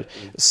tänker.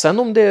 Sen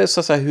om det så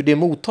att säga, hur det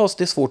mottas,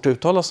 det är svårt att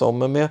uttala sig om.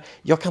 Men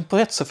jag kan på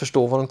ett sätt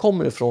förstå var de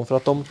kommer ifrån. För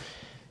att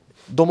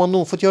de har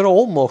nog fått göra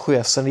om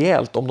A7S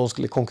rejält om de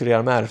skulle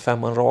konkurrera med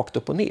R5 rakt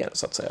upp och ner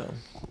så att säga.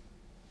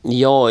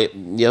 Ja,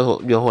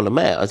 jag håller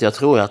med. Alltså, jag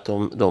tror att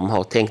de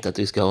har tänkt att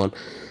vi ska ha en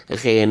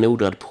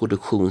renodlad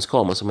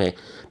produktionskamera som är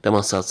där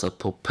man satsar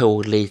på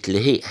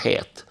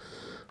pålitlighet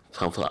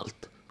framförallt.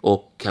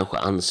 Och kanske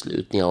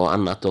anslutningar och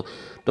annat. Och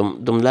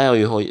de lär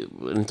ju ha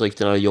inte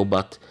riktigt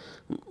jobbat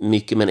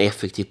mycket med en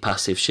effektiv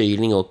passiv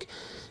kylning. Och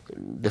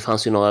det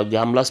fanns ju några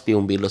gamla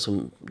spionbilder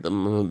som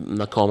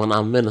när kameran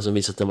användes som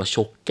visade att den var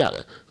tjockare.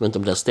 Jag vet inte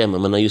om det stämmer,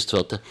 men just för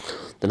att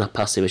den här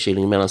passiva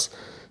kylningen medan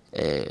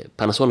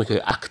Panasonic har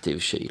ju aktiv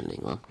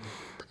kylning. Va?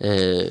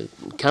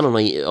 Canon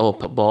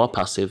har bara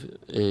passiv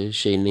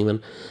kylning,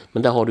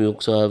 men där har du ju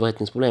också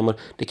överhettningsproblem. Och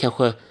det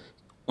kanske,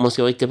 om man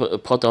ska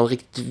prata om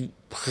riktigt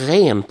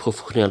ren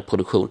professionell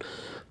produktion,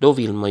 då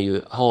vill man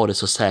ju ha det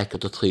så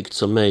säkert och tryggt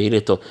som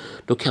möjligt. Och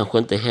då kanske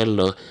inte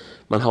heller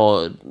man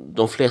har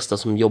de flesta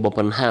som jobbar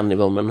på den här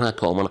nivån med den här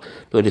kameran,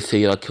 då är det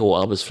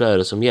 4K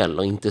arbetsflöde som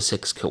gäller, inte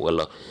 6K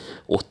eller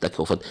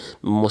 8K. För att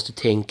man måste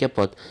tänka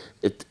på att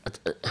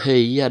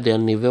höja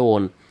den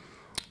nivån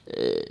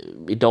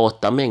i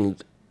datamängd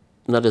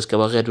när det ska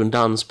vara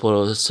redundans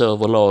på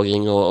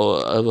serverlagring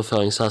och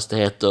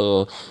överföringshastigheter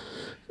och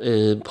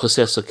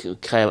processer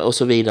kräver och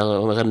så vidare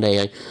och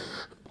rendering.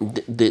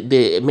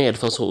 Det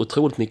medför så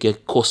otroligt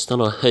mycket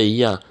kostnader att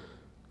höja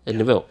en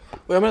nivå.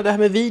 Och jag menar det här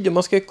med video,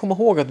 man ska komma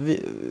ihåg att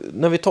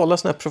när vi talar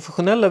såna här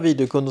professionella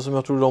videokunder som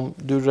jag tror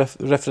du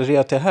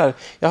refererar till här.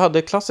 Jag hade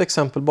ett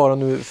klassexempel bara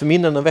nu, för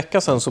mindre än en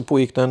vecka sedan så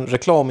pågick det en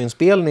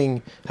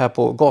reklaminspelning här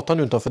på gatan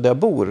utanför där jag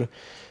bor.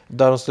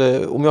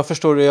 Där, om jag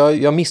förstår det,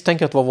 jag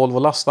misstänker att det var Volvo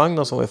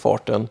lastvagnar som var i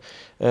farten.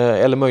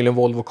 Eller möjligen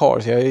Volvo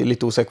Cars, jag är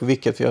lite osäker på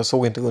vilket för jag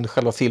såg inte under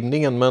själva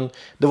filmningen. Men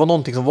det var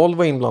någonting som Volvo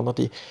var inblandat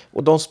i.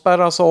 Och de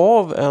spärras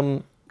av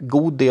en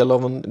god del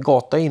av en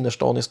gata i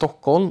innerstan i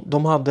Stockholm.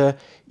 De hade,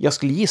 jag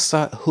skulle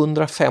gissa,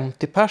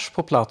 150 pers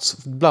på plats.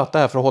 Bland annat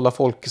där för att hålla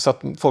folk så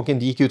att folk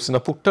inte gick ut sina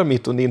portar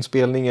mitt under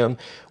inspelningen.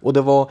 Och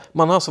det var,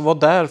 man alltså var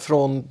där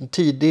från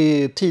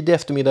tidig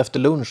eftermiddag efter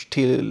lunch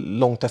till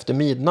långt efter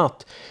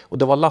midnatt. Och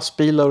det var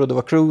lastbilar och det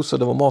var cruise och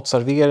det var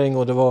matservering.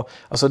 Och det var,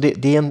 alltså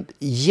det är en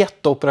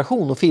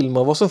jätteoperation att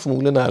filma vad som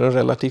förmodligen är en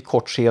relativt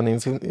kort scen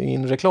i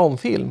en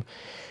reklamfilm.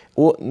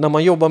 Och när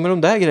man jobbar med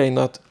de där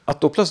grejerna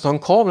att då plötsligt ha en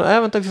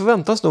kamera, vänta vi får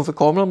vänta en för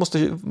kameran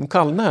måste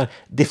kallna här.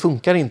 Det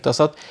funkar inte.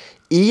 Så att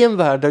i en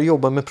värld där du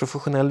jobbar med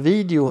professionell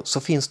video så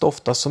finns det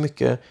ofta så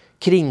mycket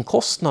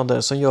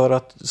kringkostnader som gör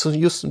att, så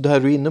just det här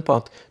du är inne på,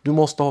 att du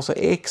måste ha så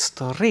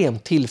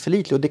extremt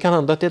tillförlitlig. Och det kan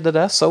hända att det är det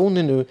där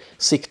Sony nu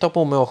siktar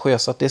på med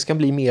A7S, att det ska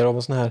bli mer av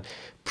en sån här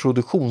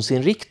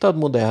produktionsinriktad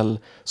modell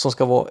som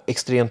ska vara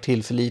extremt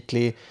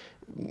tillförlitlig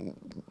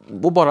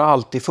och bara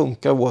alltid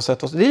funka oavsett.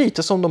 Det är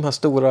lite som de här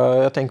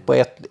stora, jag tänker på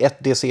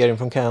 1D-serien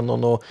från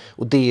Canon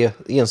och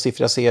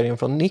D-ensiffriga serien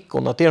från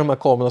Nikon, att det är de här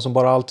kamerorna som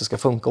bara alltid ska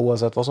funka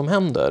oavsett vad som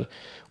händer.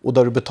 Och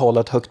där du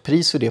betalar ett högt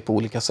pris för det på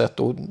olika sätt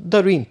och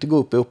där du inte går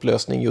upp i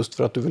upplösning just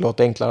för att du vill ha ett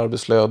enklare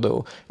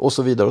arbetsflöde och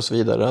så vidare och så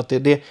vidare. Att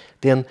det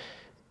är en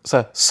så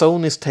här,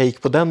 Sonys take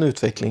på den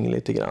utvecklingen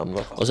lite grann.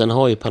 Va? Och sen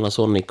har ju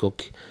Panasonic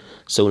och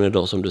Sony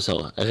då, som du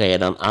sa,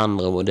 redan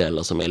andra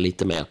modeller som är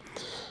lite mer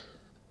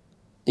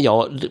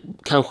Ja,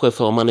 kanske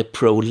för om man är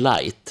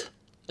pro-light,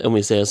 om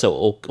vi säger så,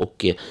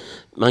 och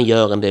man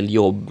gör en del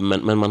jobb,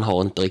 men man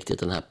har inte riktigt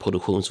den här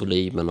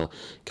produktionsvolymen och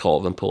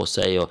kraven på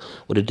sig,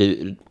 och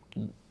det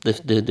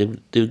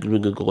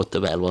går gott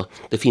och väl. Va?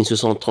 Det finns ju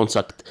sånt, trots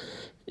sagt,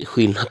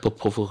 skillnad på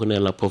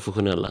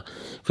professionella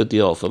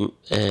fotografer,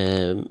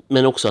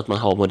 men också att man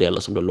har modeller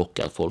som då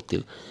lockar folk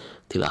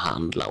till att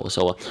handla och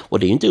så. Och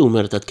det är ju inte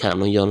omöjligt att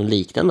Canon gör något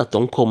liknande, att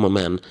de kommer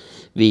med en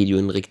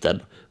videoinriktad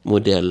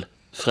modell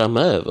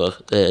framöver.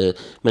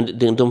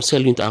 Men de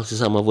säljer ju inte alls i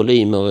samma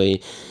volymer och är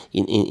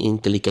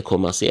inte lika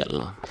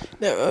kommersiella.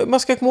 Man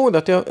ska komma ihåg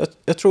att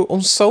jag tror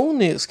om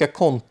Sony ska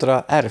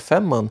kontra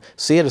R5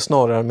 så är det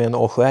snarare med en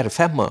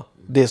A7R5.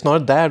 Det är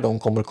snarare där de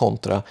kommer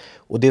kontra.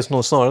 Och det är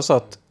nog snarare så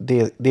att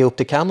det är upp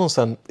till Canon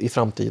sen i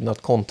framtiden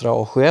att kontra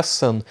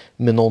A7S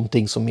med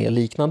någonting som mer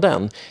liknar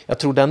den. Jag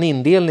tror den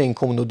indelningen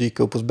kommer nog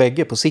dyka upp hos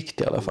bägge på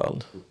sikt i alla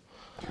fall.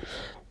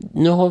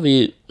 Nu har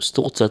vi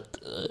stort sett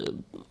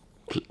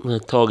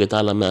tagit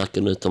alla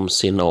märken utom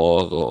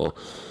Sinar och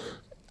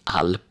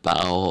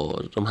Alpa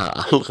och de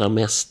här allra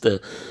mest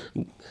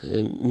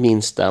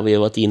minsta. Vi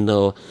har varit inne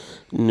och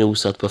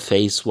nosat på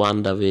Phase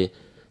One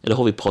eller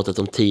har vi pratat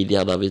om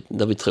tidigare,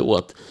 där vi tror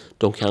att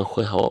de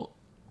kanske har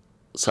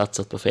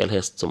satsat på fel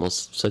häst som har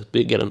försökt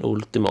bygga den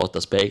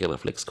ultimata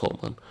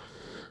spegelreflexkameran.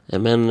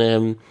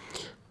 Men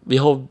vi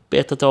har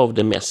betat av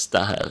det mesta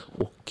här,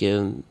 och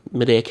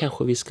med det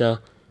kanske vi ska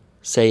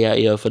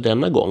säga för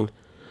denna gång,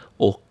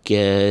 och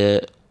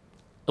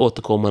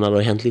återkomma när det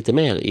har hänt lite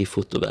mer i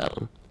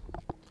fotovärlden.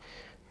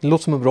 Det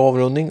låter som en bra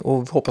avrundning,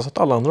 och vi hoppas att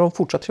alla andra har en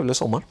fortsatt trevlig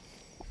sommar.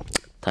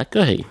 Tack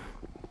och hej!